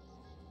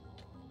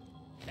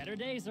 Better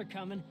days are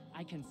coming.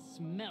 I can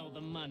smell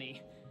the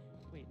money.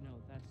 Wait, no,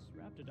 that's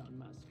Raptidon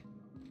musk.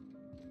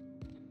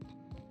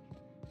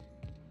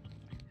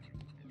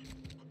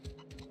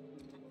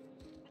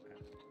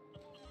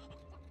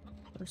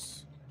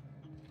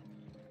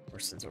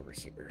 Person's over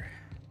here.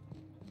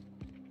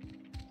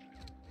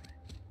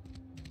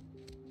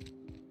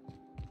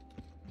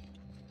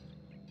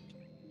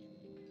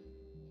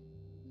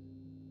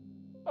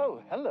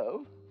 Oh,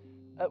 hello.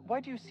 Why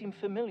do you seem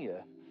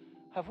familiar?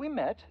 Have we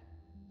met?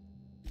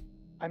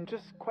 I'm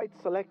just quite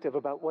selective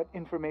about what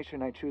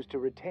information I choose to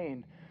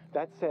retain.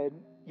 That said,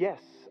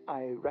 yes,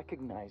 I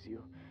recognize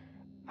you.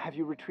 Have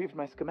you retrieved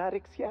my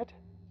schematics yet?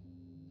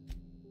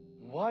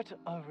 What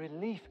a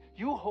relief.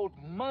 You hold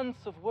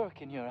months of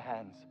work in your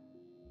hands.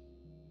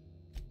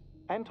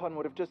 Anton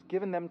would have just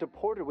given them to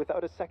Porter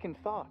without a second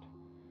thought.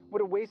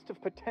 What a waste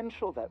of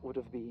potential that would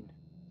have been.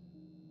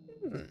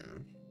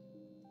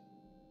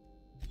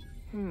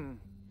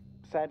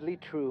 Sadly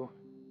true.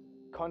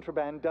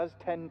 Contraband does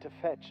tend to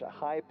fetch a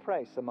high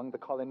price among the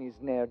colony's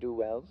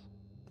ne'er-do-wells.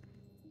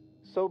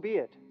 So be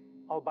it.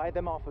 I'll buy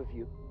them off of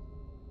you.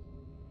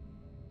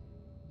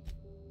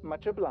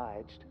 Much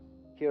obliged.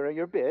 Here are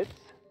your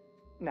bits.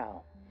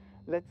 Now,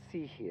 let's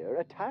see here.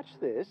 Attach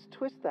this,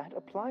 twist that,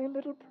 apply a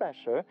little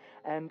pressure,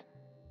 and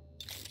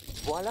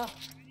voila!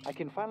 I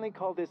can finally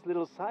call this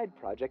little side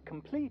project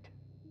complete.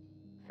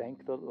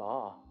 Thank the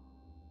law.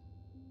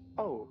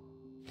 Oh.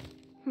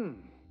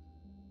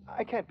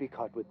 I can't be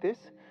caught with this.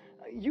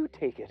 You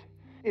take it.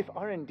 If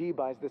R&D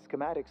buys the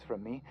schematics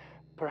from me,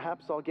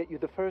 perhaps I'll get you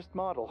the first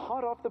model,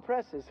 hot off the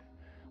presses.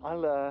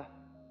 I'll,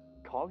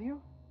 call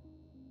you?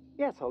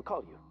 Yes, I'll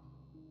call you.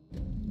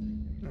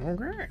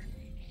 Okay.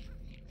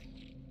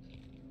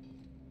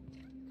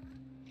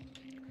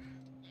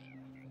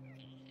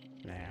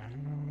 Now,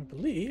 I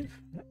believe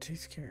that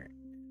takes care of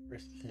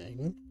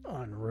everything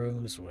on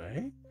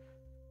Roseway.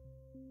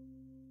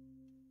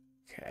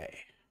 Okay.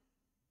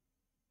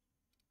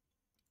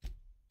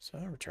 So,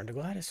 return to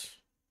Gladys.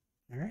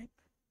 Alright.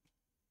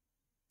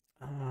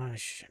 I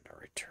shouldn't have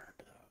returned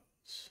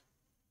those.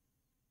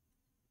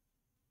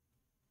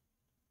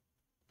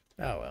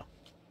 Oh well.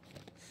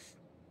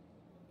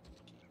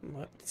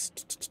 Let's...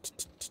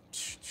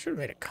 Should have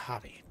made a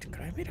copy.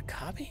 Could I have made a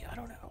copy? I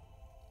don't know.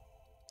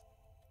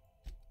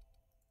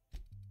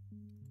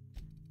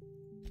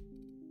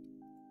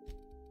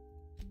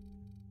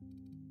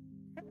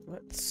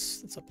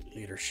 Let's up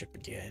leadership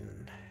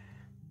again.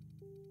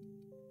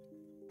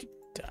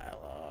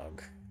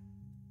 Dialogue.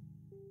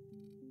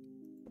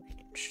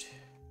 Ranged.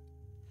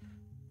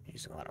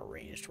 Using a lot of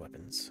ranged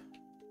weapons.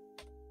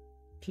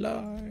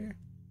 Fly.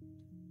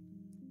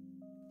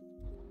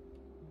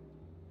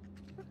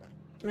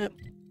 Yep.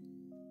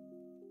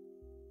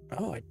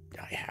 Oh,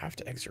 I have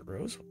to exit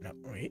Rose. No,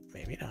 wait,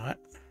 maybe not.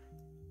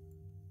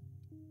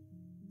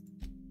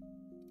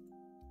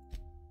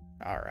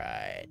 All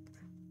right.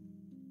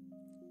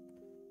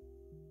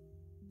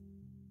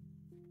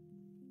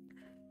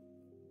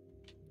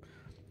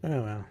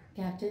 Oh well.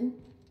 Captain,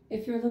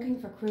 if you're looking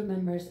for crew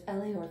members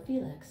Ellie or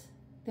Felix,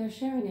 they're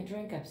sharing a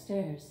drink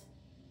upstairs.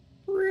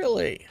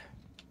 Really?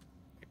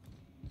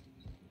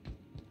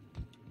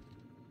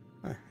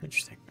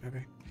 Interesting.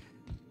 Okay.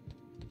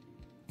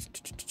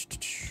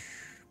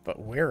 But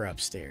where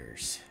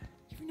upstairs?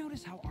 You ever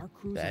notice how our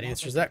crew That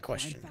answers that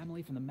question.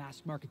 Family from the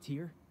Masked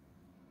Marketeer?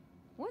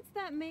 What's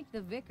that make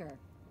the vicar?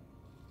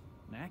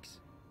 Max?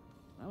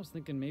 I was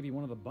thinking maybe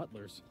one of the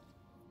butlers.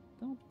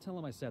 Don't tell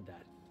him I said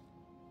that.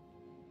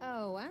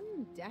 Oh,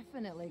 I'm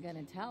definitely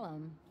gonna tell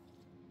him.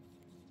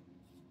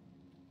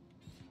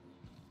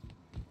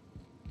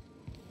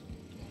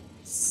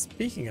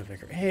 Speaking of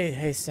vicar,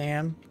 hey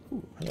Sam.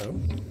 Ooh, hello.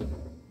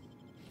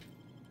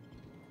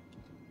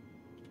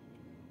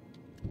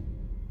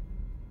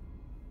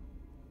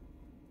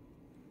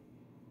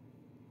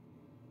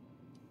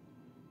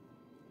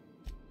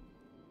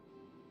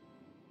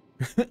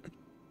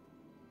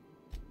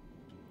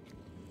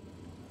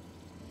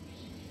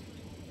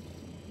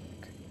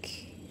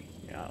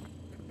 Now,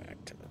 come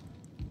back to the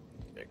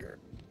bigger.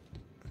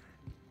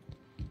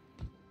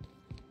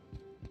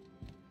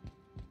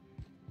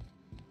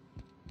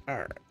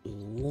 Alright,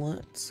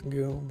 let's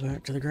go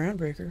back to the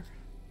groundbreaker.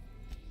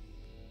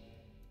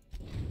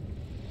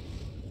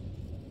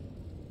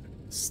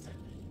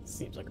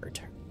 Seems like a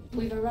return.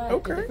 We've arrived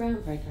at the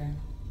groundbreaker.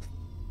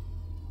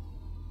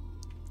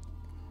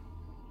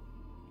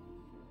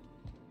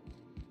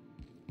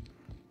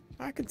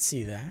 I could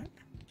see that.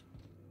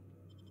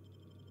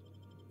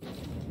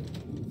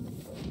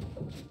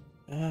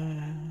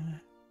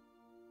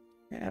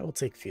 Yeah, we'll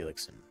take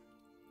Felix and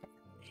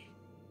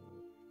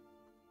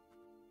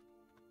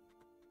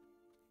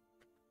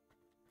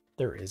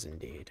there is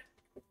indeed.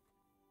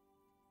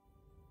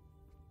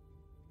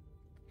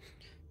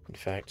 In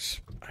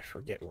fact, I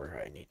forget where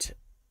I need to.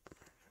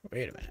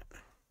 Wait a minute.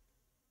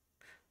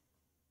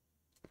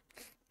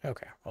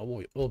 Okay,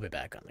 well, we'll be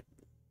back on the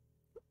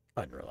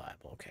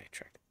unreliable. Okay,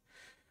 check.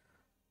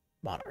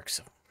 Monarch,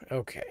 so,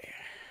 okay.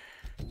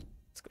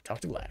 Let's go talk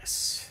to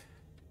Gladys.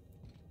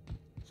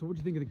 So what'd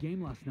you think of the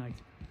game last night?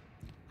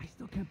 I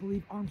still can't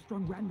believe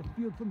Armstrong ran the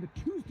field from the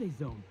Tuesday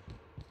zone.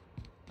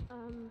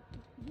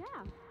 Yeah.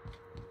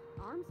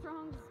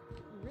 Armstrong's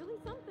really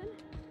something.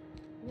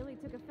 Nearly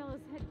took a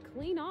fella's head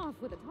clean off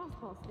with a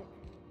tossball stick.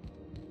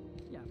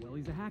 Yeah, well,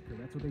 he's a hacker.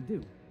 That's what they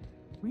do.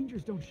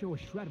 Rangers don't show a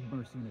shred of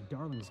mercy in a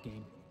Darlings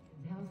game.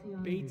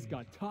 Bates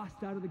got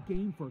tossed out of the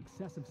game for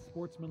excessive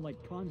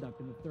sportsmanlike conduct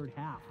in the third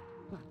half.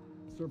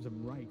 Serves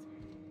him right.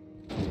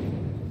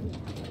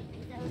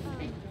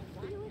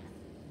 Felix,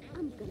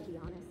 I'm gonna be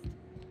honest.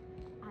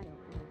 I don't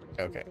know what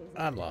a Okay,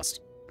 I'm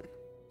lost.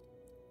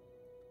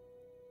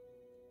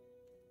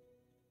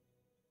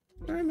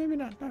 Alright, maybe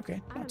not.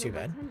 Okay, not too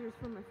bad. Tenders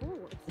for my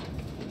forwards.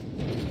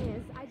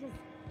 Yes, I just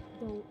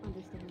don't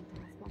understand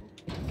fastball.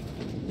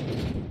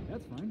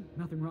 That's fine.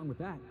 Nothing wrong with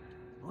that.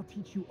 I'll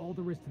teach you all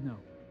there is to know.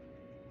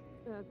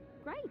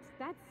 Great.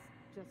 That's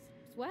just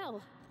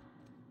swell.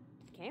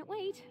 Can't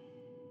wait.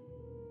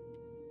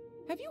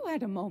 Have you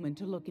had a moment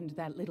to look into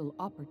that little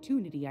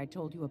opportunity I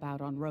told you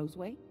about on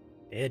Roseway?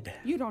 Did.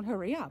 You don't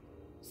hurry up.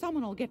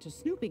 Someone will get to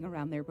snooping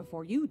around there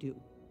before you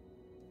do.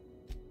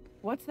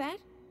 What's that?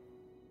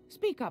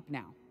 Speak up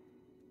now.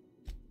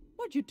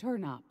 What'd you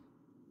turn up?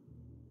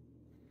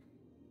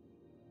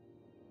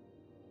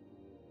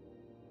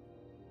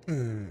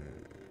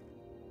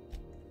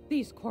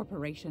 These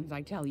corporations,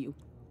 I tell you.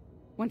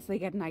 Once they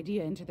get an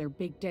idea into their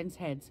big dense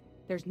heads,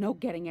 there's no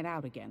getting it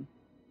out again.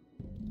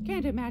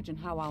 Can't imagine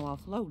how I'll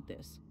offload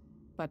this.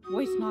 But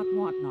waste not,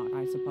 want not,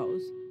 I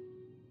suppose.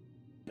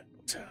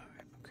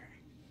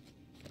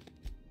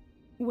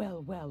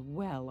 Well, well,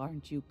 well,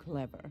 aren't you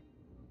clever?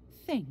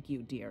 Thank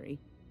you, dearie.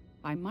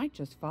 I might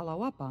just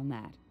follow up on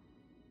that.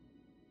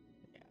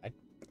 Yeah,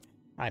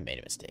 I made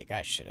a mistake.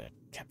 I should have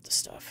kept the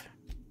stuff.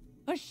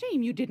 A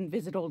shame you didn't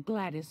visit old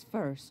Gladys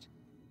first.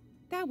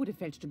 That would have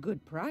fetched a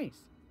good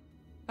price.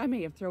 I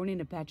may have thrown in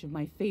a batch of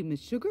my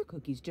famous sugar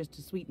cookies just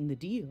to sweeten the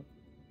deal.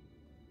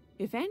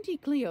 If Auntie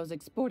Cleo's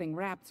exporting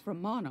wraps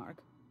from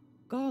Monarch,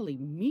 golly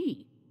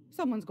me,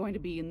 someone's going to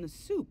be in the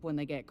soup when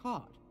they get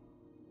caught.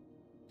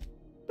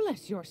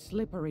 Bless your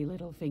slippery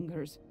little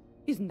fingers.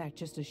 Isn't that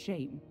just a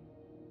shame?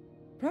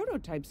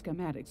 Prototype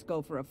schematics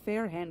go for a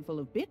fair handful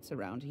of bits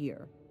around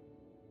here.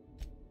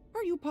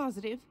 Are you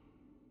positive?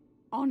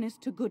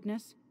 Honest to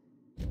goodness?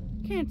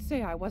 Can't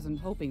say I wasn't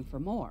hoping for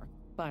more,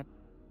 but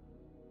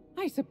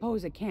I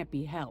suppose it can't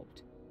be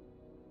helped.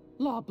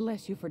 Law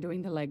bless you for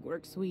doing the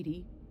legwork,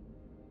 sweetie.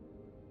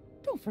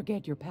 Don't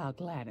forget your pal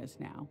Gladys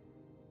now.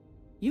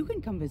 You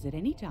can come visit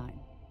anytime.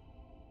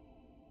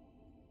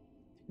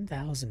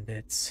 1,000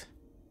 bits.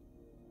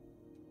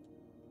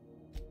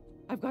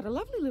 I've got a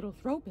lovely little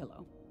throw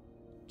pillow.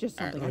 Just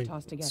something I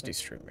tossed together. Let's do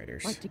Stream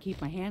Raiders. Like to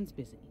keep my hands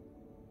busy.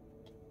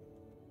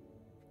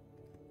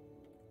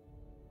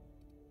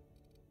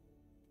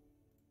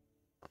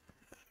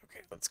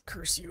 Okay, let's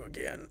curse you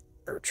again.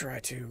 Or try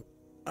to.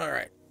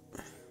 Alright.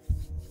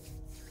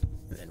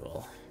 And then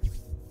we'll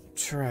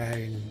try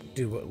and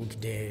do what we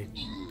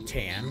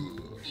can.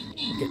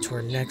 Get to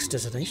our next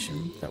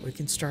destination that we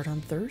can start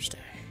on Thursday.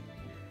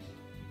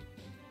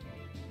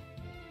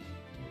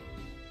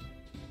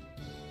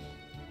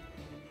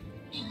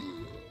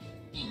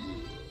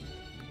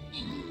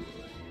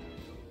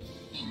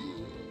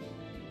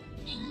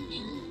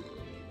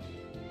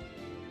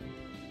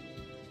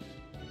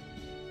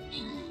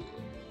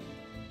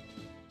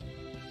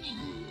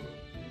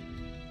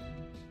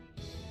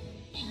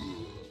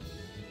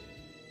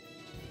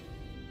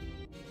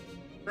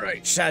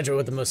 Right, Shadra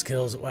with the most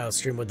kills,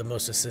 Wildstream with the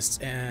most assists,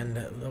 and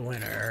the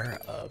winner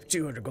of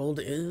 200 gold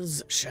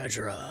is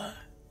Shadra.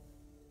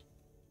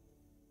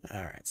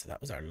 Alright, so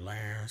that was our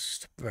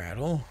last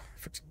battle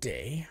for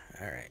today.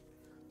 Alright.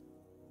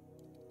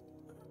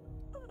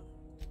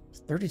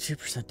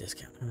 32%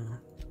 discount. Oh.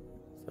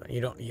 So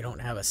you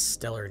don't have a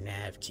stellar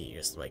nav key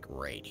just like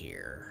right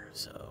here,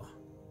 so.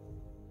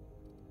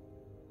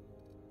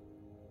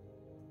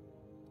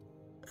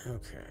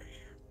 Okay.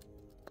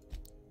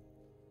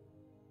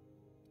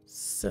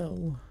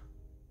 Sell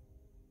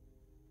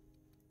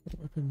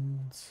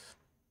weapons.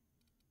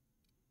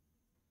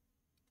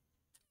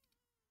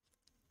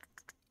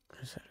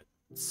 Is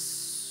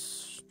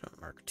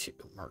that Mark II?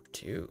 Mark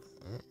II.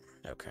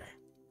 Okay.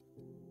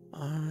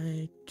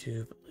 I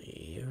do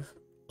believe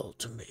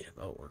ultimatum.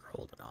 Oh, we're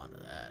holding on to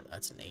that.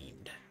 That's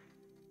named.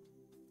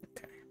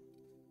 Okay.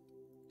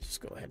 just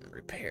go ahead and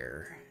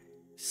repair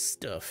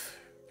stuff.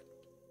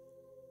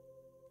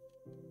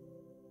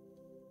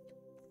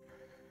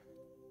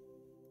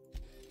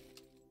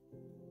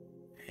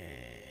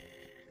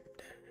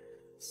 And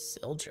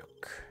sell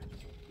junk.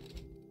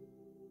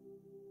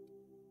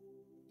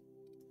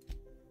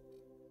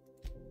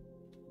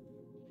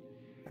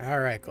 All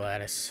right,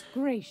 Gladys.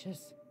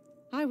 Gracious.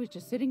 I was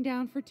just sitting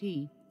down for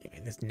tea. Give me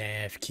this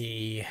nav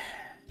key.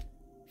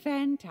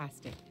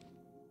 Fantastic.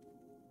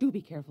 Do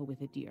be careful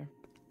with it, dear,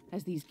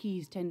 as these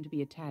keys tend to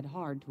be a tad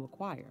hard to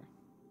acquire.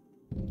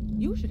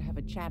 You should have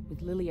a chat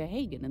with Lilia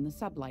Hagen in the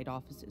sublight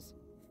offices.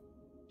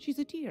 She's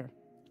a dear.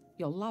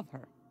 You'll love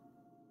her.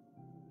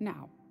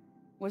 Now,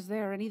 was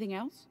there anything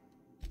else?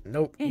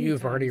 Nope, you've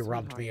Anytime, already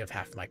robbed sweetheart. me of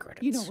half my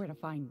credits. You know where to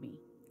find me.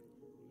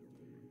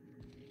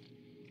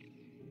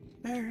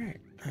 Alright,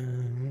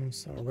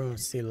 so we're going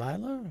to see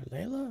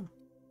Layla?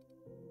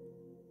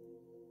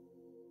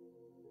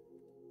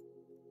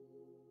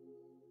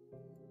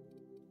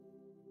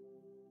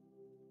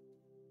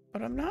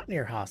 But I'm not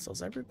near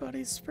hostels.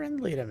 Everybody's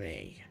friendly to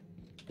me.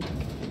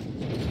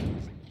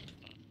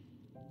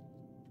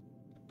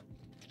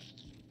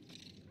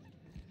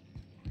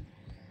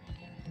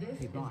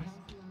 Hey, boss.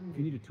 If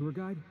you need a tour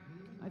guide,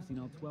 I've seen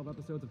all 12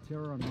 episodes of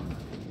Terror on Monarch.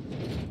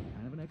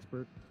 Kind of an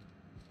expert.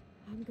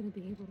 I'm gonna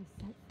be able to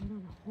set foot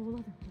on a whole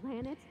other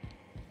planet?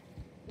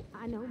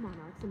 I know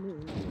Monarch's a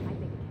moon. I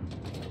think it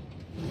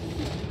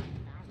counts.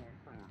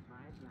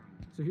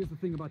 So here's the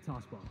thing about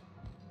Tossball.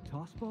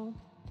 Tossball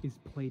is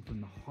played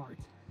from the heart.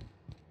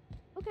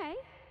 Okay,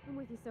 I'm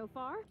with you so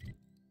far.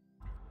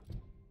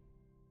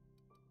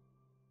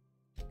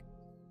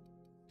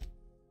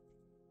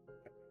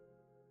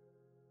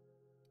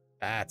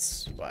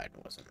 That's why it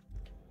wasn't.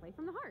 Play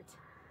from the heart.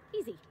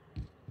 Easy.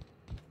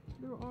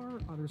 There are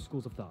other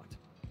schools of thought.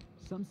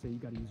 Some say you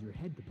gotta use your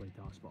head to play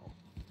Tossball.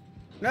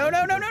 No,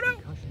 no, no, no, no!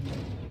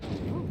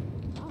 Oh,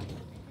 gosh.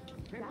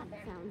 That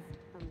sounds,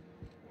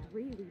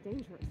 really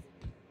dangerous.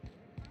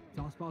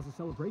 Tossball's a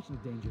celebration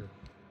of danger.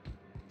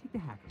 Take the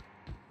hacker.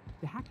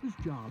 The hacker's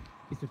job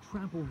is to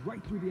trample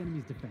right through the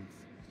enemy's defense.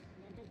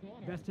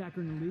 Best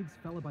hacker in the league's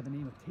fella by the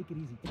name of Take It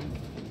Easy Tate.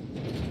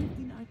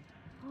 59.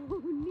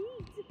 Oh,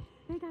 neat.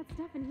 They got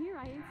stuff in here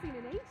I ain't seen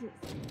in ages.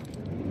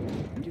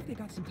 What if they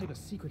got some type of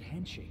secret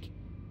handshake?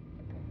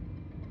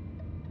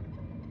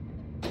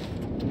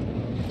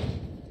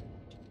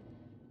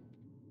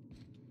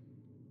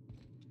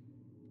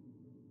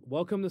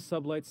 Welcome to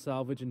Sublight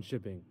Salvage and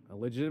Shipping, a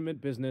legitimate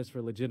business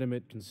for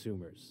legitimate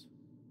consumers.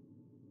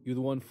 You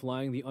the one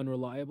flying the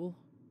unreliable?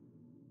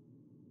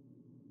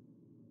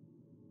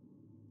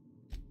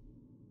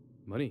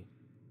 Money.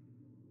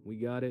 We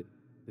got it.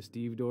 The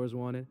Steve Doors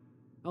want it.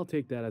 I'll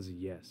take that as a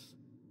yes.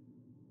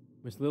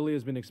 Miss Lily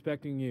has been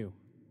expecting you.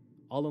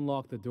 I'll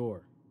unlock the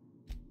door.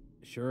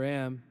 Sure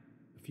am.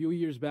 A few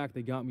years back,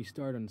 they got me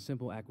started on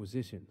simple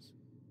acquisitions.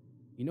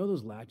 You know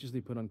those latches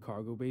they put on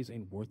cargo bays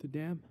ain't worth a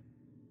damn?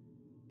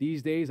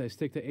 These days, I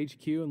stick to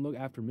HQ and look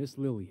after Miss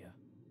Lilia.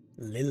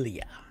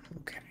 Lilia,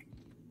 okay.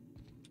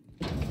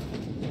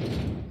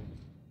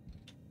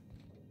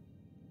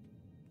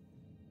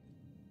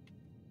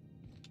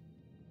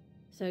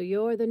 So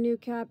you're the new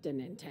captain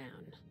in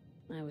town.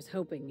 I was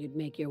hoping you'd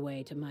make your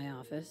way to my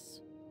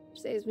office.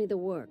 Saves me the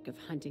work of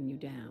hunting you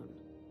down.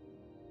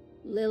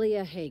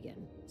 Lilia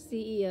Hagen,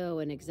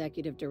 CEO and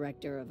Executive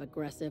Director of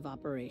Aggressive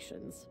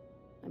Operations.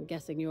 I'm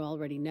guessing you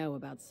already know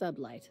about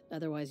Sublight,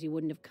 otherwise you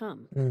wouldn't have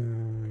come.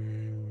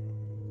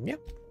 Yep.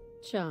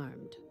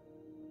 Charmed.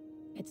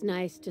 It's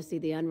nice to see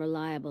the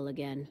Unreliable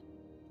again.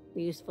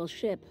 Useful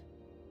ship.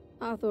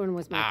 Hawthorne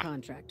was my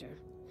contractor.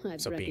 I'd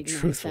So being recognize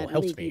truthful that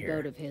helps me leaky here.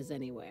 boat of his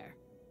anywhere.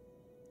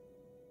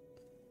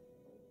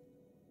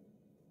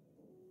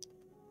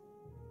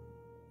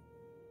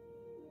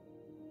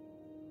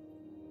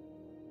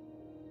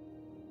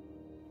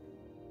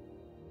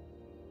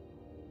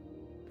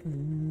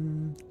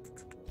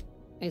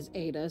 Is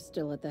Ada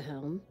still at the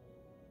helm?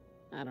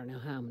 I don't know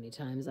how many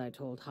times I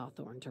told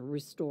Hawthorne to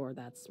restore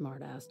that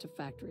smartass to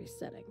factory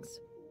settings.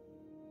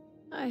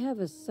 I have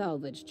a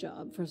salvage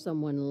job for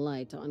someone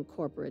light on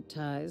corporate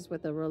ties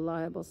with a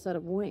reliable set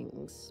of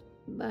wings,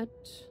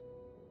 but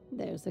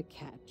there's a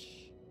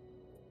catch.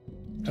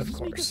 Does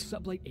this make us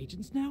Sublight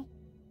agents now?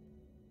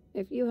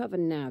 If you have a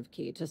nav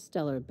key to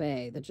Stellar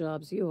Bay, the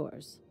job's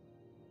yours.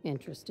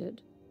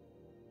 Interested?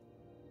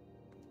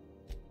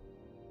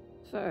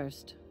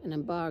 First, an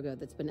embargo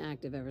that's been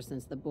active ever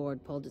since the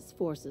board pulled its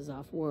forces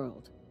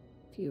off-world.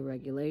 Few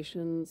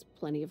regulations,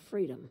 plenty of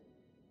freedom.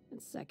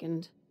 And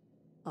second,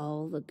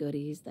 all the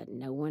goodies that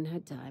no one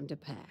had time to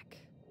pack.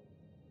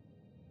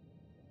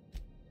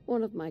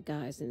 One of my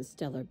guys in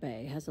Stellar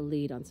Bay has a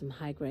lead on some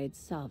high-grade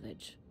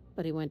salvage,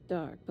 but he went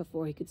dark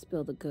before he could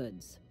spill the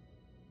goods.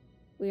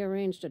 We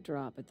arranged a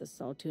drop at the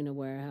Saltuna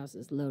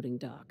warehouse's loading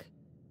dock.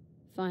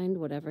 Find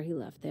whatever he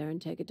left there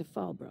and take it to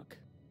Fallbrook.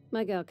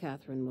 My gal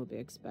Catherine will be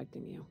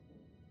expecting you.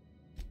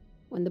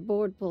 When the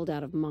board pulled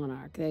out of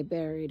Monarch, they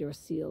buried or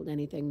sealed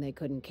anything they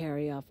couldn't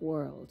carry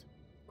off-world.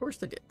 Of course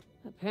they did.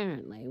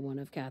 Apparently, one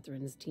of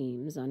Catherine's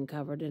teams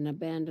uncovered an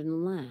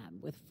abandoned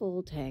lab with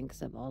full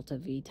tanks of Alta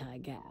Vitae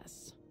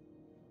gas.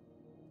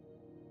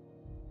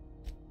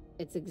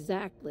 It's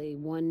exactly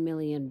 1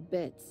 million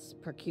bits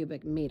per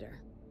cubic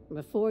meter.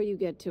 Before you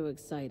get too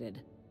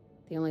excited,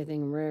 the only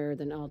thing rarer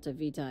than Alta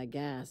Vitae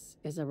gas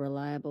is a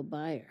reliable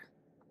buyer.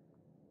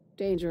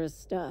 Dangerous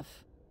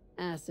stuff.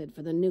 Acid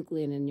for the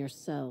nucleon in your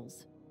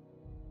cells.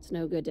 It's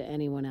no good to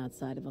anyone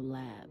outside of a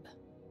lab.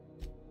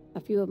 A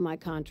few of my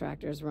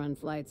contractors run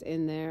flights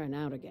in there and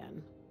out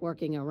again,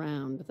 working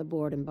around with the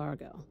board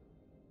embargo.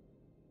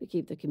 We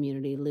keep the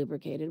community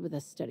lubricated with a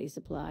steady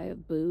supply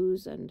of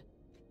booze and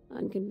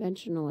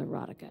unconventional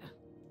erotica.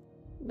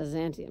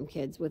 Byzantium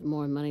kids with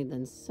more money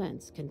than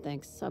sense can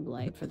thank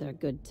Sublight for their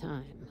good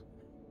time.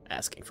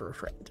 Asking for a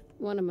friend.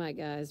 One of my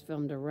guys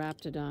filmed a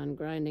Raptidon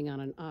grinding on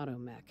an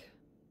automech.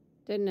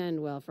 Didn't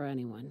end well for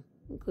anyone,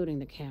 including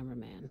the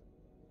cameraman.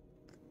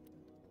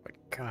 What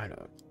kind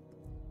of...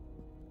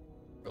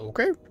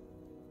 Okay.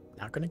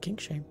 Not gonna kink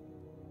shame.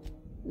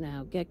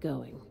 Now get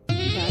going.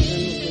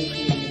 Catherine will brief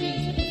you on the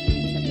details when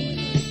you check in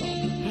with her assault.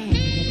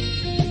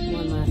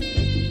 One last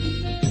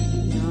thing.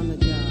 When you're on the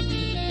job,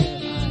 keep a pair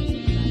of eyes in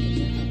the back of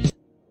your head.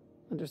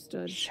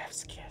 Understood?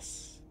 Chef's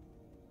kiss.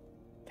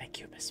 Thank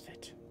you,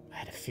 Misfit. I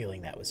had a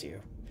feeling that was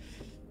you.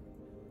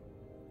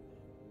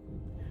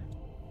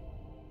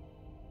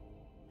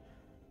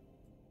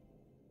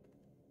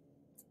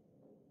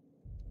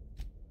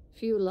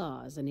 Few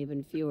laws and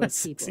even fewer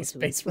people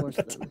to enforce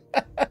them.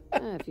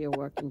 If you're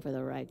working for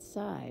the right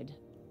side,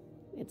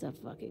 it's a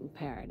fucking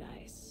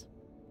paradise.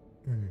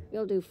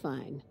 You'll do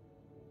fine.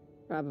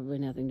 Probably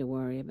nothing to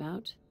worry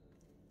about.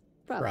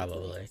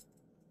 Probably.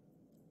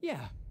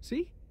 Yeah,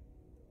 see?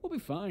 We'll be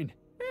fine.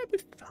 We'll be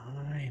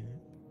fine.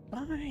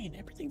 Fine.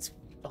 Everything's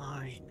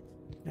fine.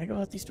 Can I go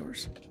out these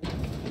doors?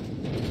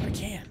 I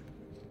can.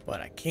 But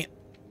I can't.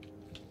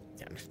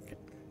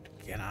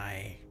 Can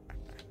I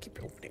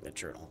keep opening the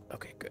journal?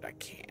 Okay, good. I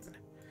can.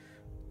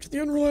 To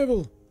the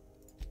unreliable.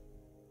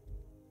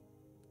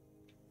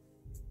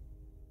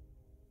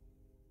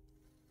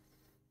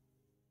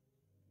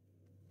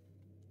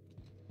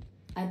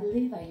 I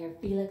believe I hear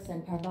Felix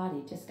and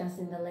Parvati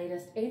discussing the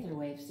latest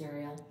Aetherwave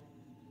serial.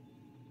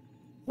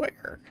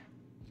 Where?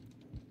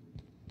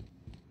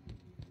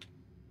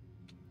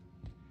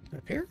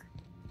 Up here?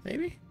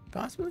 Maybe?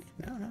 Possibly?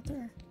 No, not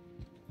there.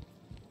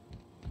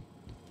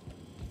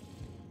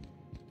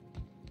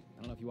 I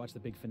don't know if you watched the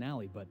big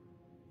finale, but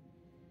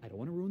I don't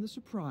want to ruin the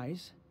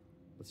surprise.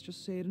 Let's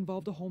just say it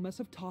involved a whole mess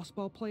of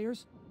tossball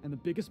players and the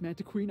biggest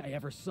Manta Queen I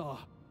ever saw.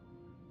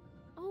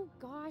 Oh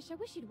gosh, I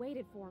wish you'd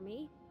waited for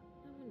me.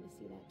 I wanted to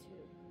see that too.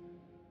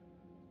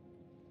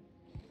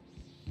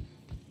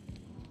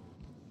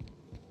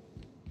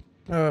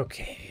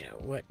 Okay,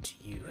 what do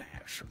you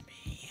have for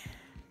me?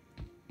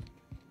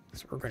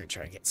 So we're going to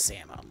try to get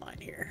Sam online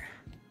here.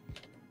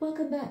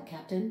 Welcome back,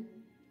 Captain.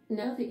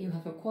 Now that you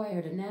have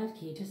acquired a nav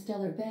key to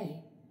Stellar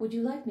Bay, would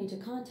you like me to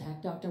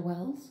contact Dr.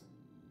 Wells?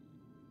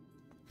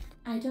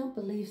 I don't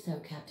believe so,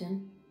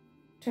 Captain.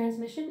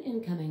 Transmission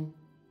incoming.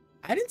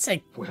 I didn't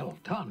say... Well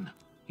done.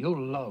 You'll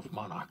love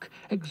Monarch.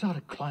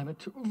 Exotic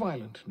climate,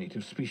 violent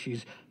native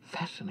species,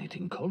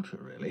 fascinating culture,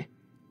 really.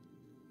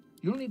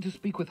 You'll need to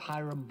speak with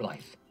Hiram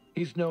Blythe.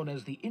 He's known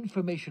as the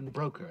information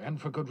broker,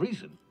 and for good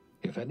reason.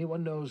 If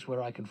anyone knows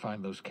where I can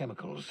find those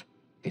chemicals,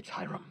 it's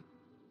Hiram.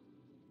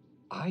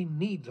 I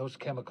need those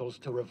chemicals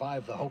to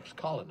revive the Hope's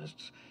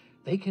colonists.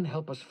 They can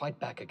help us fight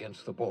back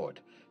against the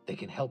board. They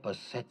can help us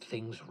set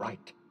things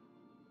right.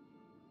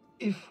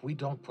 If we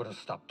don't put a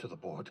stop to the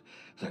board,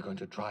 they're going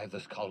to drive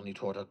this colony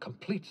toward a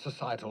complete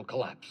societal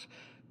collapse.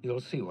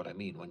 You'll see what I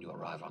mean when you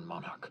arrive on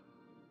Monarch.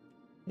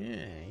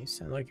 Yeah, you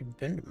sound like you've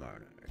been to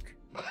Monarch.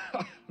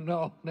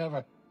 No,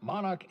 never.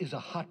 Monarch is a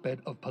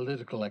hotbed of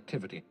political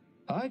activity.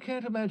 I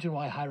can't imagine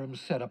why Hiram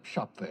set up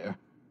shop there.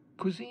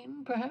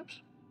 Cuisine,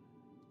 perhaps?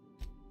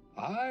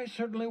 I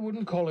certainly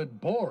wouldn't call it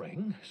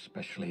boring,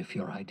 especially if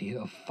your idea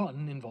of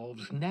fun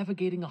involves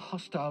navigating a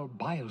hostile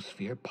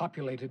biosphere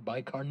populated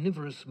by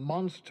carnivorous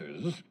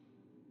monsters.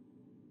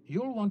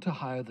 You'll want to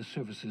hire the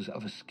services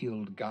of a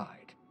skilled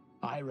guide.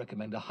 I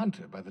recommend a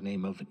hunter by the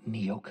name of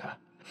Nyoka.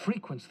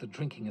 Frequents the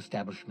drinking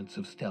establishments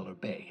of Stellar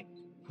Bay.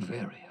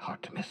 Very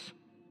hard to miss.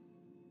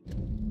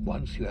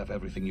 Once you have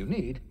everything you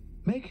need,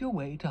 make your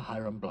way to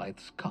Hiram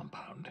Blythe's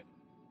compound.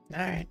 All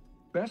right.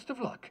 Best of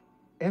luck.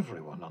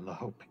 Everyone on the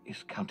Hope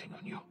is counting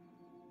on you.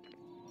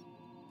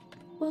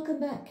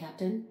 Welcome back,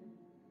 Captain.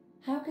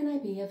 How can I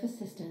be of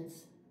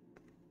assistance?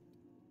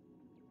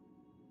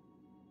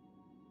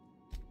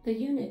 The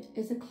unit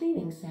is a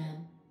cleaning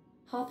SAM.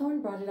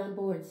 Hawthorne brought it on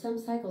board some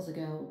cycles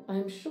ago,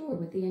 I'm sure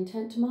with the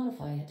intent to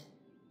modify it,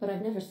 but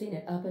I've never seen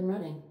it up and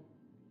running.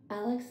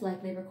 Alex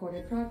likely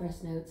recorded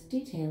progress notes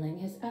detailing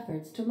his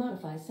efforts to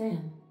modify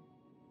SAM.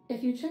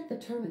 If you check the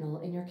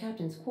terminal in your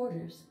captain's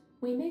quarters,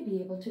 we may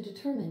be able to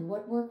determine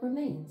what work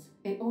remains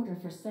in order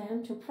for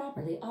SAM to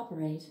properly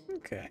operate.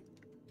 Okay.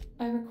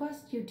 I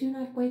request you do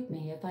not wake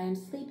me if I am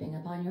sleeping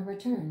upon your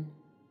return.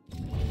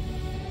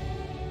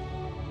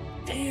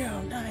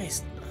 Damn,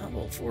 nice.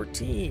 Level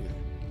 14.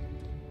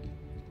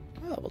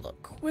 I leveled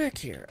up quick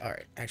here.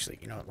 Alright, actually,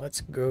 you know what?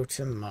 Let's go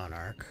to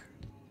Monarch.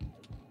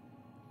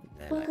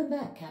 Welcome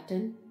back,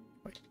 Captain.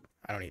 Wait,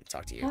 I don't need to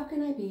talk to you. How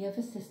can I be of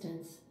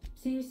assistance?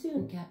 See you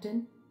soon,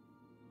 Captain.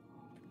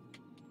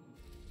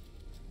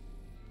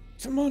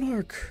 To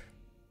Monarch.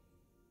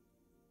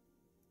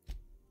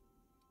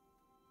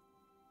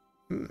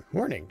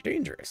 Warning,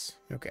 dangerous.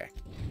 Okay.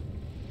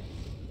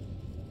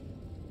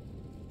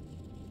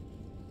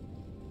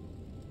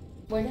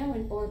 We're now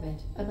in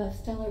orbit above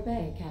Stellar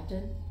Bay,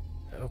 Captain.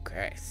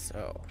 Okay,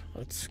 so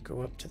let's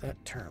go up to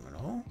that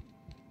terminal.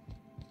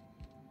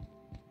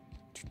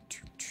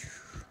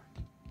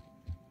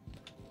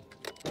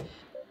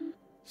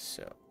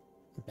 So,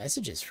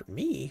 messages for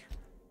me.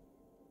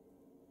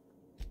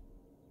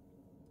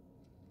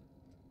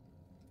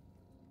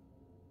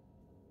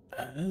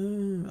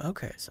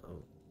 Okay, so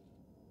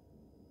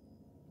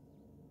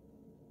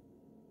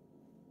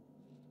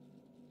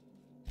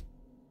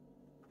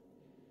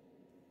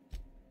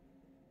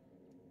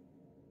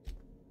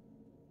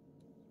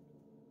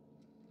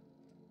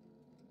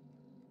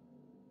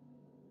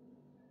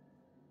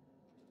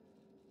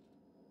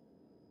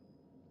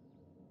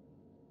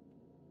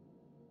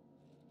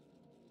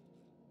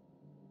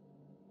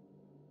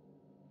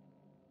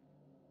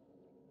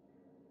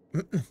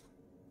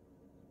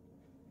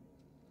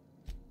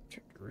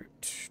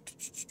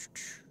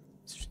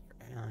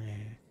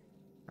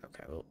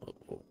okay,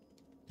 we'll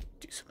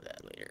do some of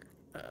that later.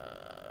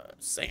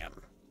 Sam.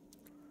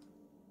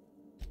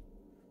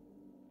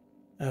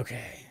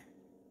 Okay.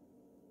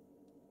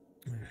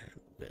 A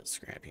bit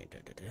scrappy.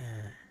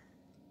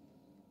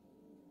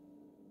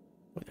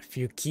 With a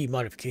few key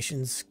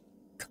modifications,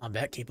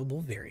 combat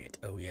capable variant.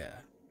 Oh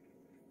yeah.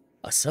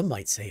 Some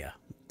might say a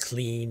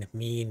clean,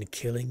 mean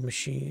killing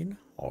machine.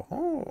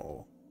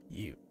 Oh,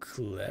 you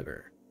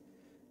clever.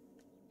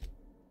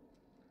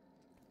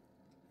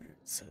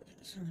 So,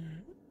 it's a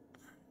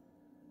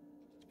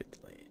bit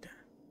delayed.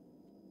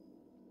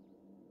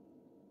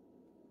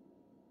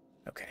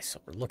 Okay, so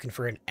we're looking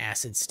for an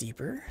acid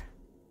steeper.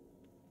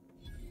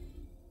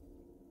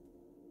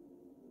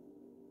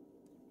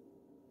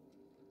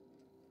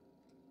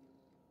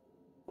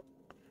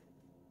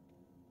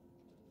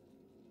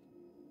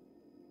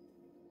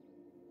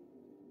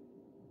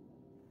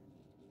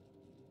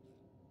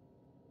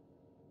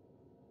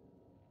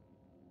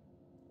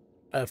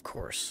 Of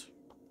course,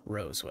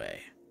 Roseway.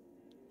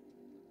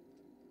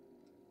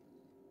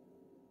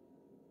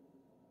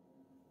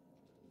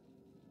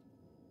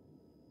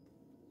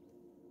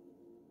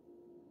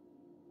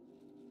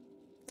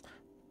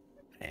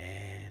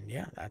 And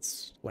yeah,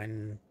 that's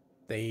when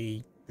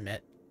they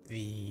met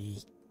the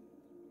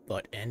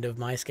butt end of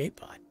my escape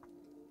pod.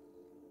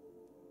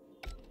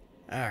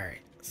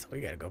 Alright, so we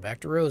gotta go back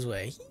to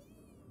Roseway.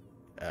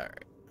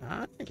 Alright,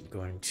 I'm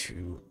going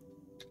to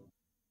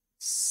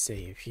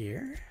save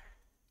here.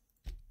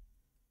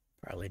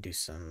 Probably do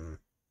some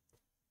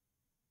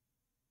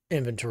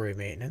inventory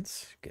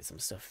maintenance, get some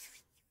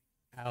stuff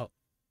out,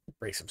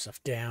 break some stuff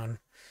down.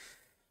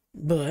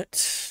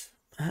 But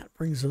that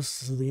brings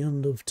us to the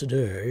end of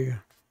today.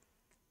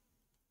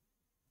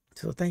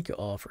 So thank you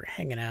all for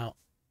hanging out,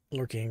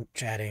 lurking,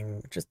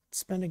 chatting, just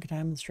spending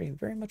time on the stream.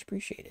 Very much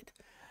appreciated.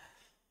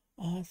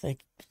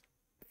 Thank you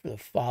for the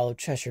follow,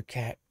 Cheshire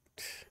Cat,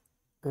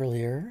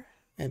 earlier,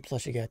 and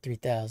plus you got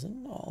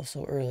 3,000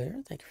 also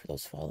earlier. Thank you for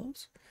those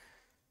follows.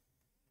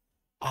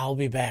 I'll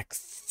be back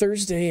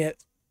Thursday at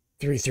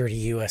 3:30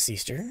 US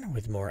Eastern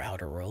with more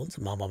Outer Worlds.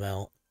 Mama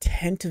Mel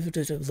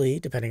tentatively,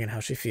 depending on how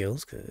she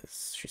feels,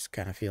 because she's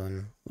kind of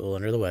feeling a little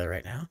under the weather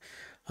right now.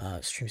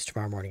 Streams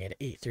tomorrow morning at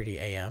 8:30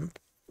 a.m.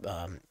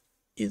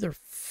 Either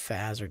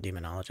Faz or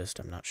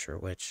Demonologist, I'm not sure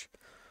which.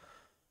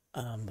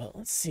 But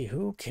let's see,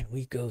 who can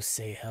we go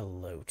say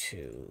hello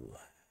to?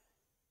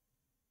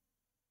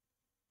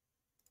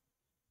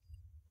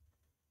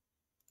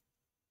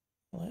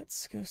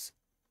 Let's go.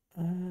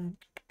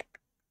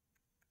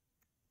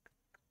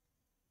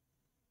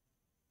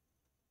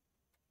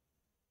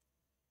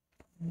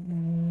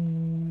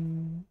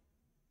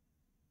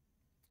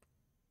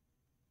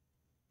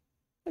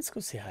 Let's go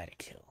say hi to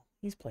Kill.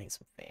 He's playing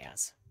some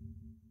Faz.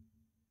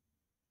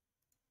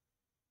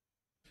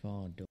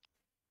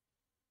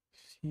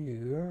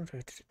 Here.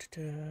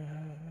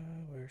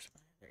 Where's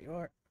my... There you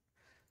are.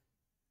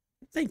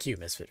 Thank you,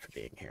 Misfit, for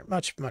being here.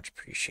 Much, much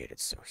appreciated.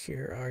 So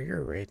here are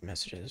your raid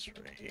messages.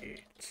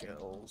 Raid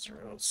Kill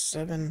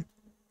 07.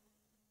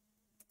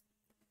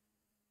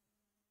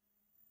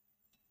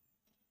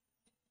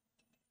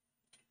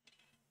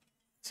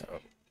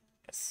 So,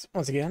 yes,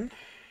 once again,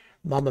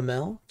 Mama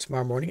Mel,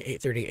 tomorrow morning,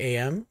 8:30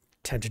 a.m.,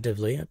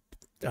 tentatively,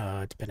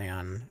 depending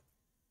on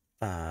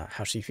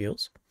how she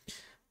feels.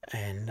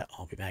 And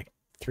I'll be back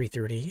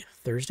 3:30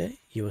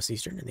 Thursday, US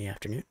Eastern, in the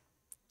afternoon.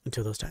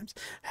 Until those times,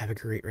 have a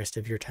great rest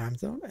of your time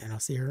zone, and I'll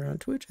see you around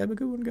Twitch. Have a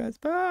good one, guys.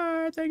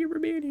 Bye. Thank you for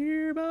being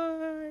here.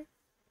 Bye.